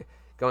 because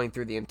going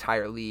through the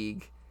entire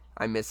league,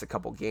 I miss a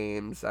couple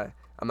games.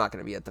 I'm not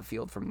going to be at the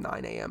field from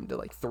 9 a.m. to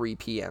like 3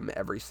 p.m.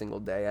 every single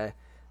day.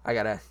 I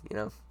got to,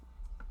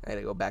 I had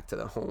to go back to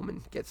the home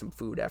and get some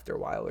food after a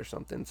while or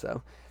something.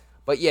 So,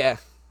 but yeah,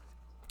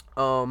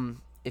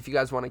 if you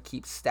guys want to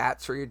keep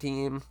stats for your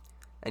team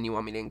and you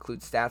want me to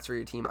include stats for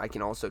your team, I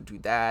can also do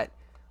that.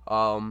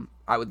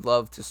 I would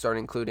love to start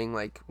including,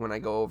 like, when I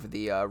go over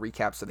the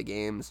recaps of the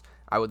games,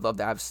 I would love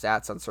to have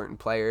stats on certain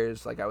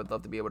players. Like, I would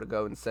love to be able to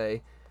go and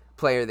say,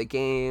 player of the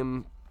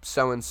game,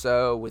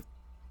 so-and-so, with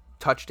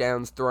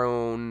touchdowns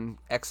thrown,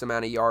 X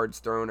amount of yards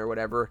thrown, or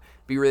whatever.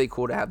 It'd be really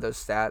cool to have those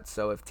stats.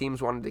 So if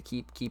teams wanted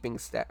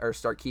to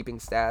start keeping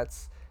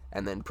stats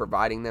and then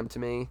providing them to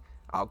me,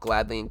 I'll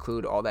gladly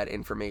include all that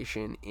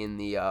information in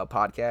the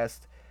podcast.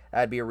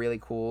 That'd be a really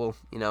cool,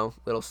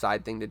 little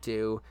side thing to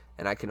do.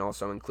 And I can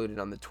also include it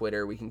on the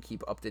Twitter. We can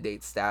keep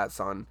up-to-date stats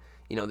on,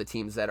 the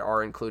teams that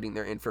are including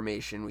their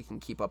information. We can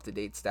keep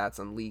up-to-date stats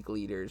on league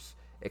leaders,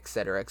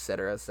 etc.,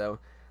 etc. So,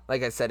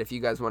 like I said, if you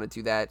guys want to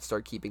do that,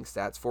 start keeping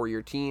stats for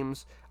your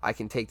teams, I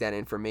can take that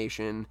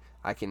information,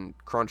 I can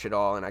crunch it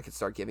all, and I can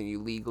start giving you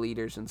league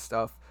leaders and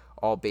stuff,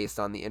 all based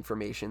on the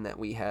information that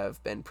we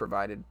have been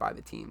provided by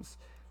the teams.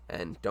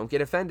 And don't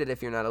get offended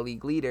if you're not a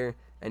league leader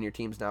and your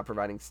team's not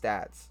providing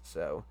stats.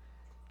 So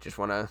just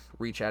want to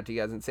reach out to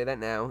you guys and say that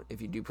now.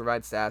 If you do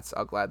provide stats,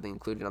 I'll gladly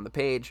include it on the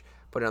page,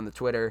 put it on the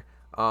Twitter.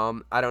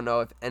 I don't know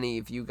if any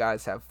of you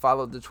guys have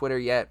followed the Twitter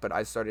yet, but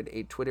I started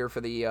a Twitter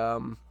for the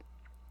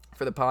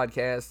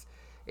podcast.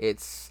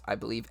 It's, I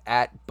believe,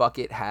 at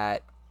Bucket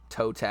Hat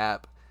Toe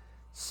Tap.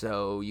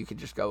 So you could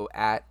just go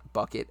at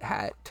Bucket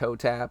Hat Toe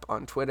Tap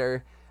on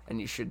Twitter, and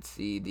you should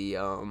see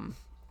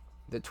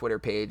the Twitter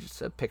page.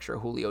 It's a picture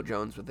of Julio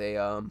Jones with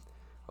a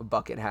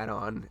bucket hat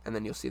on, and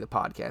then you'll see the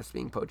podcast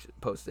being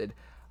posted.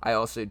 I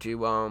also do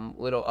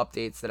little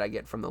updates that I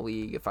get from the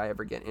league if I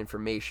ever get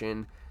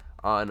information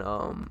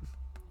on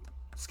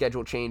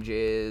schedule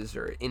changes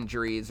or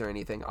injuries or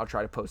anything. I'll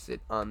try to post it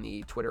on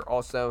the Twitter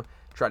also.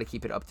 Try to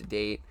keep it up to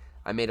date.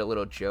 I made a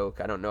little joke.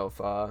 I don't know if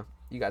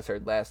you guys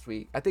heard last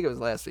week. I think it was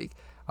last week.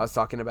 I was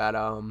talking about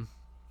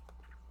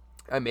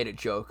I made a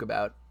joke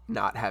about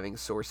not having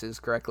sources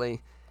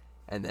correctly,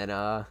 and then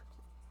I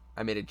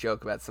made a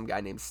joke about some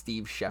guy named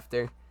Steve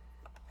Schefter,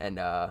 and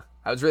I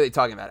was really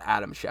talking about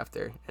Adam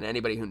Schefter, and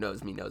anybody who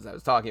knows me knows I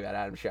was talking about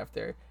Adam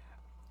Schefter,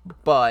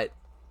 but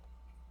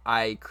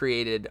I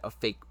created a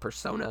fake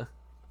persona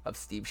of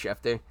Steve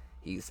Schefter.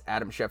 He's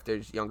Adam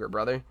Schefter's younger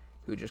brother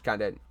who just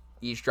kind of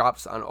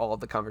eavesdrops on all of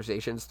the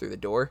conversations through the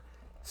door.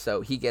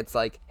 So he gets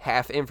like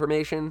half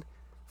information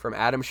from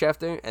Adam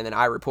Schefter, and then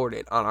I report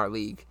it on our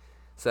league.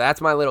 So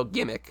that's my little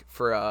gimmick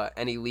for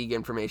any league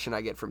information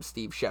I get from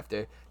Steve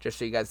Schefter, just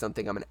so you guys don't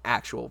think I'm an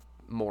actual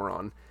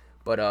moron.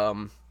 But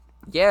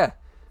yeah.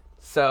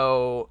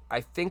 So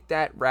I think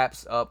that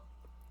wraps up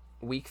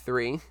week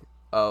 3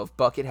 of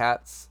Bucket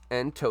Hats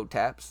and Toe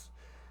Taps.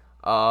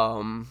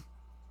 I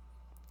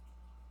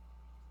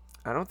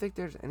don't think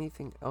there's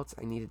anything else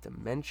I needed to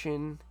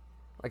mention.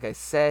 Like I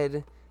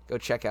said, go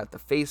check out the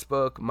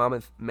Facebook,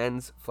 Monmouth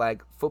Men's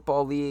Flag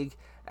Football League,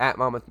 at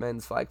Monmouth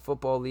Men's Flag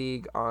Football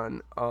League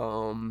on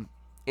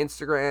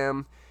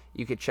Instagram.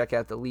 You could check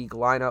out the league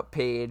lineup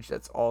page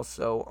that's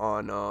also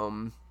on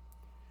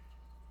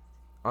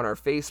our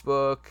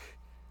Facebook.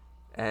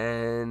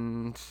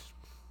 And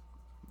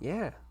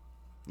yeah,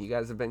 you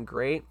guys have been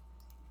great.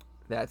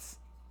 That's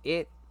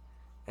it.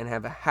 And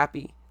have a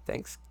happy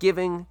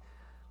Thanksgiving.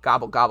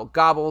 Gobble, gobble,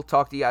 gobble.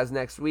 Talk to you guys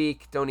next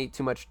week. Don't eat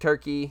too much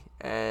turkey.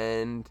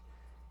 And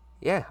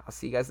yeah, I'll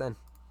see you guys then.